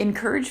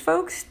encourage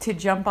folks to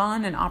jump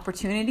on an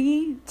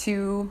opportunity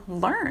to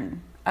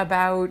learn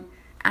about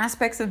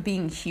aspects of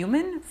being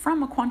human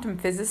from a quantum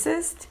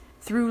physicist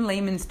through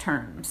layman's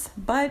terms.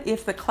 But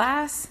if the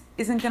class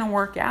isn't going to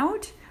work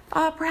out,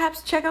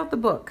 perhaps check out the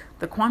book,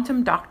 The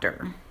Quantum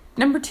Doctor.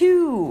 Number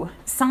 2,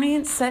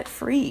 Science Set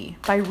Free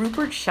by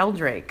Rupert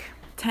Sheldrake.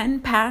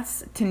 10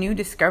 Paths to New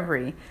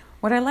Discovery.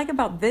 What I like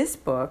about this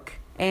book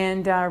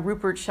and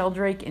Rupert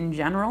Sheldrake in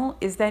general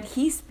is that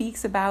he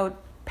speaks about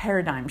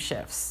paradigm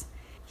shifts.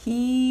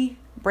 He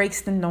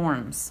breaks the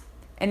norms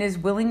and is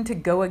willing to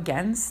go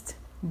against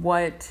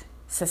what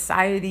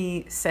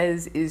society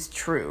says is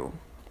true.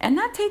 And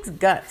that takes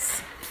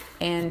guts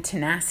and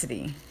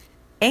tenacity.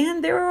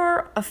 And there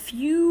are a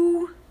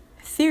few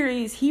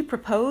theories he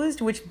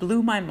proposed which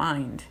blew my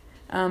mind.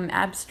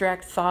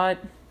 Abstract thought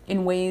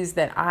in ways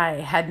that I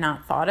had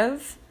not thought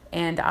of,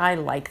 and I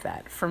like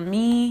that. For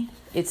me,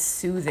 it's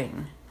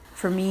soothing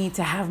for me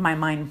to have my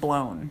mind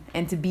blown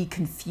and to be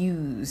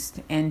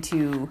confused and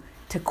to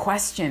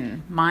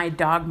question my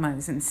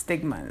dogmas and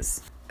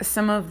stigmas.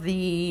 Some of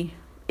the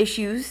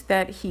issues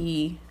that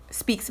he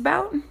speaks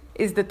about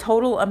is the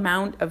total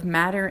amount of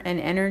matter and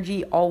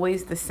energy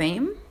always the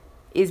same?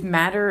 Is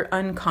matter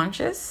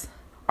unconscious?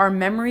 Are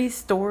memories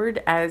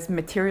stored as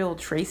material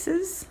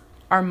traces?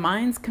 Are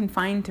minds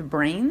confined to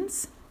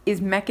brains?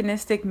 Is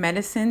mechanistic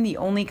medicine the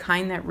only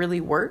kind that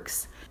really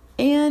works?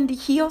 And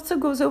he also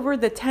goes over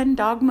the 10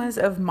 dogmas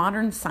of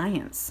modern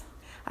science.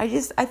 I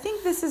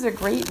think this is a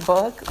great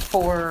book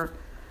for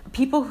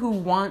people who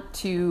want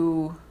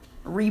to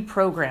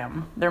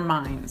reprogram their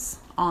minds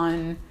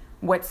on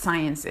what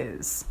science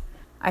is.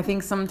 I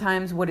think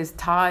sometimes what is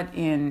taught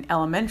in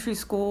elementary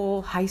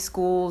school, high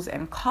schools,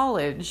 and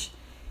college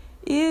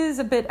is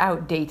a bit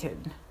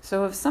outdated.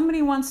 So if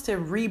somebody wants to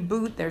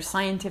reboot their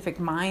scientific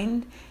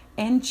mind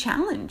and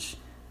challenge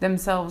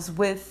themselves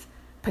with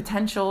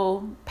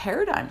potential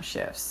paradigm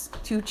shifts,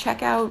 to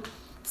check out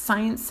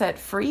Science Set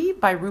Free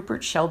by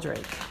Rupert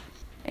Sheldrake.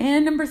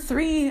 And number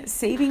 3,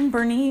 Saving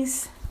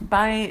Bernice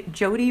by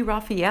Jody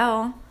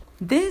Raphael.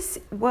 This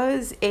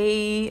was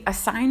a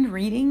assigned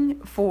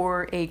reading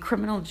for a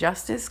criminal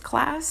justice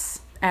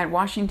class at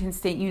Washington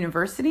State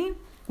University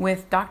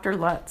with Dr.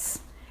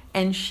 Lutz.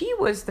 And she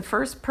was the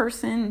first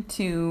person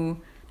to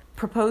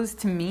propose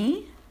to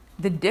me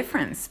the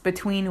difference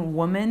between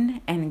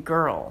woman and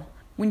girl.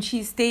 When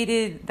she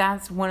stated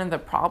that's one of the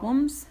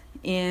problems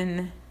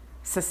in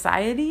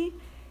society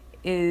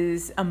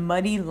is a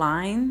muddy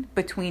line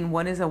between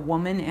what is a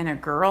woman and a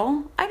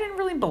girl, I didn't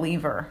really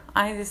believe her.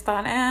 I just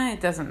thought, it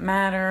doesn't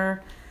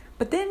matter.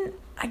 But then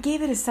I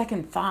gave it a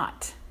second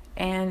thought,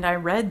 and I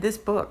read this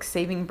book,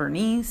 Saving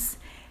Bernice,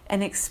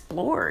 and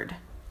explored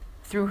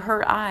through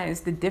her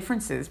eyes the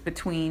differences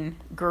between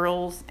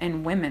girls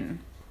and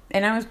women.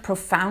 And I was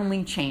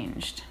profoundly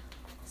changed.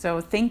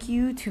 So thank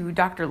you to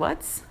Dr.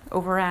 Lutz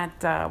over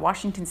at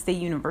Washington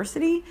State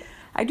University.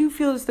 I do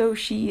feel as though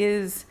she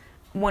is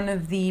one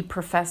of the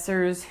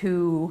professors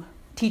who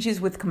teaches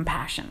with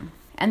compassion.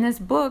 And this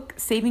book,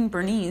 Saving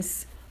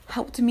Bernice,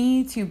 helped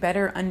me to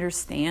better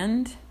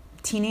understand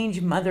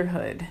teenage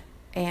motherhood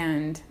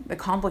and the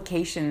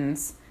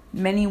complications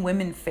many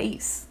women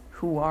face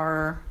who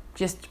are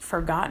just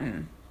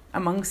forgotten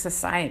among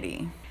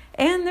society.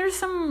 And there's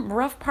some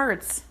rough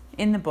parts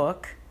in the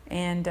book.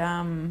 And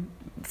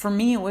for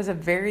me, it was a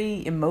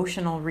very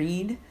emotional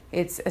read.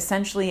 It's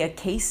essentially a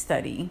case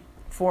study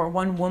for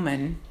one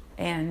woman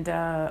and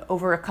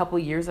over a couple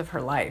years of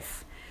her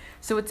life.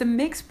 So it's a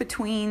mix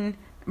between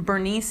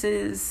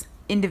Bernice's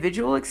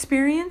individual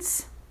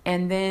experience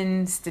and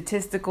then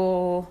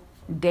statistical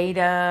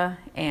data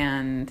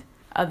and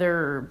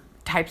other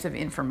types of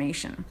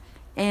information.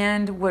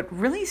 And what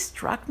really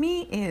struck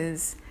me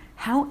is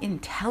how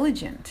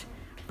intelligent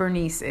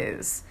Bernice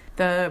is.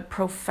 The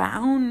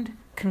profound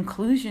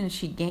conclusions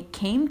she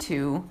came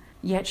to,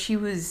 yet she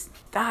was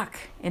stuck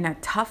in a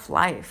tough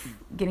life,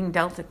 getting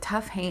dealt a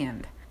tough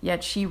hand,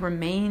 yet she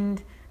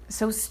remained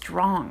so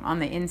strong on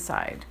the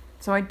inside.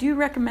 So I do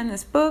recommend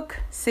this book,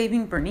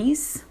 Saving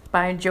Bernice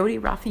by Jody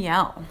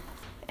Raphael.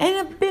 And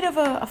a bit of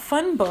a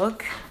fun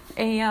book.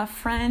 A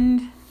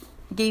friend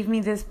gave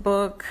me this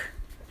book,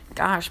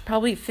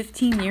 probably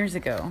 15 years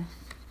ago.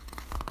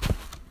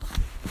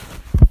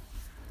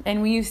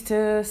 And we used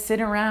to sit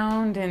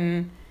around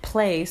and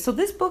play. So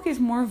this book is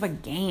more of a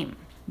game.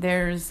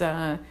 There's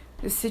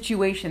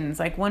situations,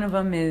 like one of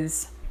them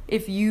is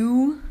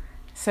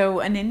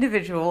an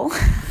individual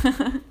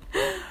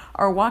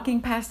are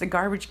walking past a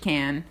garbage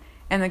can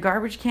and the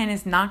garbage can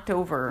is knocked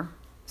over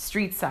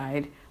street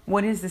side.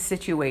 What is the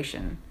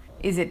situation?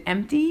 Is it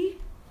empty?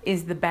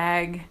 Is the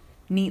bag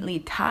neatly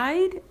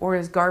tied? Or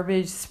is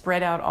garbage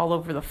spread out all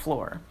over the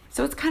floor?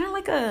 So it's kind of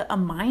like a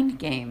mind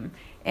game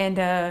and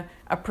a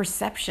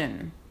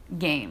perception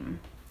game.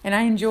 And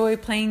I enjoy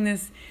playing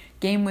this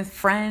game with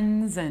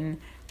friends and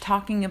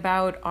talking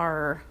about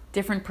our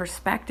different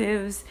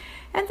perspectives.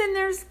 And then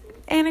there's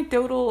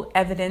anecdotal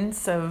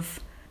evidence of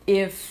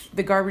if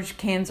the garbage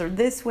cans are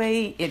this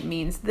way, it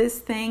means this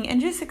thing, and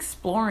just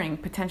exploring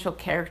potential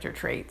character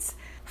traits.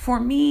 For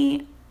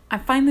me, I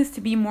find this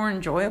to be more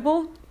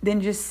enjoyable than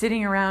just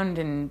sitting around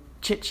and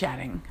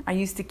chit-chatting. I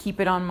used to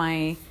keep it on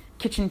my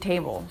kitchen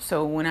table.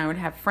 So when I would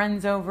have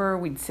friends over,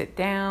 we'd sit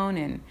down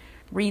and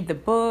read the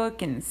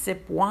book and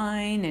sip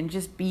wine and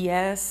just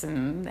BS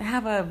and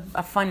have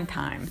a fun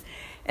time.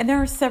 And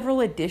there are several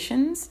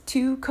editions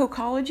to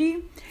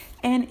Cokology,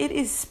 and it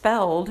is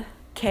spelled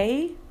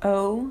Kokology.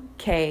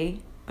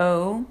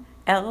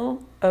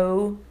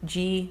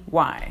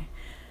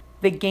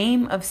 The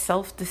Game of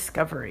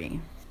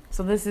Self-Discovery.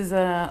 So this is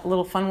a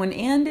little fun one,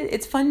 and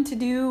it's fun to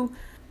do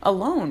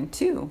alone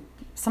too.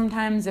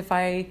 Sometimes if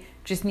I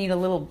just need a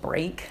little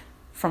break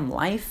from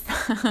life,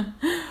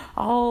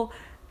 I'll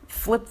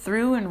flip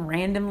through and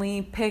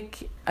randomly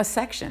pick a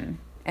section,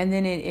 and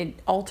then it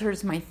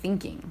alters my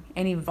thinking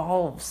and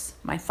evolves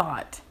my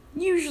thought,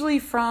 usually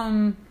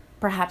from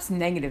perhaps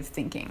negative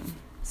thinking.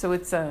 So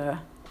it's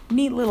a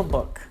neat little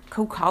book,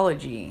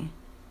 Cocology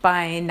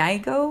by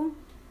Naigo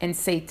and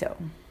Sato.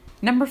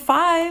 Number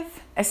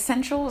 5,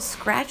 Essential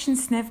Scratch and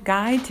Sniff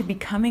Guide to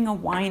Becoming a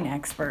Wine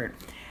Expert.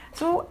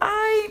 So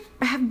I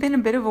have been a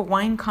bit of a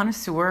wine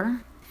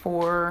connoisseur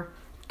for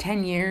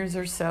 10 years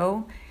or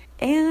so,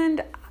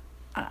 and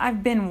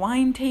I've been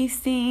wine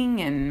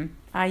tasting, and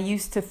I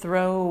used to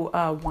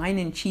throw wine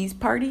and cheese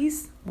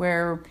parties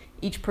where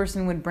each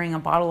person would bring a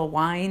bottle of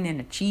wine and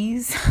a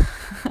cheese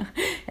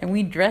and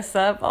we'd dress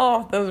up.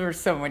 Oh, those were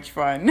so much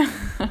fun.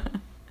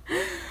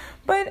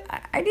 But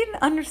I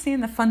didn't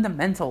understand the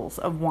fundamentals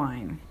of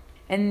wine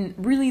and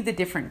really the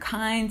different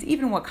kinds,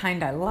 even what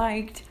kind I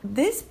liked.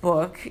 This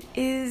book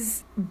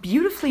is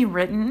beautifully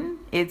written.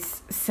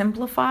 It's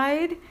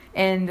simplified,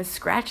 and the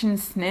scratch and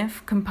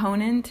sniff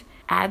component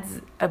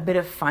adds a bit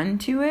of fun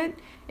to it.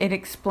 It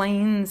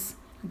explains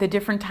the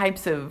different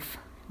types of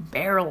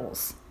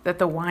barrels that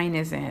the wine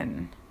is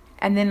in,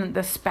 and then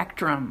the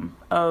spectrum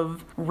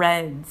of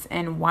reds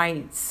and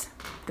whites,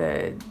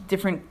 the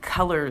different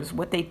colors,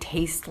 what they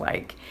taste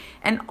like.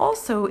 And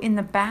also in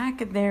the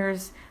back,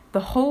 there's the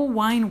whole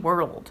wine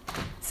world.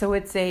 So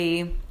it's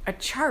a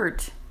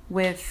chart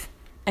with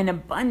an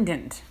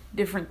abundant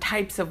different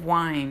types of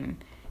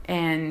wine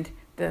and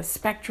the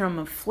spectrum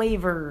of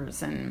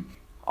flavors and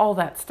all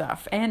that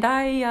stuff. And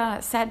I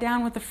sat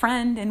down with a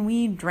friend and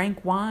we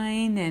drank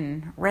wine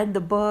and read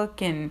the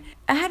book, and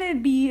I had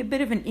it be a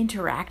bit of an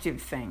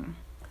interactive thing.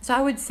 So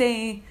I would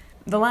say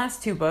the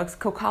last 2 books,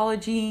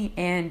 Cocology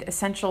and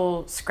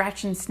Essential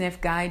Scratch and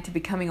Sniff Guide to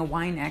Becoming a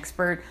Wine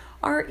Expert,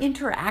 are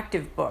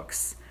interactive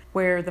books,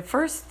 where the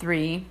first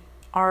 3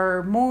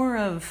 are more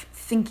of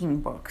thinking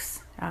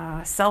books,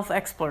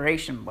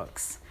 self-exploration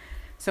books.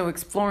 So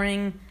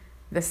exploring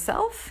the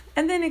self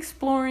and then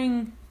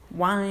exploring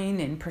wine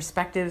and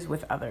perspectives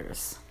with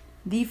others.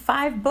 The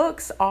 5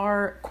 books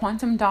are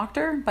Quantum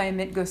Doctor by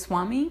Amit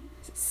Goswami,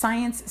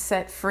 Science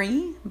Set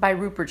Free by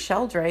Rupert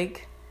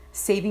Sheldrake,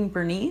 Saving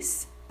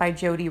Bernice by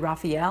Jody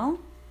Raphael,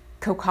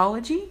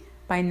 Cocology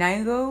by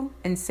Naigo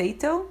and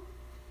Sato.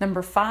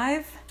 Number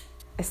 5,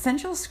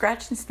 Essential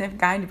Scratch and Sniff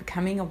Guide to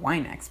Becoming a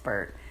Wine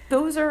Expert.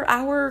 Those are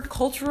our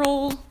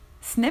cultural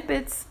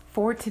snippets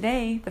for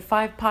today, the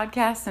 5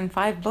 podcasts and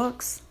 5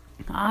 books.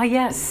 Ah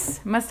yes,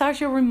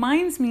 Mustachio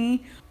reminds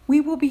me we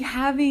will be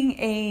having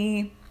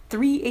a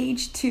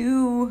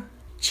 3H2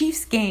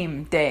 Chiefs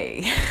game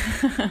day.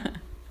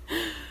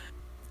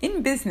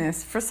 In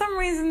business, for some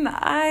reason,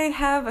 I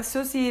have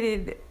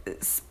associated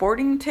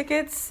sporting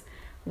tickets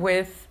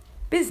with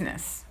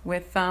business,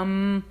 with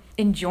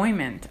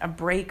enjoyment, a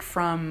break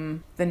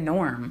from the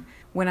norm.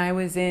 When I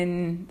was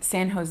in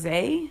San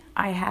Jose,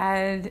 I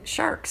had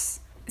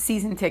Sharks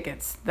season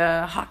tickets,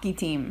 the hockey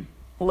team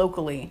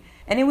locally.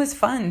 And it was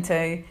fun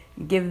to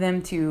give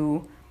them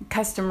to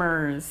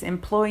customers,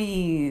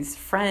 employees,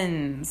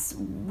 friends,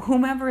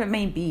 whomever it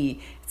may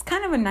be. It's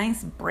kind of a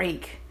nice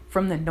break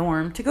from the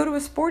norm to go to a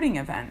sporting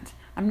event.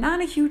 I'm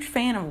not a huge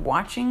fan of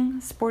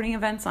watching sporting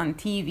events on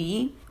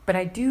TV, but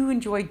I do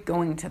enjoy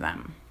going to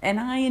them,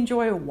 and I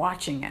enjoy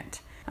watching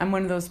it. I'm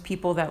one of those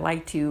people that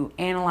like to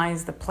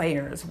analyze the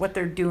players, what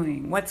they're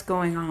doing, what's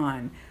going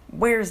on,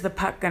 where's the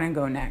puck gonna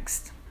go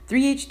next.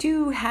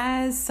 3H2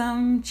 has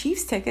some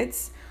Chiefs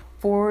tickets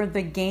for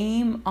the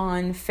game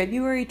on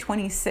February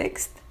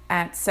 26th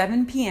at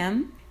 7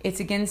 p.m. It's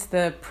against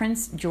the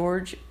Prince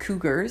George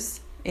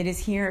Cougars. It is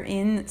here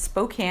in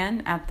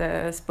Spokane at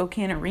the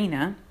Spokane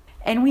Arena.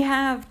 And we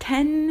have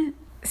 10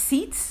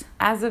 seats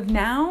as of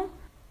now.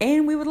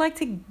 And we would like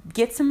to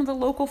get some of the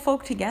local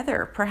folk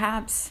together.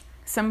 Perhaps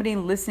somebody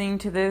listening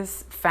to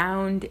this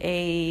found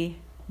a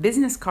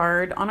business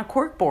card on a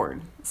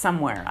corkboard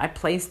somewhere. I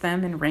placed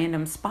them in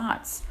random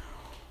spots.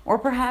 Or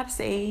perhaps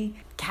a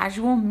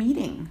casual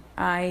meeting.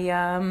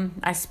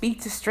 I speak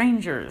to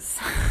strangers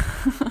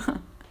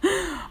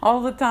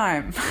all the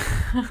time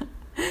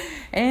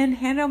and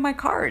hand out my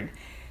card.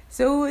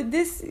 So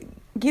this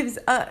gives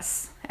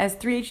us, as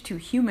 3H2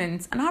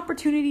 humans, an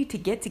opportunity to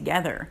get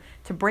together,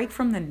 to break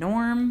from the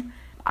norm.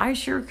 I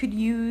sure could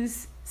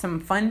use some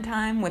fun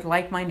time with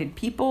like-minded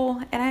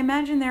people, and I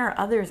imagine there are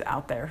others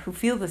out there who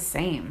feel the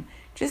same.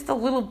 Just a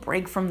little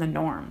break from the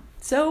norm.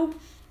 So,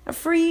 a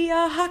free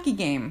hockey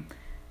game.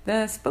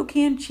 The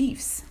Spokane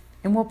Chiefs.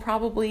 And we'll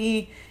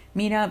probably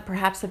meet up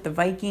perhaps at the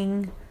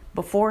Viking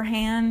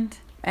beforehand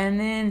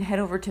and then head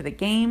over to the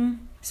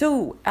game.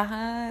 So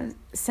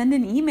send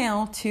an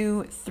email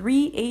to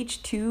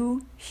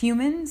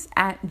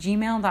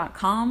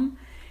 3h2humans@gmail.com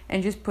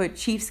and just put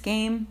Chiefs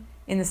game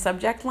in the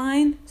subject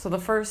line. So the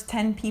first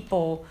 10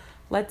 people,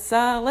 let's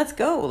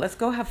go. Let's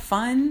go have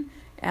fun,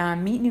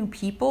 meet new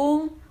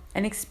people,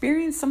 and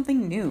experience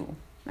something new.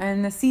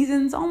 And the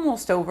season's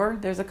almost over.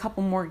 There's a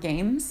couple more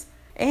games.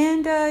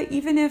 And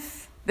even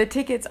if the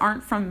tickets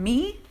aren't from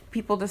me,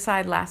 people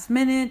decide last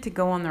minute to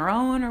go on their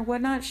own or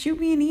whatnot, shoot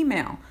me an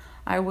email.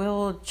 I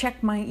will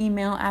check my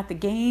email at the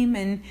game,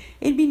 and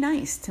it'd be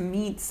nice to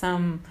meet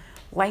some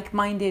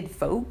like-minded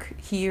folk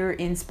here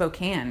in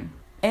Spokane.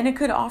 And it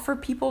could offer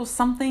people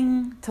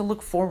something to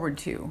look forward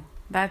to.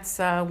 That's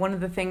one of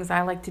the things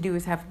I like to do,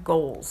 is have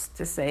goals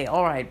to say,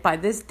 all right, by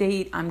this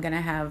date, I'm going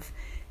to have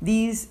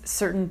these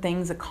certain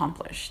things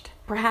accomplished.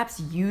 Perhaps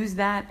use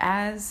that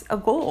as a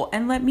goal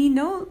and let me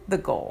know the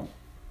goal.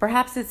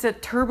 Perhaps it's a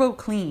turbo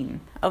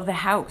clean of the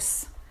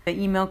house. The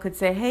email could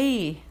say,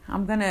 hey,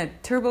 I'm going to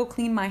turbo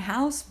clean my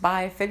house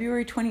by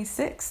February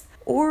 26th,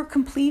 or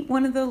complete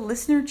one of the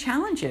listener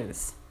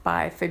challenges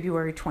by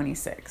February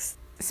 26th.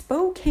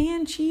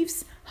 Spokane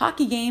Chiefs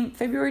hockey game,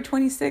 February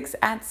 26th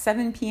at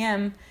 7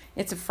 p.m.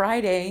 It's a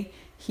Friday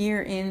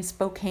here in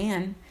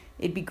Spokane.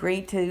 It'd be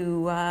great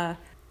to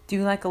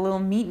do like a little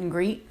meet and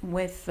greet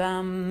with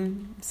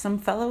some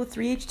fellow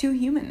 3H2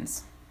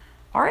 humans.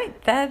 All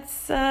right,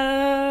 that's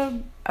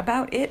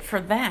about it for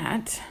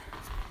that.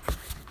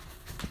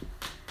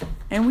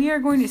 And we are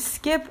going to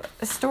skip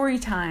a story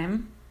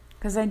time,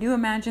 because I do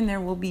imagine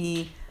there will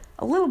be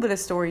a little bit of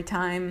story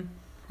time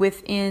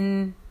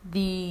within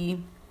the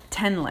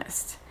 10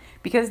 list.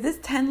 Because this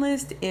 10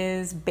 list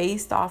is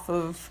based off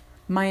of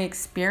my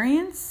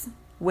experience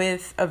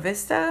with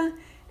Avista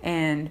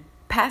and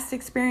past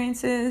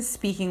experiences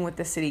speaking with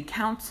the city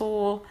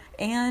council.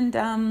 And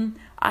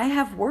I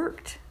have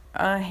worked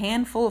a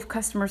handful of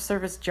customer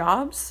service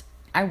jobs.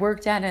 I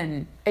worked at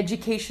an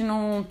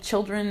educational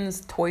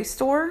children's toy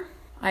store.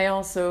 I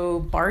also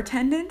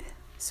bartended,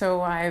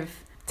 so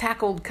I've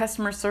tackled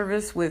customer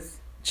service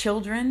with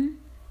children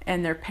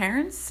and their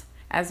parents,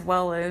 as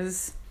well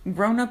as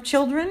grown-up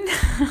children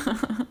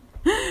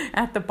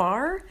at the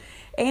bar,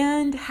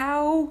 and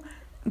how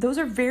those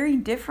are very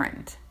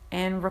different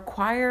and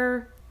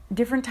require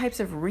different types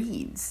of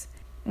reads.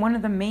 One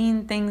of the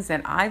main things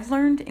that I've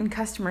learned in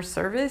customer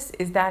service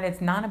is that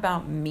it's not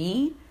about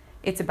me,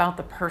 it's about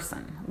the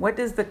person. What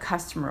does the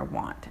customer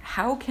want?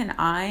 How can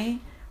I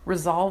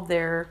resolve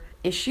their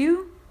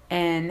issue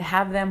and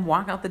have them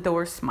walk out the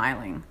door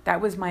smiling?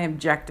 That was my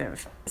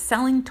objective.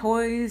 Selling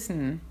toys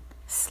and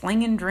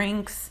slinging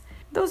drinks,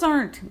 those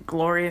aren't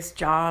glorious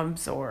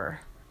jobs, or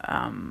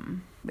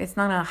it's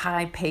not a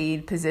high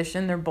paid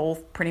position. They're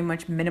both pretty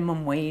much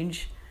minimum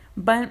wage.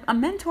 But a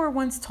mentor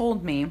once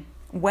told me,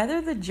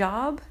 whether the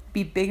job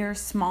be big or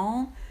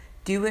small,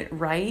 do it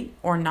right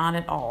or not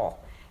at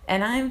all.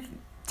 And I've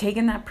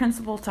taken that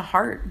principle to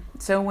heart.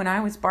 So when I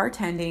was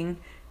bartending,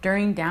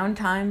 during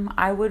downtime,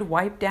 I would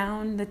wipe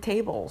down the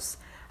tables.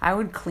 I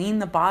would clean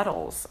the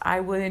bottles. I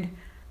would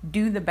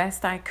do the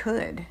best I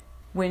could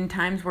when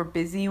times were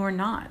busy or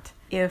not.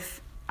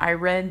 If I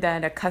read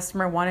that a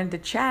customer wanted to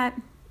chat,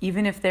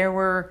 even if there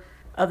were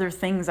other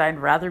things I'd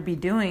rather be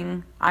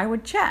doing, I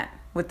would chat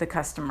with the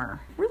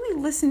customer. Really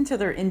listen to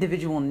their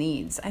individual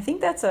needs. I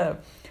think that's a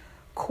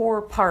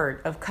core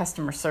part of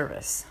customer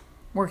service.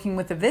 Working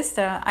with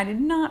Avista, I did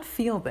not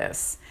feel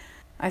this.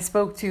 I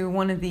spoke to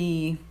one of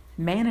the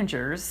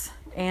managers,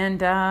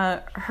 and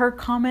her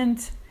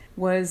comment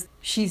was,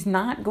 she's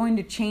not going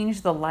to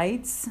change the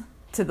lights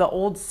to the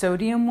old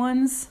sodium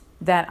ones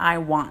that I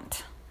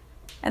want.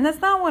 And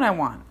that's not what I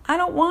want. I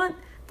don't want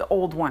the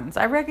old ones.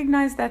 I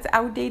recognize that's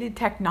outdated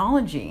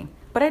technology,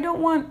 but I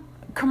don't want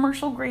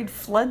commercial grade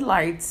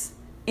floodlights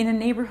in a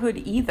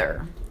neighborhood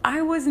either.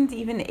 I wasn't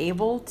even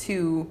able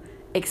to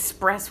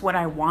express what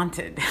I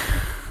wanted.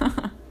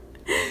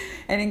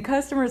 And in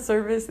customer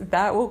service,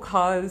 that will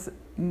cause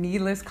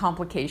needless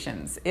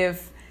complications.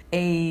 If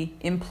a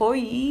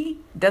employee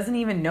doesn't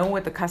even know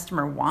what the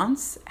customer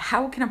wants,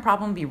 how can a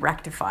problem be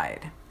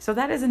rectified? So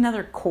that is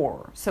another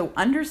core. So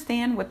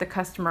understand what the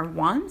customer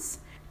wants,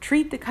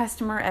 treat the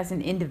customer as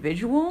an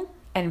individual,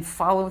 and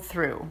follow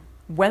through.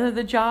 Whether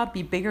the job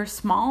be big or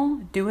small,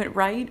 do it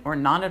right or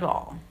not at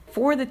all.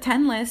 For the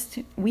 10 list,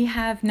 we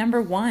have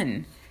number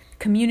 1,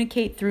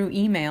 communicate through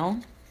email.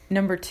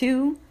 Number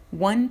 2,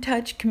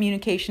 one-touch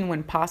communication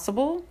when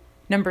possible.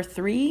 Number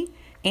 3,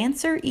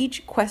 answer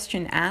each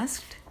question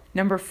asked.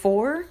 Number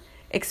 4,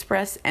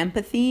 express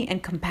empathy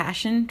and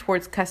compassion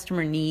towards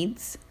customer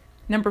needs.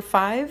 Number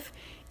 5,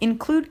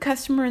 include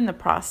customer in the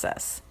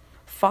process.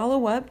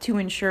 Follow up to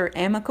ensure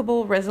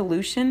amicable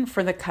resolution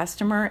for the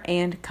customer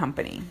and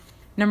company.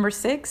 Number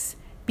 6,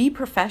 be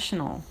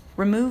professional.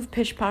 Remove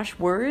pish-posh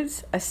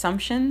words,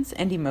 assumptions,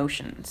 and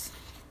emotions.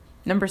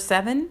 Number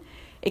 7,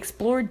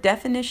 explore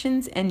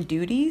definitions and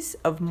duties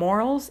of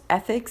morals,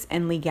 ethics,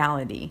 and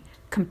legality.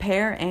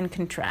 Compare and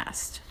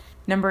contrast.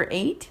 Number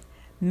 8,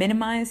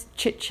 minimize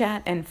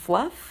chit-chat and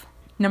fluff.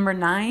 Number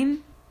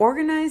 9,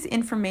 organize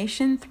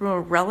information through a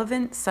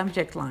relevant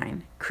subject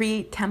line.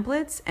 Create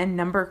templates and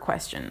number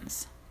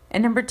questions.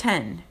 And number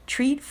 10,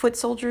 treat foot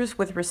soldiers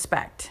with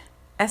respect.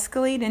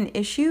 Escalate an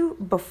issue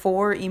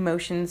before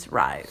emotions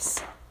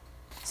rise.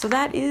 So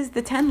that is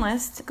the 10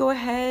 list. Go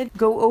ahead,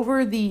 go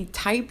over the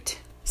typed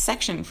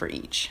section for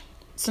each.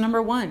 So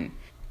number 1,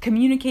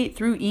 communicate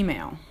through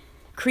email.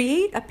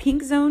 Create a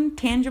pink zone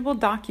tangible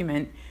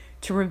document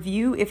to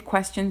review if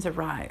questions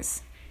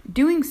arise.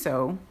 Doing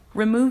so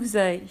removes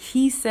a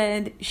he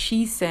said,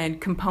 she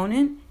said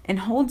component and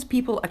holds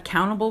people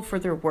accountable for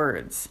their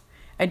words.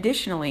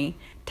 Additionally,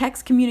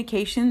 text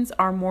communications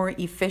are more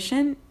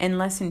efficient and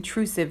less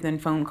intrusive than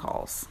phone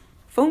calls.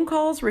 Phone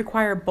calls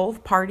require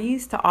both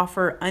parties to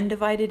offer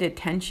undivided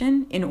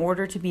attention in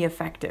order to be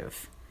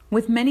effective.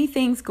 With many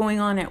things going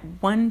on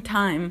at one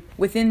time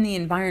within the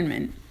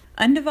environment,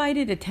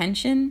 undivided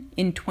attention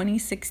in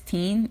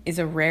 2016 is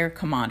a rare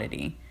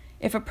commodity.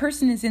 If a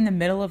person is in the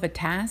middle of a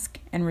task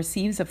and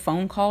receives a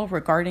phone call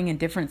regarding a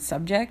different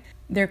subject,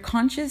 their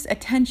conscious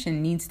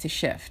attention needs to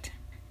shift.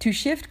 To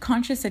shift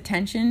conscious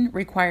attention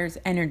requires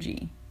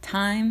energy,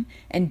 time,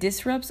 and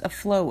disrupts a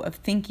flow of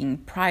thinking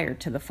prior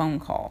to the phone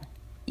call.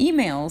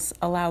 Emails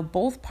allow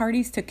both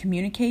parties to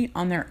communicate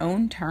on their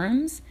own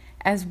terms,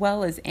 as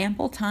well as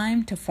ample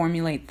time to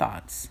formulate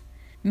thoughts.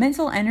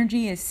 Mental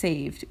energy is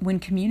saved when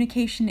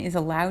communication is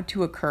allowed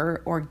to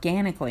occur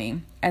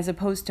organically as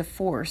opposed to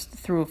forced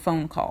through a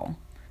phone call.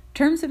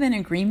 Terms of an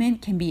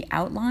agreement can be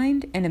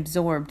outlined and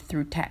absorbed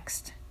through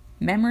text.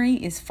 Memory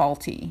is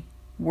faulty.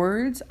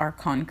 Words are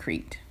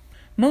concrete.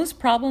 Most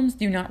problems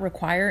do not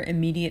require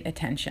immediate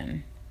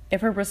attention.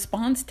 If a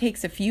response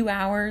takes a few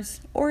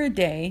hours or a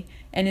day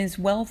and is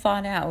well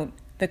thought out,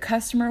 the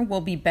customer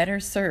will be better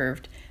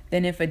served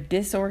than if a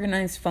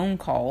disorganized phone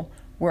call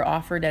were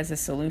offered as a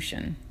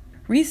solution.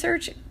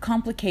 Research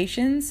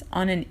complications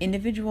on an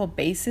individual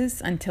basis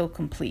until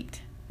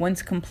complete.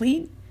 Once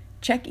complete,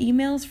 check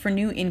emails for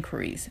new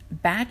inquiries.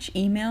 Batch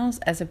emails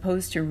as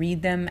opposed to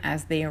read them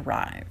as they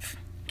arrive.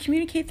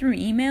 Communicate through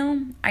email.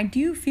 I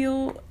do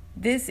feel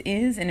this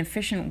is an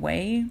efficient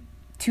way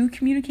to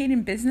communicate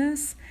in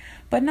business,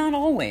 but not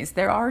always.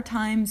 There are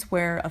times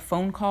where a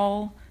phone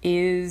call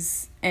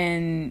is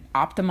an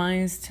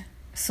optimized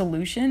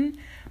solution,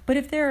 but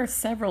if there are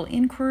several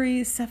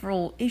inquiries,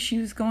 several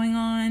issues going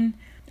on,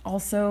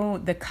 also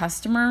the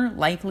customer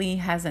likely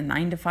has a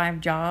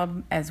 9-to-5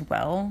 job as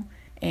well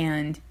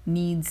and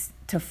needs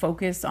to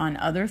focus on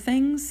other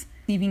things.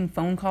 Receiving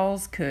phone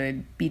calls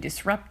could be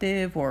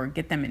disruptive or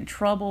get them in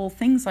trouble,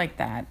 things like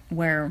that,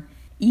 where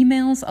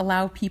emails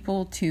allow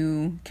people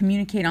to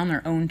communicate on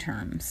their own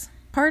terms.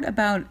 Part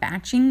about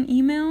batching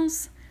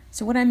emails.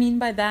 So what I mean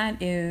by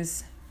that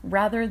is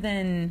rather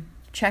than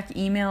check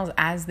emails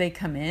as they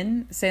come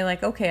in, say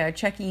like, okay, I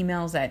check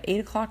emails at 8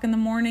 o'clock in the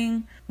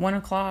morning, 1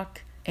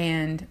 o'clock,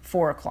 and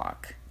 4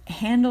 o'clock.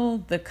 Handle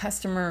the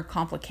customer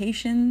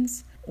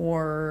complications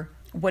or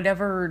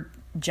whatever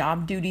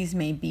job duties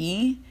may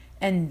be,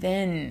 and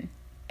then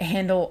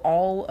handle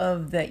all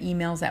of the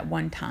emails at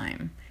one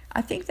time.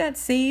 I think that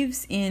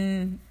saves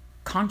in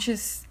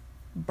conscious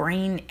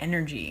brain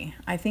energy.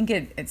 I think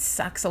it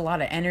sucks a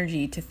lot of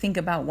energy to think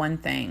about one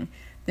thing,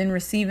 then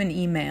receive an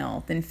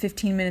email, then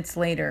 15 minutes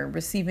later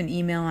receive an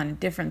email on a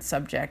different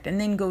subject,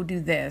 and then go do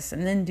this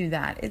and then do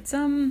that.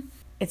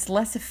 It's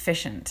less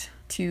efficient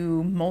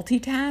to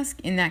multitask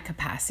in that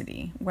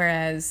capacity,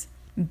 whereas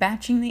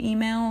batching the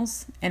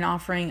emails and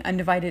offering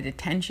undivided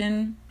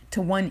attention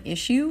to one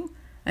issue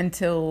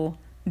until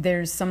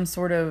there's some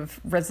sort of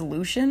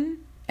resolution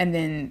and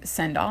then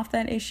send off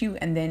that issue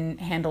and then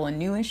handle a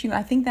new issue,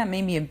 I think that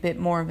may be a bit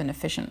more of an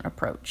efficient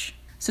approach.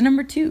 So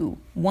number 2,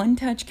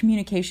 one-touch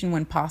communication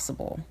when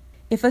possible.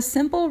 If a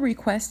simple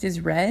request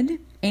is read,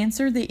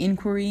 answer the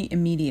inquiry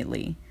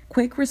immediately.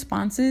 Quick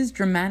responses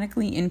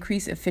dramatically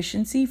increase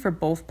efficiency for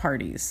both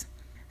parties.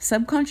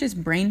 Subconscious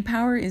brain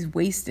power is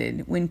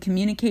wasted when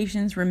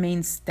communications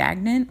remain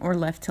stagnant or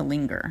left to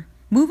linger.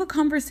 Move a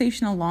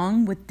conversation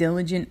along with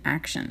diligent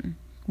action.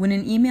 When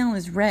an email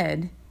is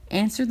read,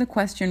 answer the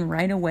question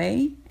right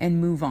away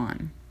and move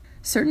on.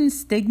 Certain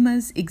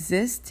stigmas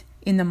exist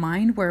in the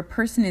mind where a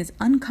person is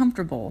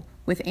uncomfortable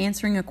with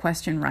answering a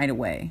question right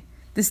away.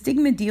 The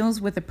stigma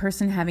deals with a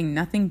person having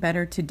nothing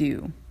better to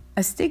do.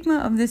 A stigma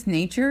of this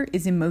nature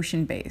is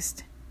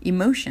emotion-based.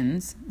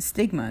 Emotions,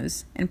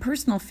 stigmas, and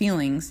personal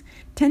feelings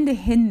tend to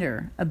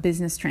hinder a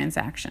business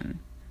transaction.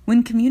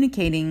 When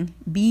communicating,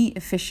 be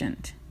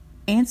efficient.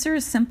 Answer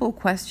a simple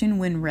question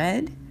when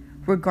read,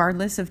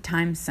 regardless of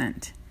time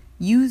sent.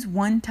 Use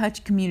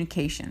one-touch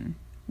communication.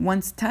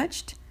 Once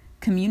touched,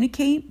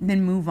 communicate,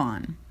 then move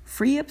on.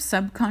 Free up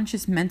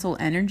subconscious mental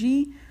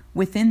energy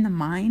within the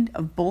mind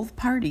of both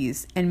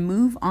parties and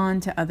move on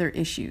to other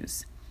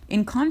issues.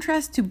 In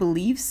contrast to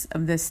beliefs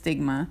of this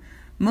stigma,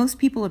 most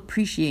people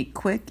appreciate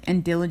quick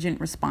and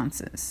diligent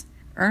responses.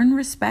 Earn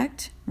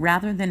respect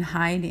rather than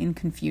hide in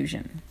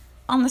confusion.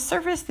 On the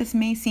surface, this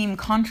may seem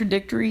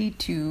contradictory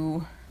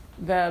to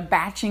the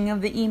batching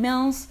of the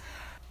emails.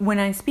 When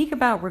I speak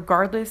about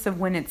regardless of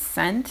when it's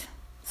sent,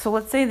 so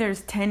let's say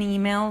there's 10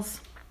 emails,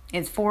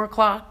 it's 4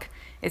 o'clock,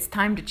 it's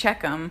time to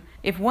check them.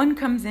 If one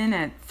comes in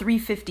at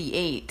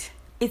 3:58,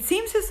 it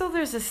seems as though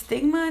there's a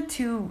stigma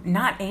to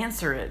not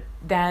answer it,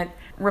 that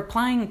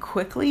replying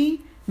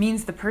quickly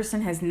means the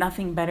person has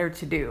nothing better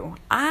to do.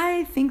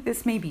 I think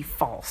this may be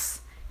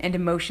false and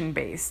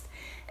emotion-based,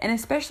 and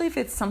especially if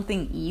it's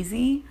something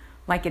easy,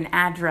 like an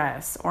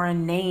address or a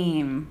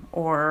name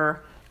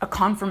or a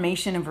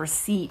confirmation of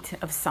receipt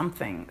of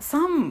something,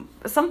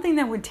 something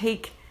that would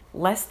take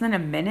less than a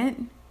minute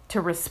to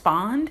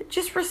respond,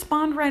 just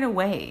respond right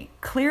away.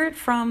 Clear it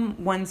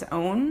from one's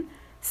own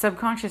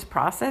subconscious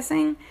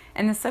processing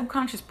and the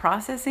subconscious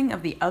processing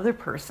of the other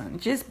person.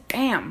 Just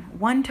bam,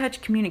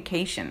 one-touch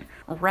communication.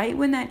 Right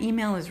when that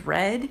email is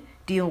read,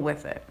 deal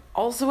with it.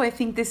 Also, I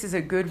think this is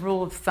a good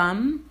rule of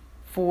thumb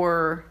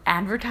for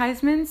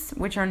advertisements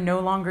which are no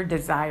longer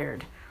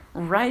desired.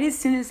 Right as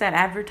soon as that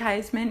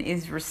advertisement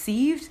is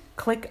received,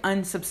 click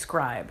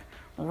unsubscribe.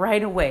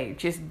 Right away,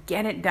 just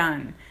get it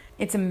done.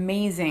 It's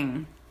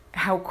amazing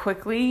how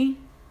quickly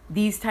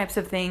these types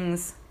of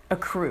things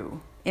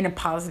accrue in a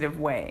positive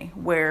way,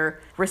 where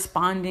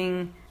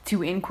responding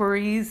to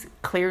inquiries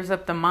clears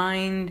up the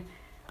mind,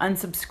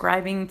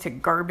 unsubscribing to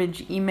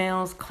garbage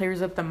emails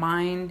clears up the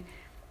mind.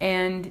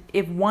 And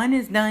if one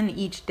is done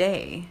each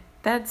day,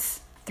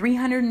 that's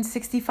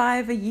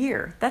 365 a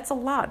year. That's a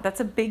lot.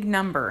 That's a big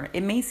number.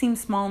 It may seem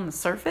small on the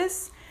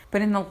surface,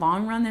 but in the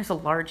long run, there's a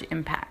large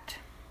impact.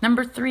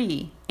 Number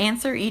 3,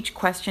 answer each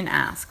question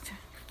asked.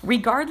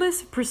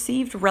 Regardless of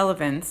perceived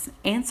relevance,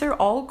 answer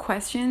all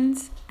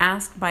questions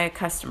asked by a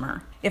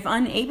customer. If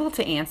unable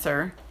to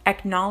answer,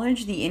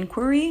 acknowledge the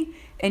inquiry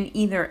and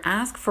either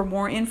ask for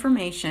more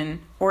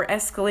information or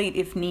escalate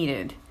if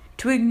needed.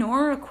 To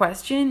ignore a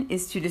question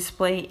is to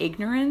display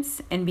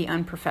ignorance and be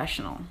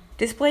unprofessional.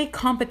 Display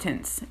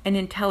competence and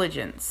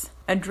intelligence.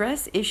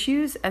 Address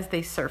issues as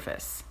they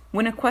surface.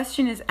 When a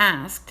question is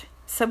asked,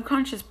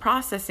 subconscious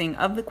processing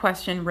of the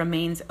question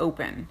remains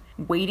open,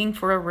 waiting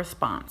for a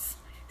response.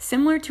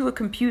 Similar to a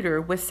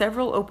computer with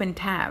several open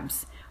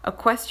tabs, a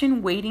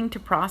question waiting to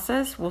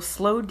process will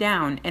slow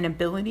down an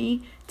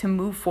ability to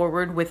move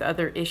forward with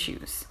other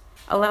issues.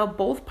 Allow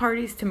both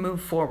parties to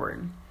move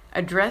forward.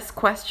 Address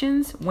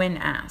questions when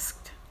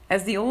asked.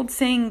 As the old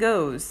saying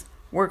goes,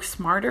 work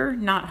smarter,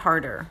 not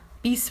harder.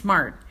 Be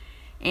smart.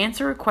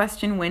 Answer a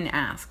question when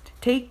asked.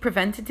 Take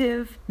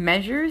preventative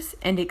measures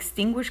and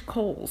extinguish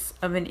coals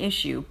of an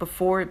issue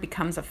before it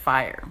becomes a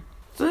fire.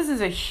 So this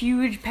is a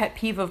huge pet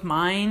peeve of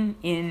mine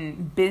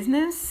in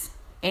business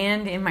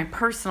and in my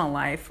personal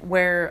life,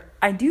 where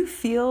I do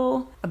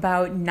feel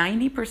about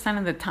 90%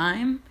 of the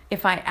time,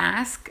 if I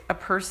ask a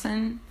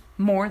person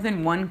more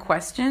than one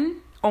question,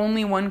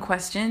 only one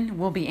question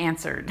will be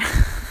answered.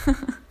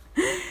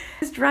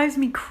 This drives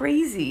me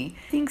crazy.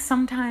 I think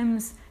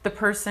sometimes the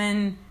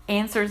person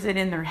answers it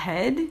in their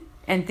head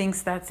and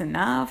thinks that's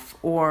enough,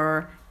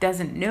 or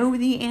doesn't know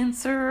the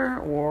answer,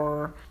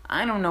 or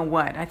I don't know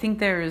what. I think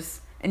there's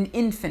an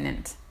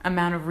infinite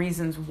amount of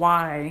reasons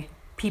why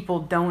people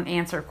don't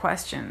answer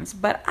questions,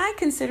 but I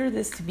consider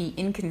this to be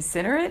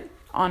inconsiderate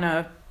on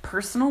a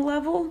personal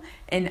level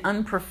and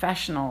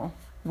unprofessional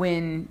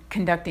when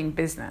conducting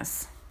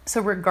business.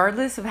 So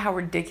regardless of how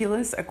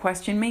ridiculous a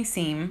question may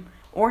seem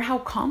or how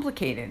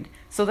complicated,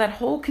 so that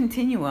whole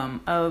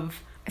continuum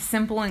of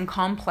simple and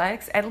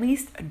complex, at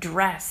least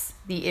address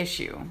the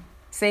issue.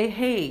 Say,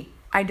 hey,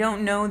 I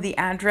don't know the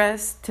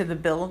address to the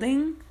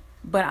building,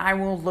 but I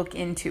will look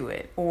into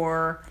it,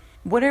 or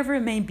whatever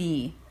it may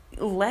be.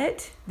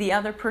 Let the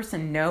other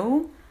person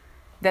know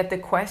that the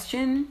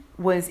question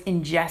was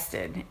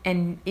ingested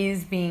and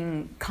is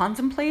being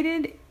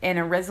contemplated and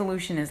a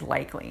resolution is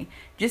likely.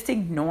 Just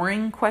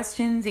ignoring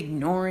questions,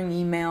 ignoring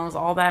emails,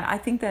 all that, I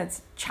think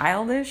that's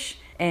childish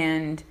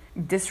and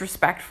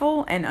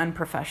disrespectful and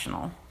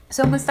unprofessional.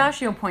 So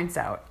Mustachio points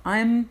out,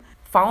 I'm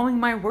following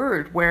my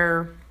word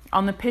where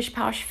on the Pish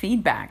Posh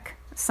feedback,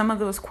 some of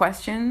those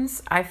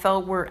questions I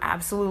felt were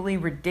absolutely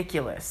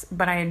ridiculous,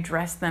 but I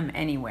addressed them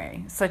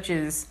anyway, such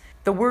as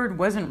the word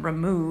wasn't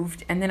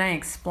removed, and then I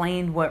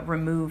explained what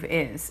remove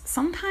is.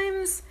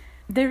 Sometimes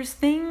there's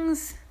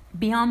things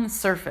beyond the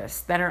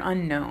surface that are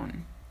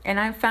unknown, and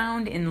I've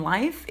found in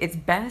life it's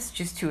best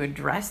just to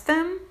address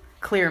them,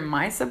 clear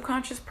my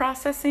subconscious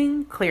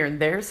processing, clear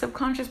their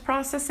subconscious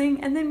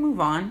processing, and then move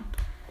on.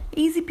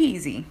 Easy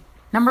peasy.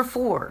 Number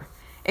 4,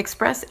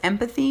 express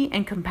empathy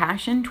and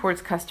compassion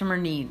towards customer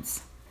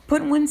needs.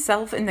 Put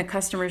oneself in the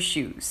customer's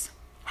shoes.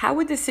 How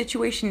would the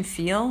situation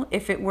feel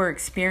if it were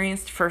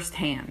experienced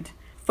firsthand?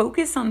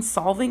 Focus on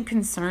solving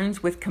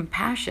concerns with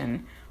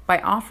compassion by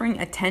offering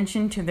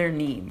attention to their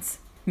needs.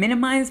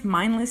 Minimize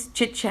mindless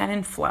chit-chat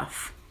and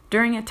fluff.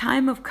 During a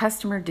time of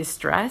customer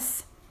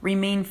distress,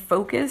 remain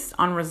focused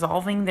on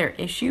resolving their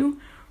issue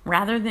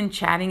rather than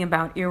chatting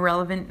about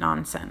irrelevant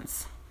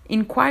nonsense.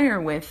 Inquire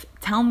with,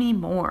 tell me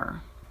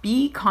more.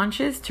 Be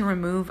conscious to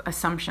remove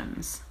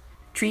assumptions.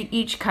 Treat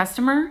each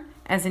customer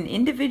as an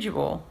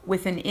individual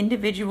with an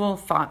individual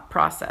thought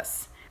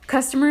process.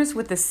 Customers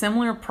with a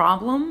similar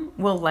problem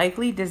will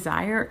likely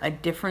desire a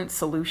different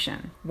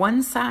solution.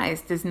 One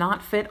size does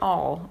not fit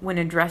all when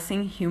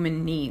addressing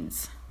human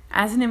needs.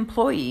 As an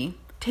employee,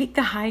 take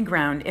the high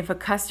ground if a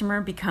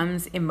customer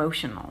becomes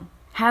emotional.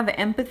 Have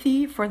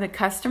empathy for the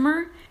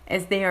customer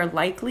as they are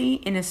likely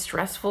in a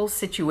stressful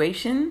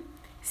situation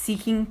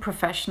seeking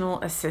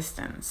professional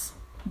assistance.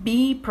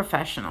 Be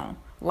professional.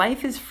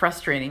 Life is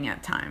frustrating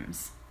at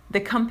times.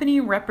 The company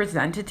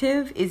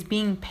representative is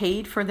being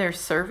paid for their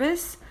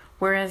service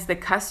whereas the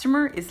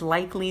customer is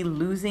likely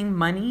losing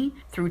money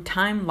through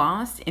time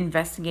lost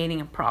investigating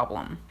a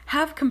problem.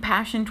 Have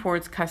compassion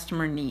towards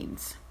customer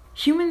needs.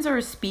 Humans are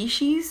a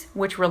species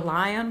which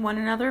rely on one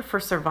another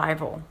for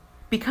survival.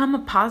 Become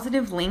a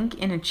positive link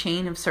in a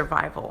chain of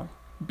survival.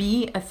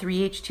 Be a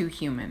 3H2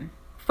 human.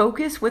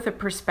 Focus with a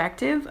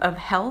perspective of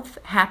health,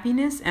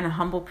 happiness, and a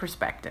humble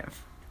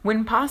perspective.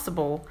 When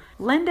possible,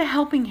 lend a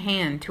helping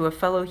hand to a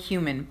fellow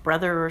human,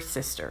 brother or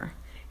sister.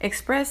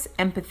 Express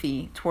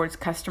empathy towards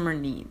customer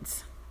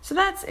needs. So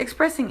that's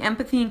expressing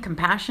empathy and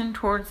compassion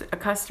towards a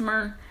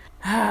customer.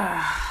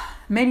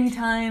 Many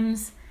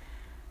times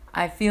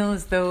I feel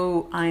as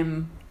though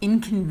I'm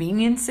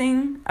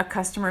inconveniencing a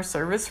customer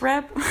service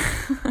rep.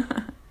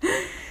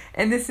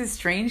 And this is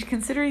strange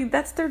considering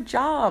that's their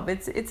job.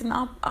 It's an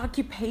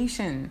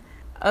occupation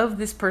of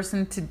this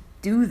person to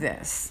do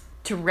this,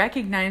 to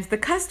recognize the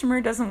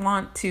customer doesn't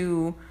want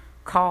to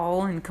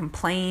call and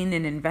complain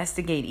and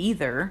investigate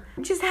either.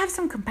 Just have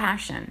some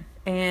compassion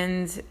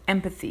and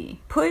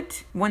empathy.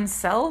 Put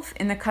oneself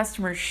in the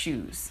customer's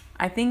shoes.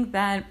 I think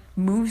that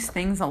moves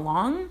things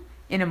along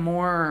in a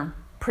more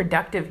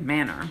productive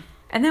manner.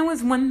 And that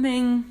was one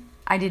thing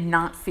I did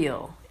not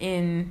feel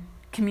in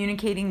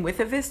communicating with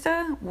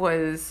Avista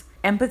was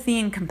empathy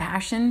and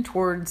compassion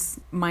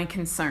towards my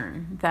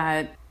concern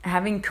that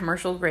having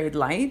commercial grade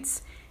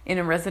lights in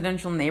a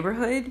residential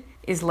neighborhood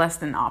is less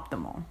than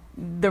optimal.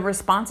 The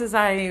responses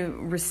I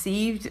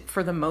received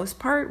for the most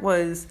part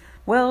was,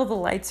 well, the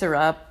lights are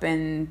up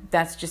and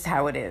that's just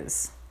how it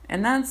is.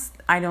 And that's,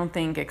 I don't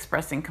think,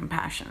 expressing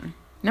compassion.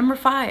 Number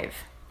 5,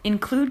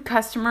 include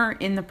customer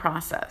in the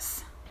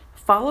process.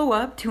 Follow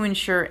up to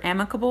ensure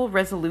amicable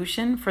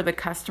resolution for the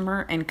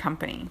customer and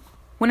company.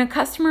 When a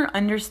customer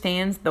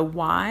understands the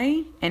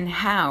why and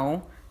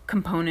how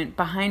component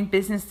behind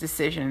business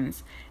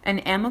decisions, an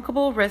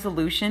amicable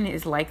resolution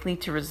is likely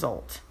to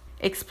result.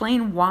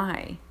 Explain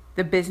why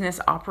the business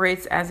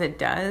operates as it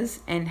does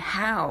and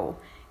how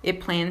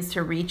it plans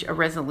to reach a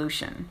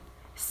resolution.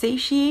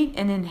 Satiate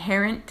an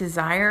inherent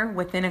desire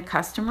within a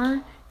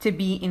customer to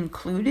be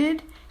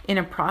included in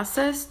a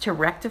process to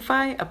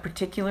rectify a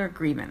particular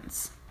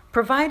grievance.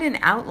 Provide an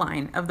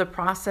outline of the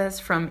process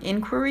from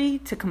inquiry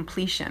to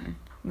completion.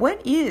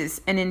 What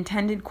is an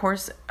intended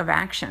course of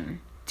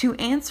action? To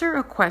answer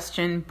a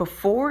question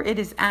before it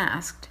is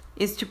asked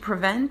is to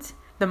prevent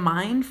the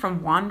mind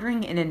from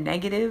wandering in a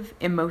negative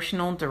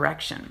emotional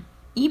direction.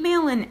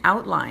 Email an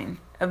outline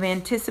of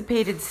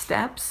anticipated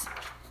steps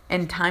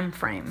and time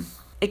frame.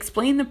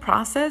 Explain the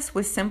process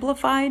with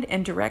simplified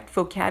and direct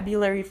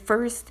vocabulary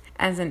first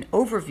as an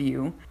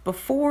overview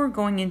before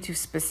going into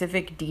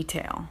specific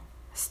detail.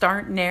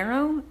 Start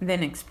narrow,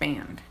 then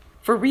expand.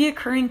 For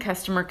reoccurring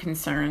customer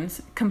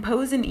concerns,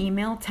 compose an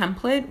email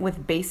template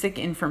with basic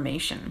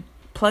information.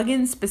 Plug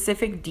in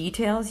specific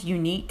details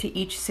unique to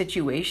each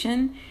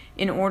situation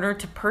in order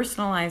to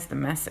personalize the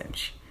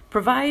message.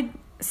 Provide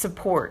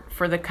support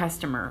for the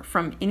customer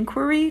from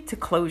inquiry to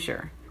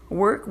closure.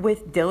 Work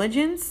with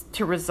diligence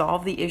to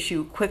resolve the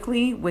issue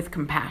quickly with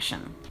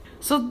compassion.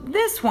 So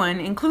this one,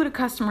 include a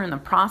customer in the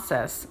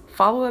process.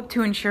 Follow up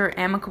to ensure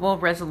amicable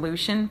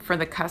resolution for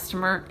the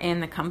customer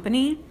and the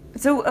company.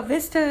 So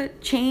Avista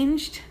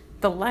changed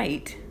the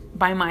light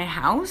by my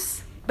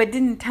house, but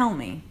didn't tell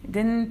me.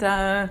 Didn't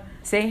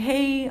say,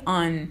 hey,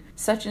 on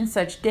such and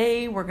such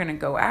day, we're going to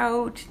go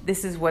out.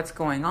 This is what's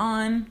going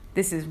on.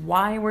 This is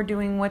why we're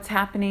doing what's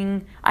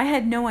happening. I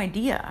had no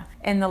idea.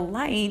 And the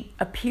light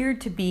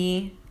appeared to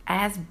be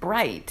as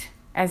bright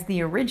as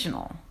the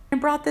original. I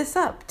brought this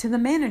up to the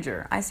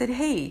manager. I said,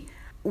 hey,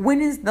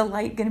 when is the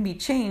light going to be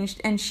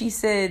changed? And she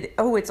said,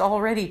 oh, it's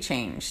already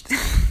changed.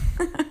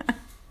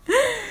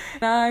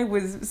 I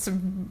was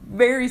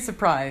very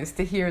surprised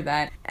to hear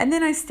that. And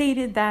then I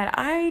stated that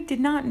I did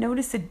not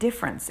notice a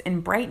difference in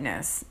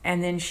brightness.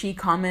 And then she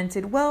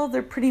commented, well,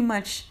 they're pretty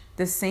much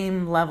the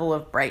same level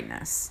of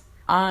brightness.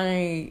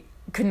 I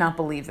could not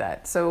believe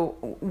that. So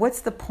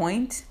what's the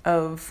point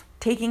of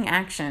taking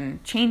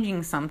action,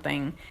 changing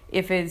something,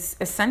 if it's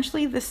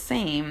essentially the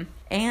same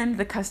and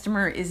the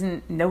customer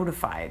isn't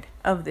notified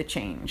of the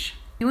change?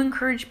 You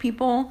encourage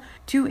people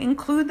to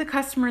include the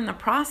customer in the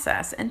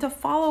process and to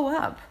follow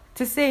up.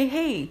 To say,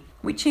 hey,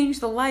 we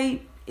changed the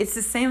light, it's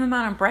the same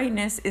amount of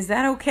brightness, is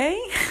that okay?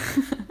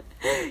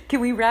 Can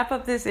we wrap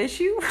up this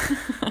issue?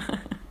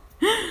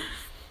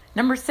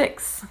 Number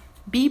 6,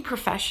 be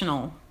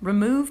professional.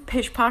 Remove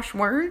pish-posh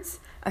words,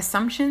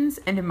 assumptions,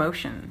 and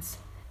emotions.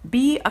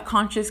 Be a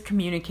conscious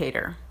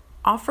communicator.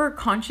 Offer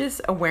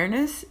conscious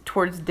awareness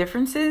towards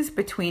differences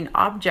between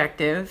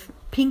objective,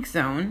 pink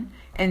zone,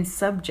 and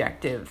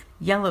subjective,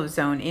 yellow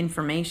zone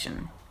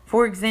information.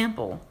 For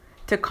example,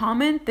 to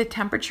comment the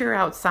temperature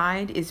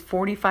outside is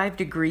 45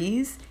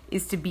 degrees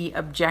is to be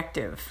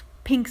objective,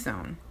 pink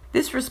zone.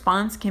 This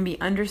response can be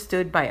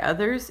understood by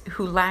others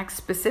who lack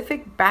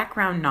specific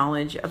background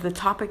knowledge of the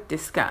topic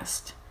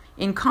discussed.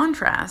 In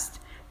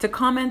contrast, to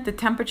comment the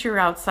temperature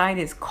outside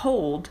is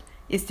cold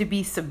is to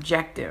be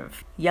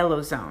subjective,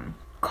 yellow zone.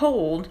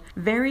 Cold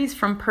varies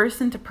from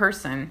person to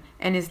person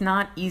and is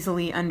not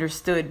easily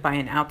understood by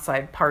an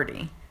outside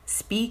party.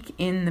 Speak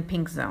in the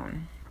pink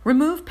zone.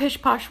 Remove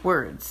pish-posh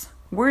words.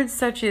 Words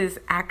such as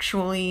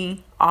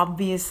actually,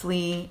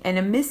 obviously, and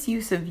a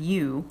misuse of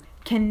you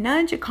can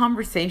nudge a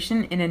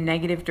conversation in a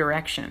negative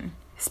direction.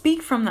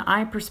 Speak from the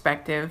I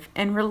perspective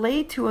and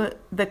relate to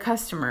the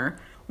customer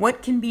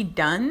what can be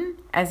done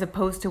as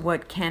opposed to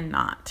what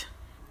cannot.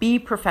 Be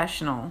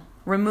professional.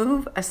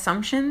 Remove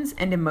assumptions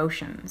and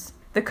emotions.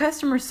 The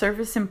customer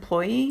service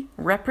employee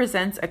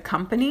represents a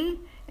company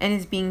and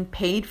is being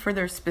paid for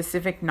their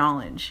specific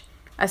knowledge.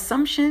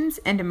 Assumptions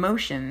and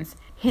emotions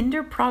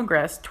hinder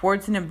progress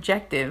towards an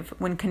objective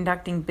when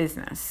conducting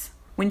business.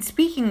 When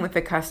speaking with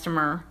a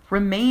customer,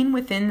 remain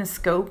within the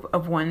scope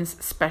of one's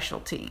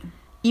specialty.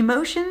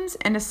 Emotions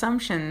and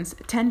assumptions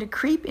tend to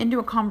creep into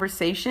a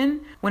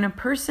conversation when a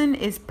person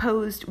is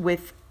posed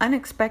with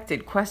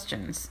unexpected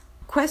questions.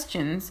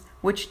 Questions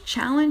which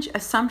challenge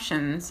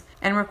assumptions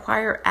and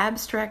require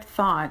abstract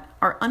thought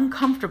are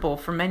uncomfortable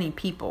for many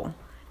people.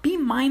 Be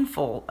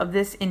mindful of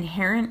this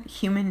inherent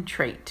human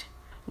trait.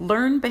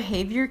 Learn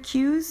behavior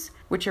cues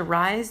which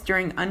arise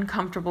during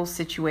uncomfortable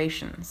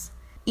situations.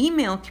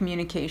 Email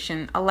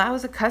communication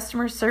allows a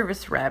customer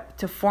service rep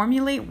to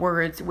formulate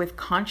words with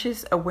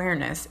conscious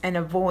awareness and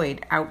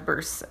avoid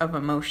outbursts of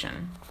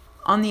emotion.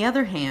 On the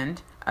other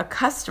hand, a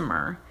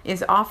customer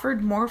is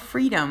offered more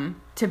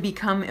freedom to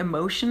become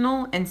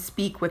emotional and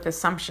speak with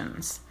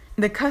assumptions.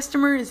 The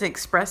customer is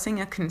expressing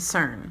a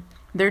concern.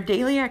 Their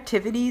daily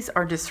activities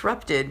are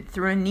disrupted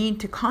through a need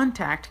to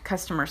contact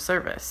customer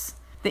service.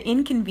 The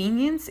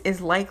inconvenience is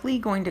likely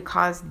going to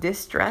cause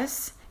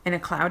distress and a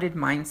clouded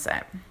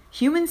mindset.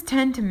 Humans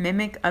tend to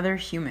mimic other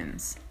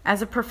humans.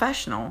 As a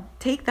professional,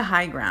 take the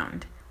high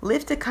ground.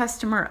 Lift a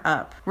customer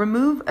up.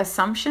 Remove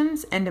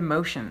assumptions and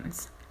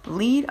emotions.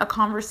 Lead a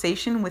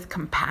conversation with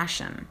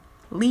compassion.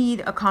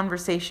 Lead a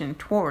conversation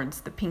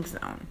towards the pink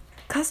zone.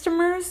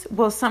 Customers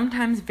will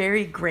sometimes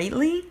vary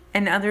greatly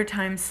and other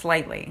times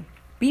slightly.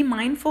 Be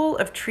mindful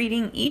of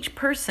treating each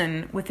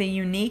person with a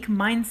unique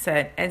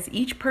mindset, as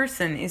each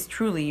person is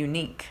truly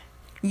unique.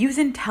 Use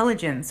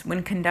intelligence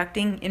when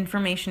conducting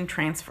information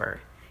transfer.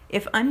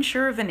 If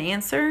unsure of an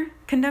answer,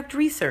 conduct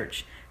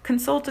research,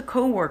 consult a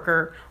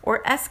coworker,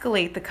 or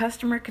escalate the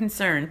customer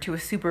concern to a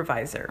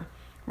supervisor.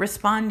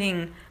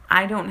 Responding,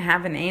 "I don't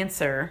have an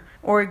answer,"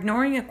 or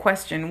ignoring a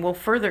question will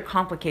further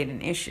complicate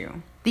an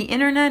issue. The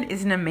internet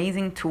is an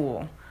amazing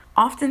tool.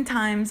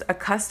 Oftentimes, a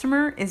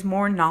customer is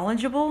more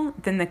knowledgeable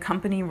than the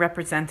company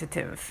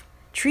representative.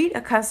 Treat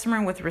a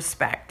customer with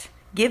respect.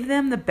 Give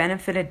them the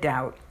benefit of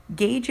doubt.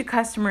 Gauge a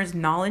customer's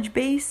knowledge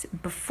base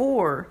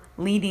before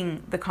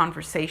leading the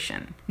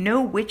conversation.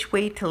 Know which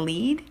way to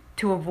lead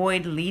to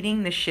avoid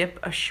leading the ship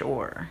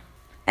ashore.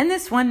 And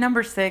this one,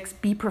 number 6,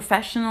 be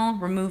professional,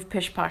 remove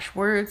pish-posh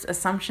words,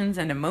 assumptions,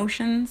 and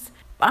emotions.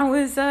 I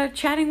was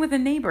chatting with a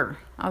neighbor.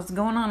 I was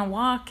going on a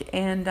walk,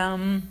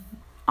 and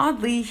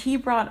oddly, he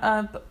brought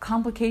up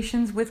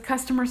complications with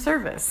customer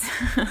service.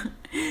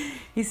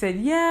 He said,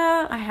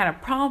 "Yeah, I had a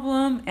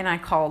problem, and I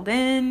called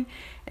in,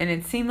 and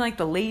it seemed like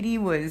the lady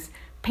was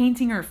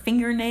painting her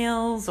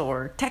fingernails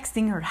or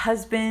texting her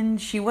husband.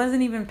 She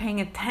wasn't even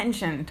paying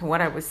attention to what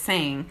I was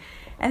saying.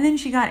 And then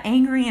she got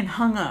angry and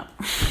hung up."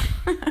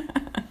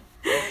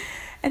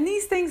 And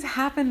these things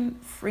happen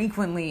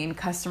frequently in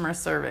customer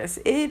service.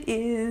 It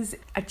is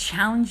a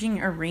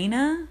challenging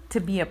arena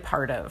to be a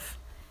part of.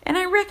 And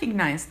I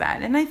recognize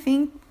that, and I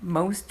think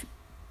most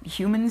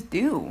humans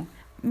do.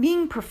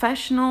 Being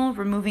professional,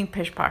 removing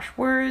pish-posh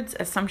words,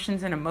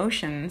 assumptions, and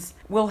emotions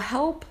will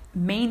help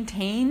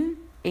maintain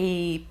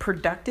a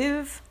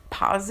productive,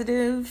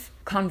 positive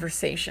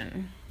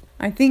conversation.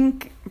 I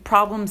think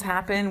problems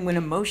happen when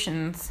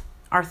emotions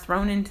are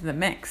thrown into the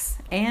mix,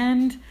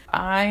 and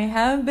I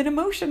have been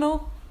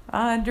emotional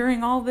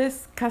during all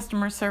this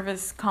customer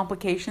service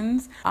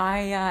complications.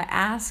 I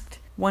asked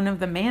one of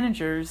the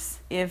managers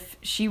if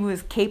she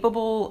was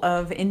capable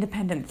of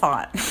independent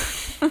thought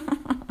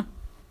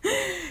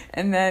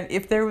and that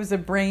if there was a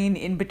brain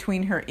in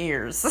between her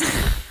ears.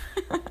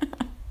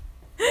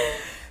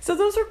 So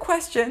those are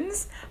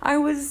questions. I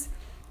was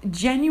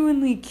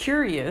genuinely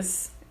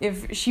curious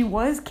if she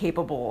was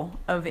capable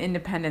of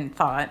independent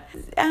thought.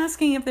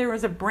 Asking if there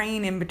was a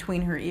brain in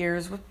between her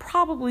ears was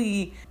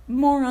probably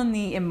more on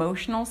the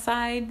emotional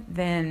side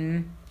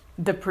than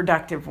the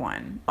productive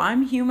one.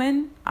 I'm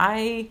human.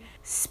 I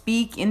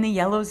speak in the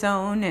yellow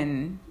zone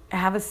and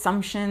have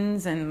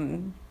assumptions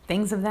and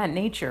things of that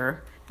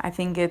nature. I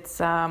think it's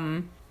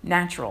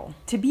natural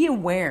to be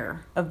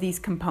aware of these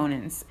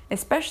components,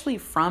 especially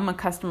from a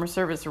customer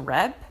service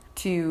rep,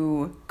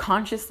 to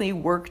consciously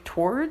work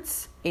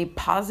towards a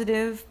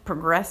positive,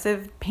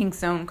 progressive pink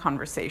zone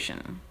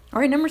conversation. All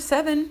right, number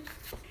 7,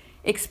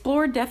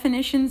 explore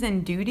definitions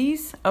and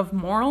duties of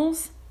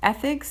morals,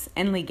 ethics,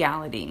 and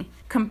legality.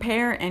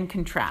 Compare and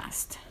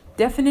contrast.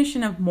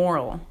 Definition of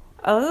moral: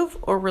 of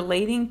or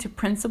relating to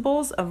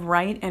principles of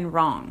right and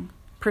wrong.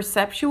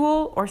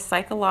 Perceptual or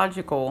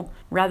psychological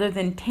rather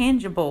than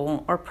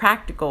tangible or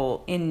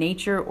practical in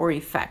nature or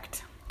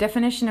effect.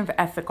 Definition of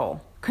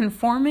ethical: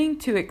 conforming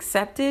to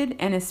accepted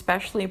and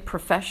especially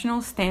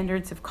professional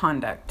standards of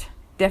conduct.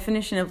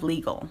 Definition of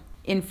legal.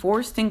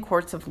 Enforced in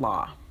courts of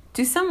law.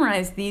 To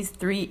summarize these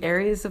 3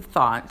 areas of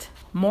thought,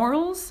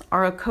 morals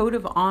are a code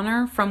of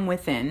honor from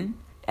within,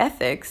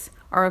 ethics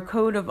are a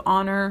code of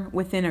honor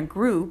within a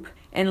group,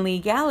 and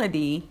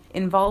legality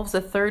involves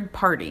a third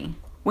party.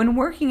 When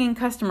working in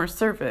customer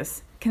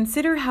service,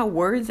 consider how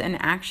words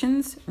and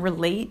actions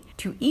relate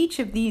to each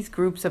of these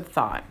groups of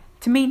thought.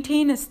 To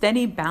maintain a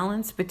steady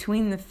balance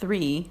between the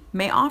 3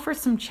 may offer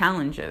some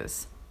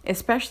challenges,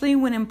 especially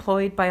when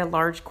employed by a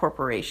large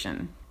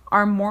corporation.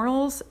 Are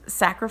morals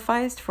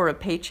sacrificed for a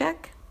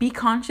paycheck? Be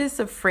conscious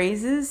of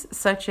phrases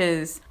such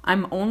as,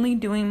 "I'm only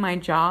doing my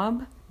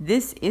job,"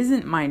 "This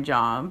isn't my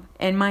job,"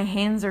 and "My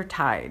hands are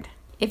tied."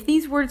 If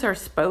these words are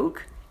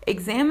spoke,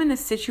 examine a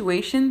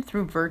situation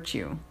through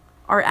virtue.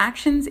 Are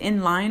actions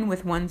in line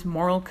with one's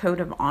moral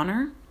code of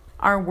honor?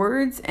 Are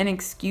words an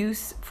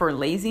excuse for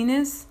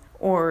laziness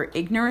or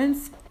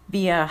ignorance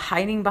via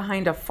hiding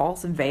behind a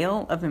false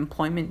veil of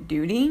employment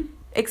duty?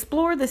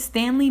 Explore the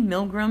Stanley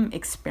Milgram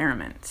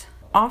experiment.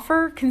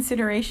 Offer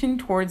consideration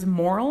towards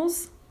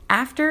morals.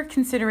 After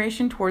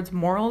consideration towards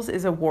morals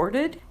is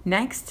awarded,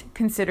 next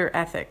consider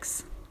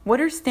ethics. What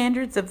are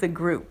standards of the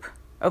group,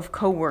 of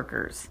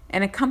coworkers,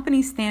 and a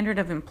company standard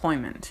of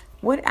employment?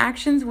 What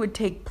actions would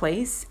take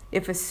place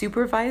if a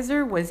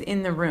supervisor was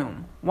in the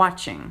room,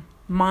 watching,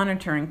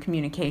 monitoring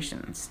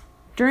communications?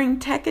 During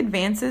tech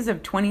advances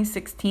of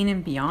 2016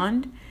 and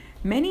beyond,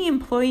 many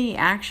employee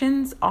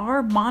actions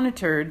are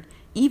monitored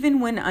even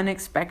when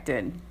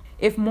unexpected.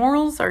 If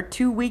morals are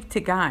too weak to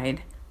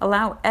guide,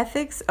 allow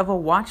ethics of a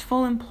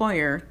watchful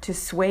employer to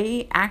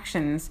sway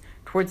actions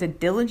towards a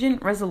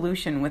diligent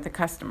resolution with a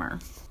customer.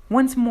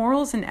 Once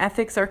morals and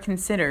ethics are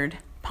considered,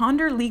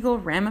 ponder legal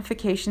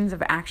ramifications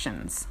of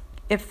actions.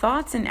 If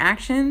thoughts and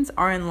actions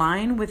are in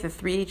line with the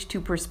 3H2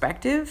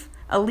 perspective,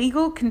 a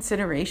legal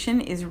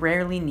consideration is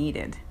rarely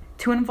needed.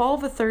 To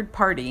involve a third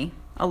party,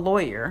 a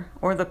lawyer,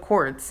 or the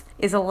courts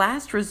is a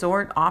last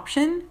resort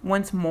option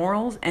once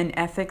morals and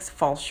ethics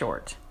fall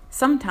short.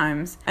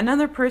 Sometimes,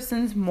 another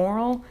person's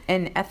moral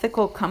and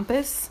ethical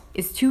compass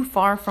is too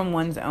far from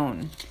one's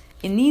own.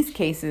 In these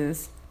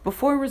cases,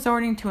 before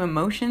resorting to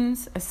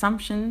emotions,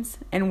 assumptions,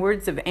 and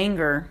words of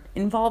anger,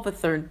 involve a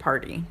third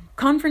party.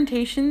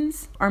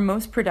 Confrontations are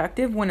most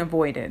productive when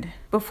avoided.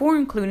 Before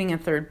including a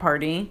third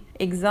party,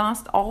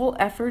 exhaust all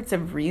efforts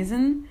of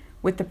reason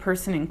with the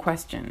person in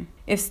question.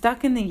 If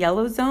stuck in the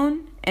yellow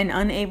zone and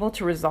unable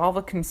to resolve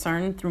a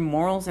concern through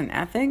morals and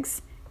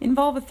ethics,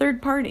 involve a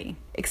third party.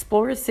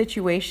 Explore a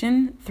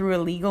situation through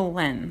a legal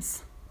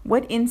lens.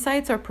 What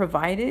insights are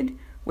provided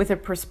with a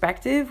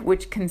perspective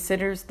which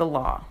considers the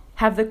law?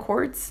 Have the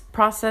courts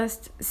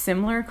processed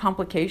similar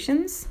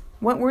complications?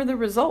 What were the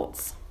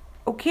results?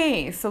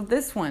 Okay, so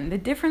this one, the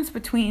difference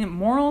between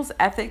morals,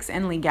 ethics,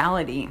 and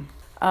legality.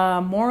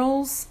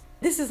 Morals,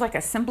 this is like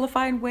a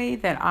simplified way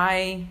that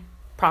I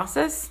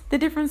process the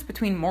difference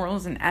between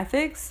morals and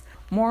ethics.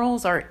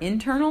 Morals are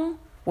internal,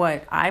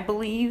 what I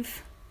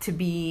believe to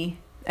be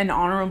an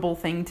honorable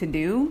thing to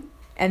do,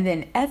 and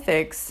then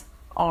ethics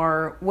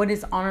are what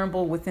is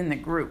honorable within the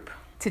group,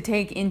 to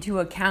take into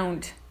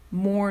account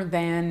more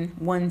than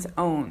one's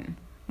own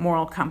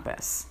moral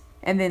compass.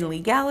 And then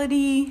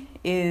legality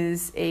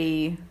is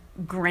a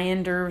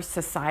grander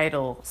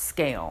societal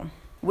scale.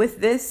 With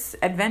this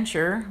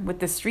adventure with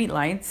the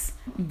streetlights,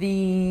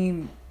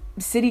 the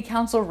city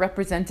council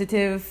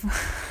representative,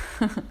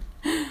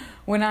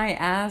 when I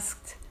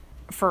asked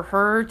for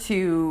her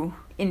to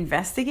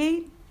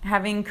investigate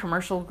having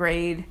commercial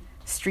grade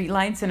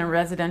streetlights in a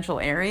residential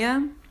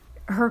area,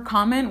 her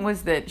comment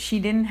was that she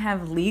didn't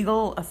have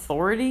legal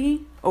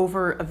authority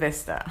over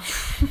Avista.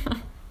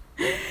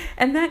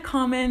 And that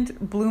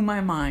comment blew my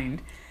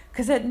mind,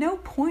 because at no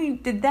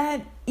point did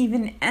that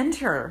even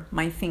enter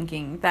my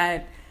thinking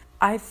that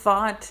I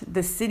thought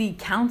the city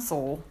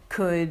council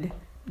could,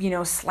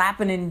 slap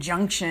an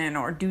injunction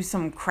or do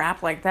some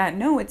crap like that.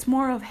 No, it's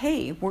more of,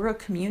 hey, we're a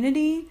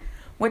community.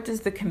 What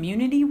does the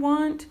community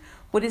want?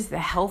 What is the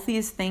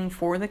healthiest thing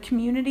for the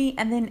community?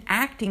 And then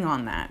acting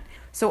on that.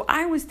 So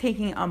I was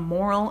taking a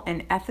moral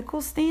and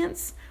ethical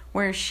stance,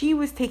 where she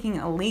was taking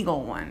a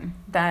legal one.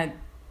 That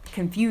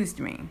confused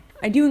me.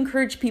 I do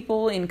encourage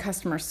people in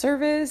customer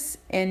service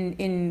and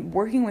in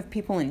working with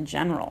people in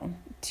general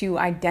to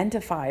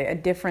identify a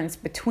difference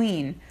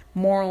between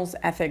morals,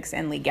 ethics,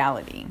 and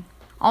legality.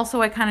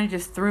 Also, I kind of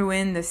just threw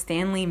in the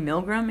Stanley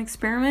Milgram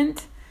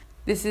experiment.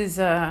 This is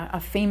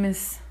a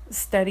famous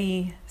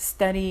study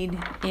studied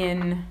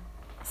in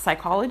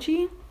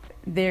psychology.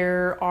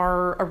 There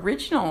are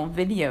original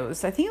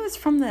videos, I think it was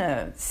from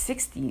the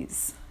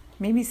 60s,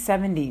 maybe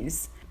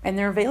 70s, and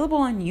they're available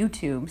on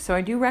YouTube. So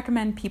I do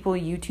recommend people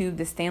YouTube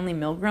the Stanley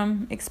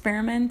Milgram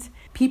experiment.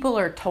 People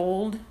are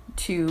told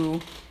to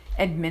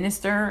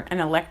administer an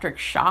electric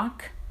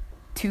shock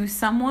to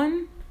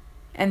someone,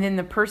 and then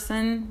the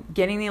person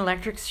getting the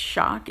electric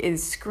shock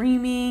is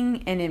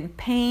screaming and in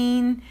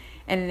pain,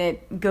 and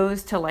it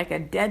goes to like a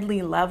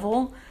deadly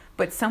level,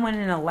 but someone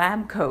in a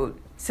lab coat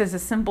says a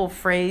simple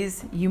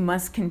phrase, "You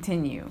must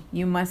continue,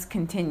 you must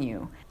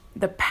continue."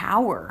 The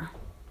power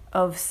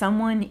of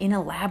someone in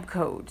a lab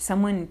coat,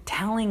 someone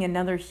telling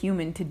another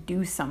human to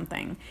do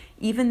something,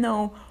 even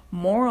though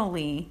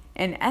morally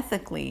and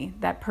ethically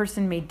that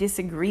person may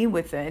disagree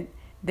with it.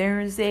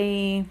 There's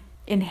a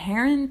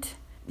inherent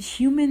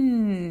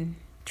human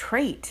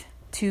trait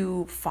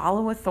to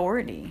follow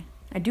authority.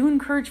 I do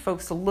encourage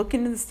folks to look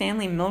into the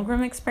Stanley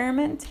Milgram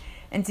experiment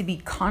and to be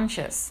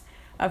conscious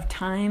of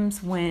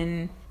times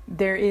when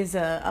there is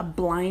a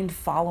blind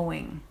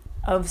following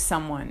of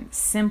someone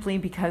simply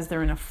because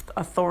they're an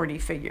authority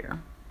figure.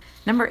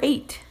 Number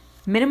 8,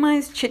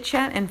 minimize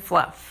chit-chat and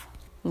fluff.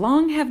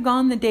 Long have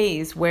gone the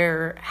days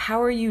where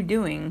 "how are you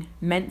doing"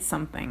 meant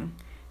something.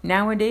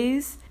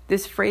 Nowadays,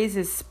 this phrase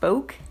is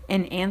spoke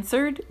and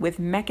answered with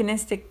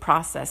mechanistic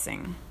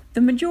processing.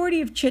 The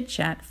majority of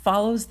chit-chat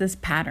follows this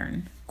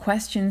pattern.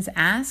 Questions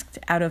asked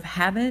out of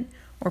habit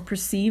or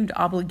perceived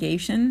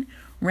obligation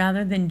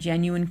rather than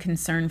genuine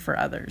concern for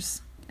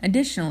others.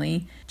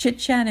 Additionally,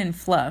 chit-chat and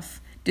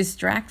fluff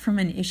distract from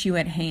an issue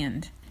at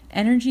hand.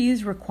 Energy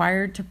is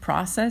required to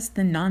process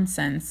the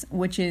nonsense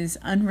which is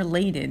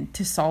unrelated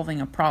to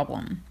solving a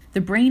problem.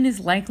 The brain is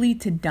likely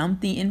to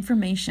dump the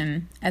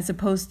information as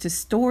opposed to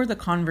store the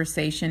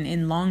conversation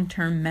in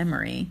long-term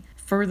memory,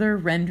 further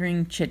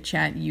rendering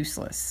chit-chat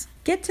useless.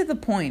 Get to the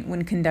point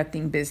when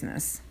conducting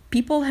business.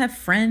 People have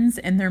friends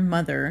and their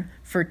mother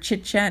for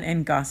chit-chat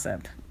and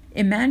gossip.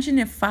 Imagine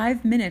if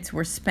 5 minutes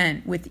were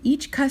spent with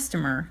each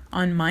customer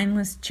on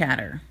mindless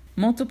chatter.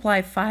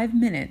 Multiply 5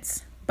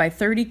 minutes by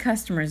 30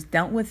 customers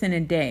dealt with in a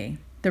day.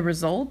 The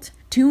result?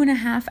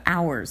 2.5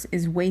 hours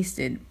is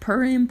wasted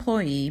per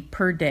employee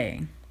per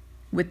day.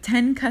 With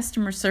 10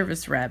 customer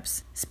service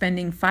reps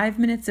spending 5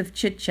 minutes of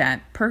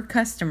chit-chat per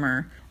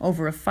customer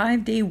over a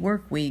 5-day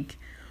work week,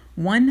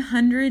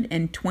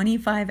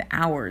 125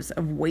 hours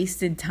of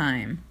wasted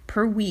time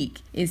per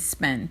week is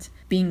spent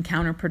being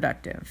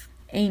counterproductive.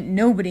 Ain't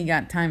nobody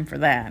got time for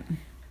that.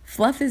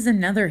 Fluff is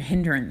another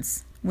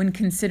hindrance when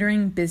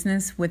considering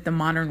business with the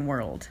modern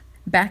world.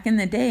 Back in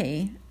the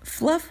day,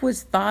 fluff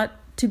was thought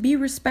to be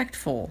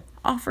respectful,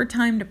 offer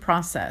time to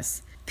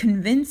process,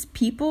 convince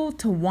people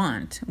to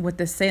want what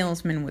the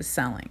salesman was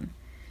selling.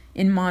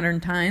 In modern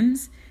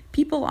times,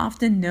 people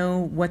often know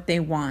what they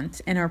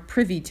want and are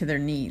privy to their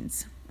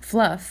needs.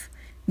 Fluff,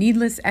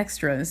 needless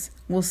extras,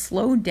 will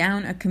slow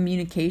down a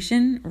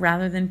communication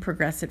rather than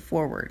progress it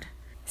forward.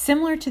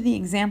 Similar to the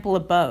example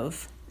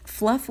above,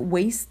 fluff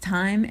wastes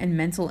time and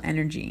mental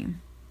energy.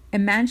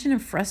 Imagine a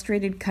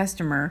frustrated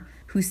customer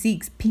who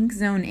seeks pink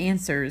zone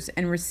answers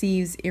and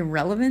receives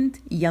irrelevant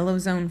yellow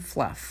zone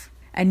fluff.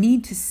 A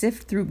need to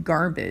sift through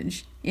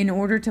garbage in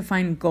order to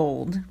find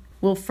gold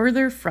will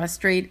further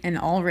frustrate an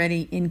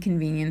already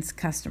inconvenienced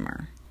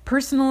customer.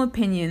 Personal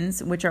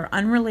opinions which are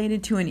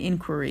unrelated to an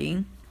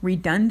inquiry,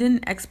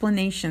 redundant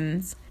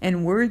explanations,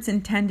 and words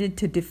intended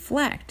to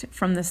deflect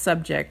from the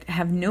subject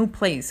have no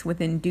place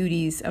within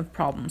duties of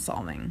problem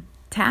solving.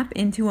 Tap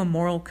into a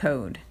moral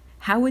code.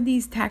 How would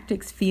these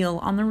tactics feel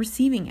on the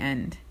receiving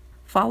end?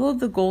 Follow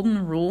the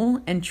golden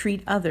rule and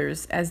treat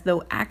others as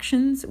though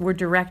actions were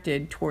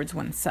directed towards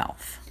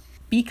oneself.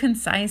 Be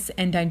concise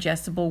and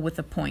digestible with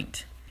a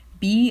point.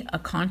 Be a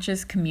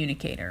conscious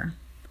communicator.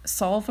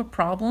 Solve a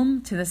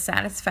problem to the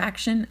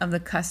satisfaction of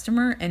the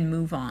customer and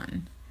move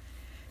on.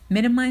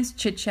 Minimize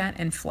chit-chat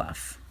and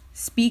fluff.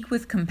 Speak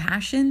with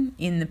compassion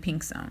in the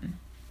pink zone.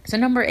 So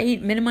number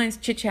 8, minimize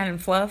chit-chat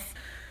and fluff.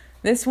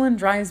 This one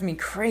drives me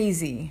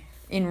crazy.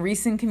 In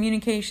recent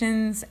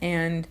communications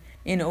and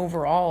in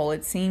overall,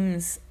 it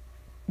seems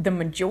the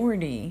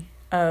majority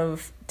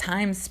of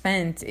time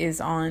spent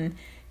is on,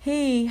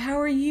 hey, how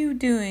are you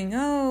doing?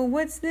 Oh,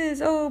 what's this?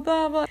 Oh,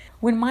 blah, blah.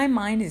 When my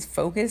mind is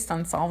focused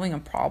on solving a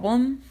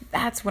problem,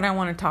 that's what I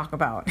want to talk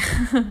about.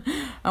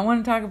 I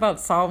want to talk about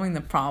solving the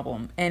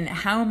problem. And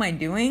how am I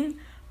doing?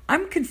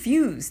 I'm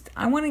confused.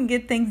 I want to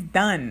get things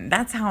done.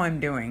 That's how I'm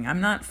doing. I'm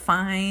not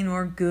fine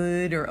or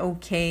good or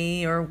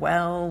okay or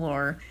well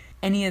or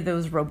any of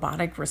those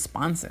robotic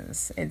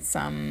responses. It's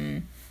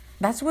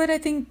that's what I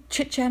think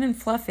chit-chat and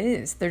fluff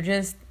is. They're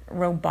just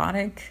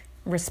robotic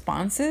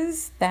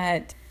responses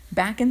that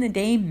back in the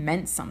day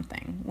meant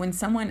something. When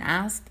someone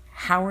asked,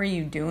 how are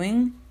you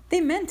doing? They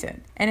meant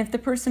it. And if the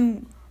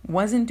person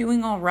wasn't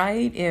doing all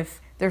right,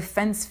 if their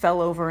fence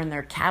fell over and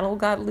their cattle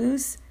got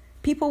loose,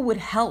 people would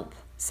help.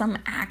 Some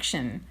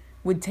action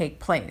would take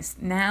place.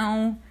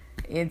 Now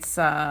it's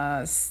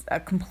a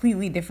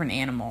completely different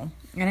animal.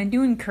 And I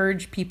do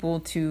encourage people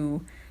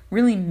to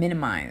really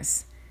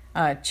minimize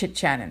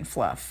chit-chat and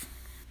fluff.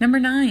 Number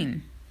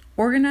 9,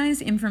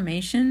 organize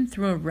information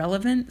through a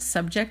relevant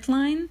subject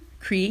line,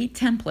 create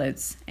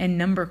templates, and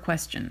number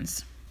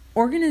questions.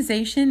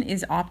 Organization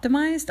is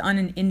optimized on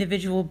an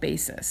individual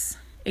basis.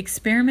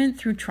 Experiment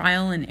through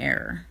trial and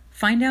error.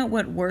 Find out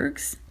what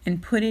works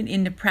and put it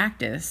into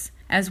practice,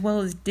 as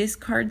well as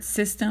discard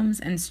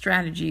systems and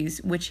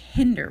strategies which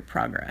hinder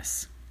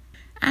progress.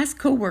 Ask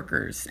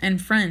coworkers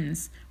and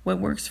friends what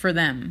works for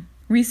them.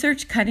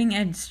 Research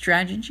cutting-edge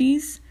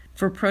strategies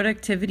for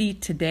productivity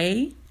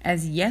today,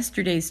 as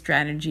yesterday's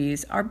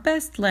strategies are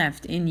best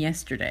left in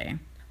yesterday.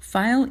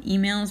 File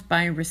emails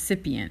by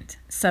recipient,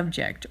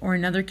 subject, or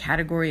another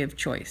category of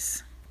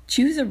choice.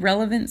 Choose a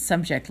relevant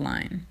subject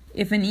line.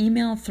 If an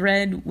email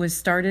thread was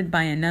started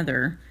by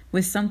another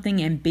with something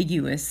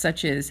ambiguous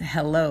such as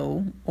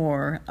hello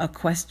or a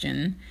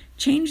question,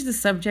 change the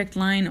subject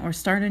line or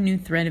start a new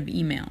thread of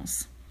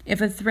emails. If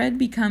a thread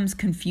becomes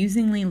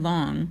confusingly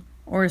long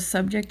or a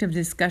subject of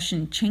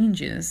discussion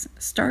changes,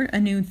 start a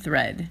new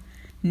thread.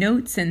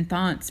 Notes and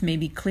thoughts may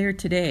be clear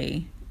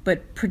today,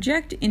 but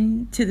project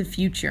into the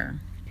future.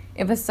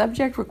 If a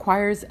subject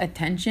requires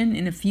attention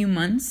in a few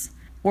months,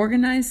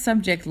 organize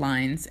subject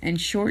lines and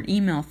short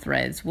email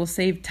threads will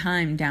save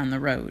time down the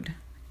road.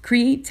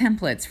 Create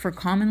templates for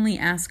commonly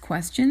asked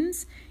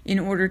questions in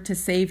order to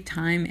save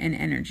time and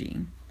energy.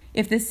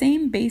 If the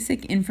same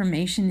basic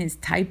information is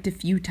typed a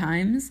few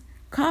times,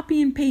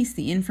 copy and paste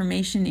the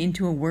information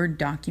into a Word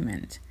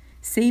document.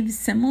 Save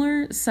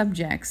similar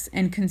subjects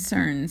and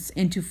concerns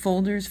into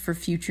folders for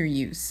future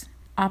use.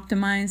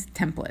 Optimize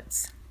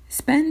templates.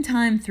 Spend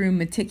time through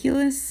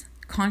meticulous,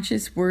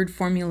 conscious word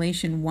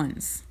formulation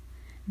once,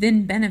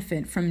 then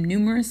benefit from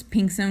numerous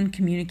pink zone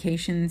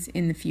communications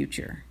in the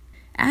future.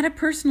 Add a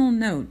personal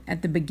note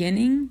at the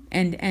beginning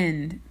and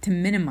end to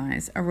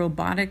minimize a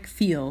robotic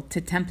feel to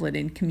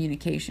templated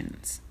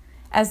communications.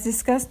 As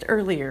discussed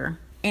earlier,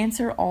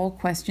 answer all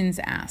questions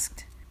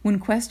asked. When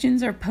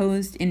questions are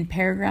posed in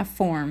paragraph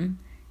form,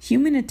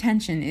 human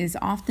attention is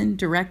often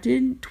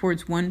directed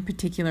towards one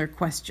particular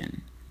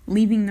question,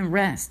 leaving the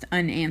rest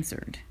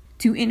unanswered.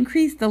 To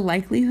increase the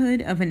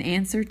likelihood of an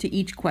answer to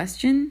each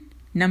question,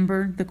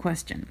 number the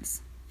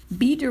questions.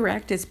 Be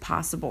direct as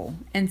possible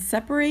and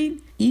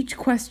separate each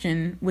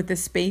question with a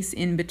space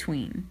in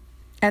between.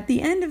 At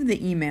the end of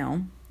the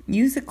email,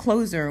 use a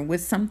closer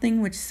with something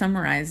which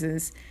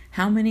summarizes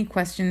how many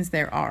questions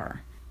there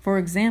are. For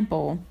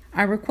example,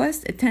 I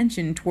request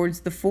attention towards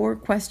the 4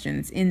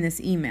 questions in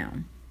this email.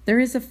 There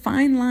is a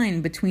fine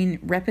line between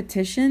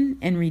repetition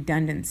and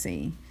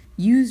redundancy.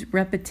 Use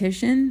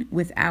repetition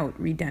without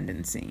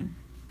redundancy.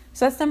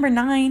 So that's number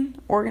 9,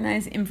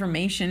 organize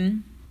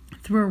information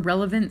through a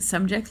relevant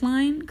subject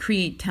line,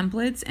 create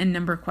templates, and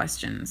number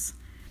questions.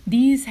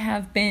 These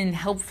have been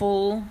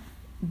helpful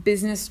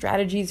business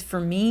strategies for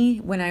me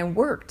when I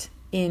worked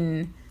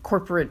in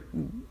corporate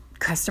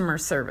customer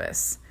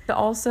service.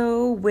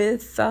 Also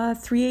with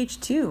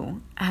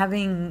 3H2,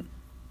 having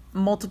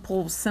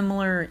multiple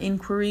similar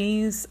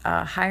inquiries,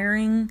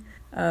 hiring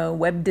a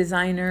web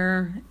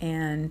designer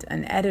and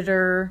an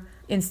editor.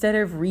 Instead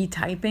of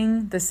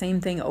retyping the same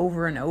thing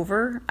over and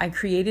over, I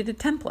created a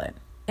template.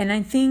 And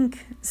I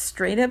think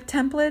straight up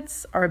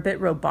templates are a bit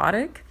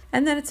robotic,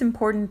 and that it's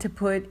important to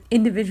put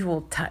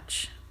individual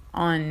touch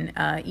on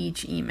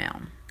each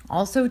email.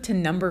 Also to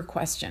number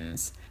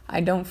questions. I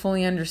don't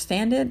fully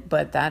understand it,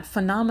 but that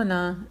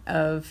phenomena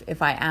of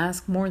if I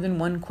ask more than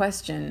one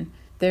question,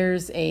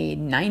 there's a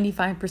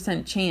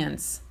 95%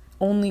 chance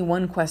only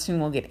one question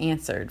will get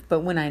answered. But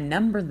when I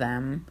number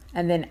them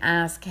and then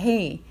ask,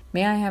 hey,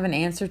 may I have an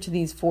answer to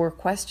these 4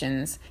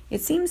 questions,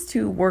 it seems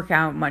to work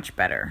out much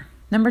better.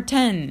 Number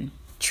 10,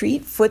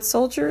 treat foot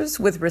soldiers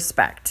with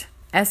respect.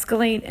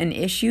 Escalate an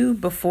issue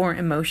before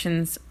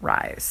emotions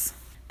rise.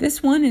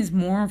 This one is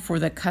more for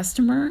the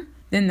customer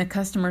than the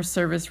customer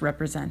service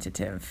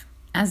representative.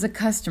 As a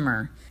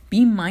customer,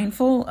 be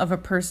mindful of a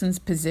person's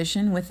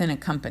position within a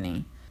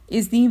company.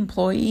 Is the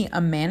employee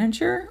a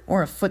manager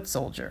or a foot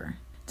soldier?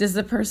 Does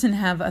the person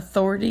have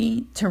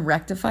authority to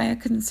rectify a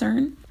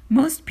concern?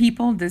 Most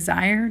people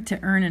desire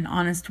to earn an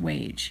honest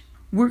wage,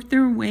 work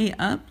their way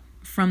up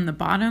from the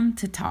bottom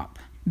to top.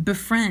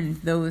 Befriend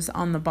those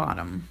on the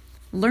bottom.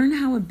 Learn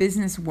how a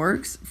business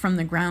works from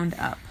the ground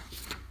up.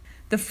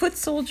 The foot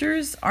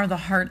soldiers are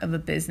the heart of a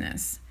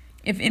business.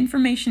 If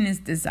information is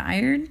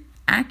desired,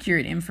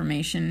 accurate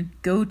information,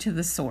 go to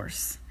the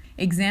source.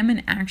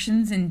 Examine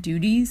actions and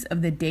duties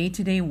of the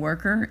day-to-day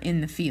worker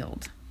in the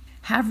field.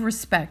 Have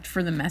respect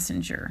for the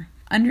messenger.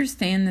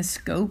 Understand the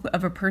scope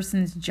of a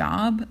person's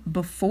job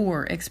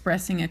before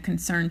expressing a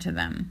concern to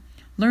them.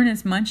 Learn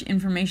as much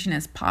information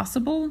as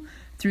possible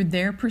through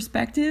their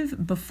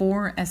perspective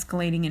before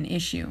escalating an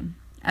issue.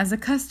 As a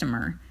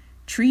customer,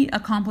 treat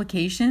a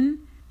complication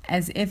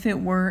as if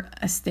it were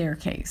a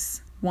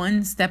staircase,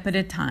 one step at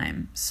a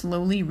time,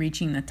 slowly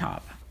reaching the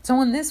top. So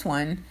on this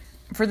one,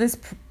 for this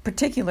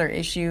particular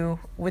issue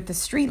with the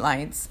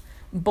streetlights,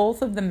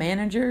 both of the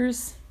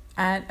managers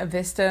at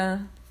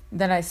Avista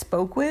that I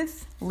spoke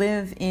with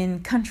live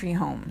in country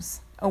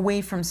homes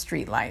away from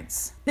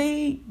streetlights.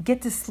 They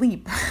get to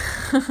sleep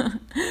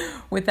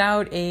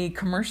without a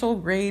commercial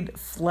grade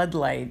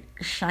floodlight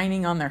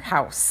shining on their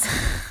house.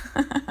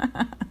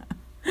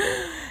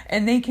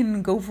 And they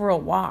can go for a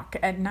walk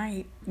at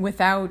night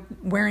without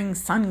wearing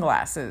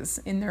sunglasses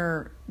in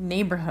their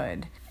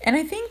neighborhood. And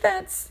I think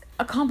that's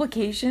a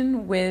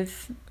complication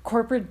with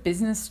corporate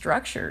business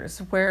structures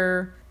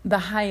where the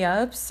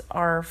high-ups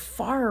are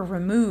far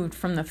removed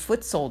from the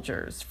foot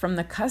soldiers, from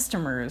the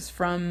customers,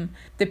 from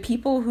the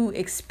people who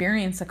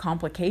experience a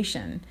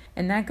complication.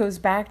 And that goes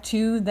back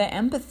to the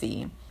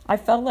empathy. I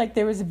felt like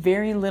there was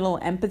very little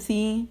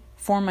empathy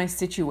for my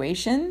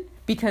situation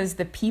because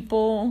the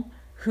people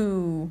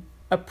who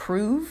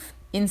approve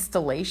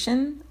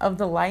installation of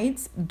the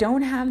lights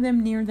don't have them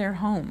near their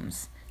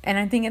homes. And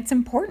I think it's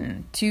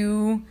important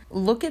to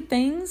look at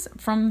things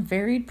from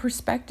varied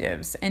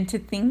perspectives and to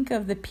think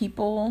of the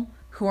people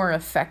who are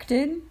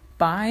affected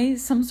by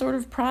some sort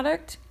of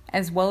product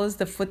as well as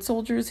the foot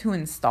soldiers who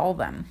install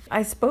them.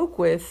 I spoke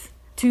with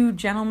two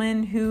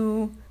gentlemen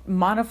who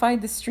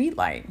modified the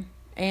streetlight,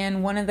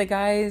 and one of the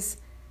guys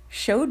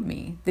showed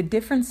me the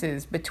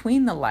differences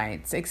between the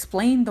lights,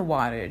 explained the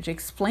wattage,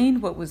 explained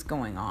what was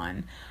going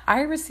on. I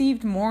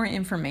received more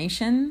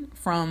information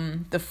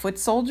from the foot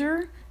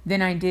soldier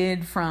than I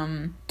did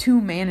from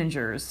two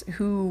managers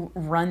who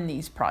run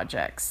these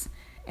projects.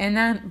 And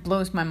that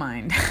blows my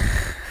mind.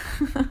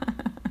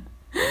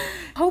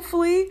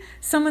 Hopefully,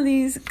 some of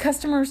these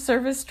customer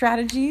service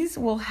strategies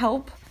will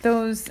help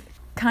those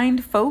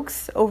kind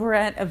folks over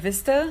at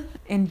Avista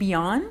and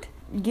beyond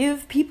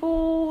give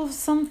people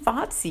some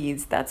thought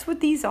seeds. That's what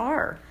these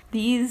are.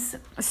 These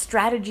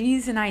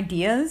strategies and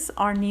ideas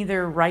are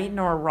neither right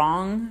nor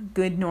wrong,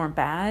 good nor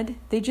bad.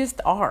 They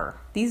just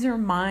are. These are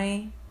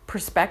my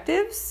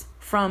perspectives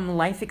from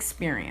life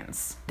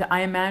experience.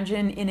 I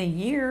imagine in a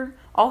year,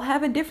 I'll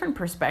have a different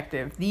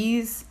perspective.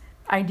 These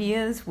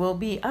ideas will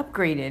be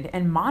upgraded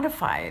and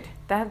modified.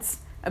 That's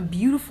a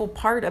beautiful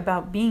part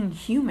about being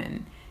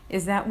human,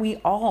 is that we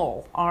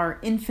all are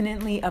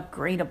infinitely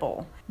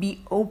upgradable.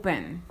 Be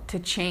open to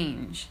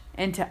change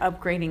and to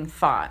upgrading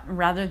thought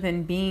rather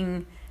than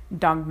being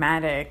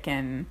dogmatic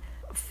and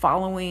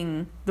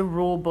following the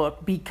rule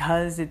book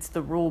because it's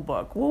the rule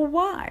book. Well,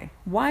 why?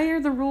 Why are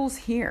the rules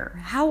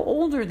here? How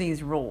old are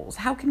these rules?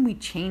 How can we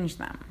change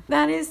them?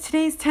 That is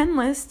today's 10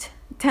 list.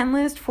 10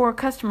 list for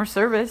customer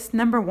service.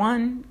 Number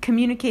 1,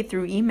 communicate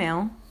through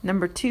email.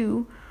 Number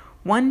 2,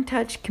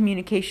 one-touch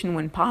communication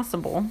when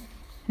possible.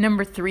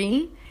 Number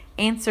 3,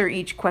 answer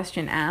each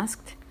question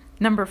asked.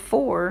 Number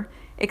 4,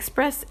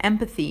 express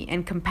empathy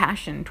and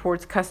compassion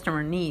towards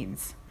customer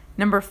needs.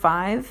 Number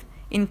 5,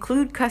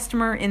 include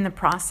customer in the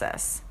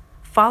process.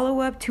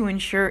 Follow up to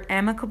ensure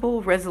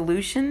amicable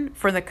resolution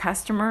for the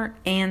customer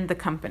and the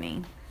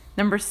company.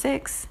 Number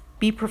 6,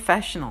 be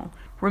professional.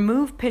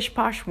 Remove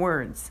pish-posh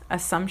words,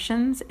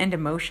 assumptions, and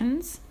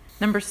emotions.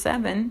 Number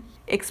 7,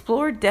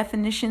 explore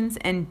definitions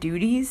and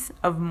duties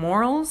of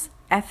morals,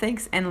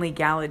 ethics, and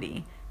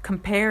legality.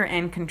 Compare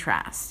and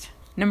contrast.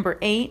 Number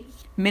 8,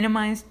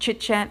 minimize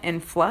chit-chat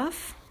and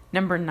fluff.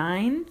 Number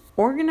 9,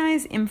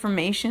 organize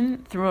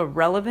information through a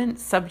relevant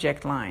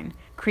subject line.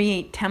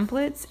 Create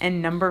templates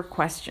and number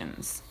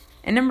questions.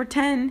 And number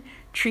 10,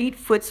 treat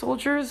foot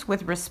soldiers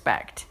with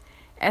respect.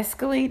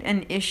 Escalate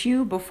an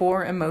issue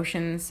before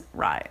emotions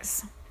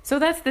rise. So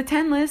that's the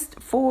 10 list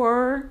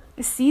for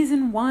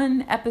Season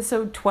 1,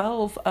 Episode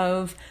 12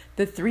 of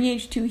the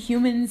 3H2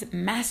 Humans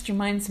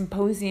Mastermind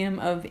Symposium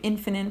of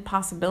Infinite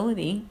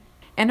Possibility,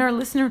 and our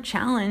listener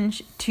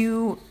challenge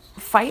to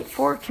fight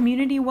for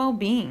community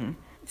well-being.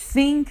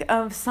 Think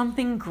of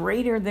something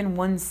greater than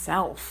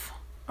oneself.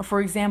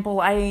 For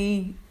example,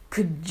 I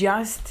could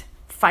just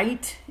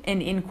fight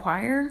and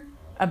inquire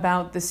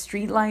about the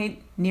streetlight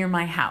near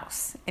my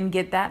house and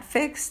get that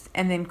fixed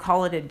and then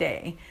call it a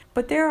day.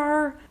 But there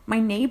are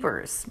my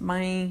neighbors,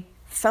 my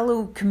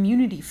fellow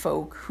community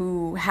folk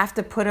who have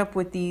to put up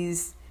with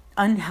these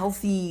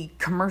unhealthy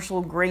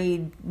commercial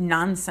grade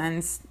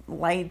nonsense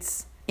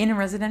lights in a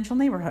residential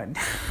neighborhood.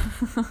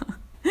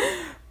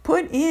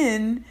 Put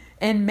in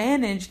and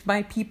managed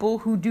by people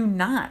who do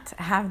not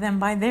have them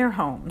by their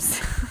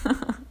homes.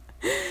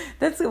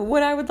 That's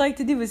what I would like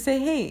to do, is say,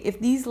 hey, if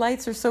these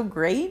lights are so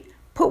great,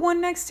 put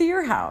one next to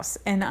your house.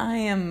 And I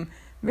am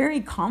very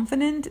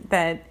confident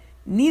that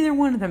neither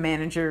one of the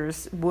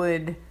managers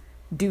would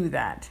do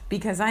that,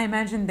 because I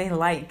imagine they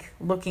like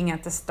looking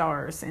at the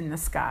stars in the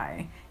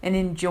sky and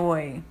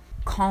enjoy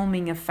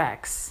calming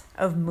effects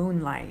of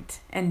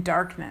moonlight and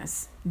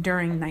darkness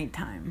during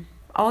nighttime.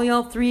 All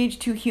y'all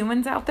 3H2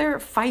 humans out there,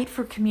 fight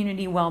for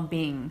community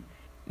well-being.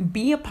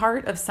 Be a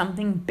part of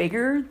something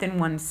bigger than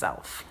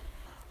oneself.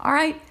 All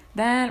right,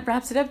 that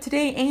wraps it up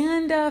today.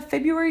 And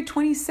February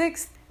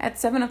 26th at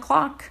 7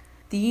 o'clock,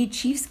 the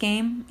Chiefs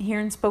game here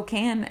in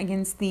Spokane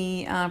against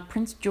the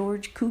Prince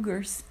George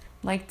Cougars.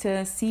 Like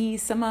to see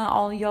some of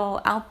all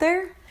y'all out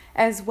there,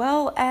 as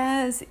well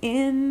as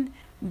in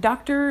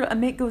Dr.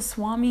 Amit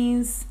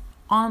Goswami's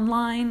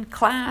online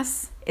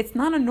class. It's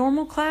not a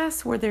normal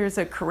class where there's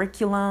a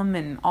curriculum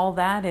and all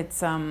that.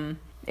 It's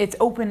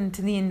open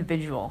to the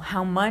individual,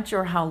 how much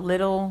or how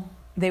little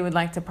they would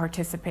like to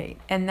participate.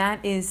 And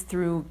that is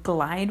through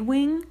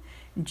Glidewing,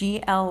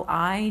 GLIDEWING.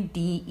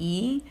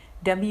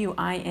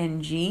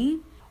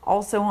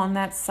 Also on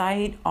that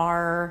site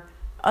are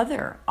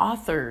other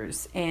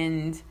authors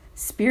and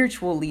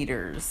spiritual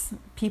leaders,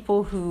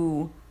 people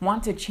who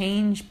want to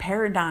change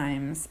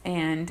paradigms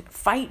and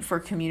fight for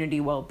community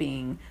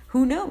well-being.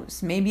 Who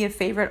knows? Maybe a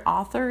favorite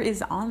author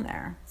is on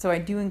there. So I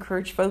do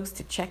encourage folks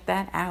to check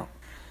that out.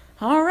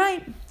 All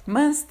right,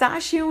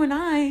 Mustachio and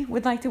I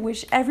would like to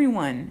wish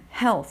everyone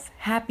health,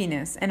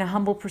 happiness, and a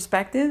humble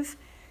perspective.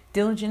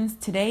 Diligence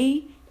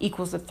today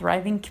equals a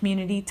thriving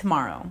community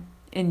tomorrow.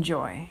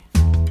 Enjoy.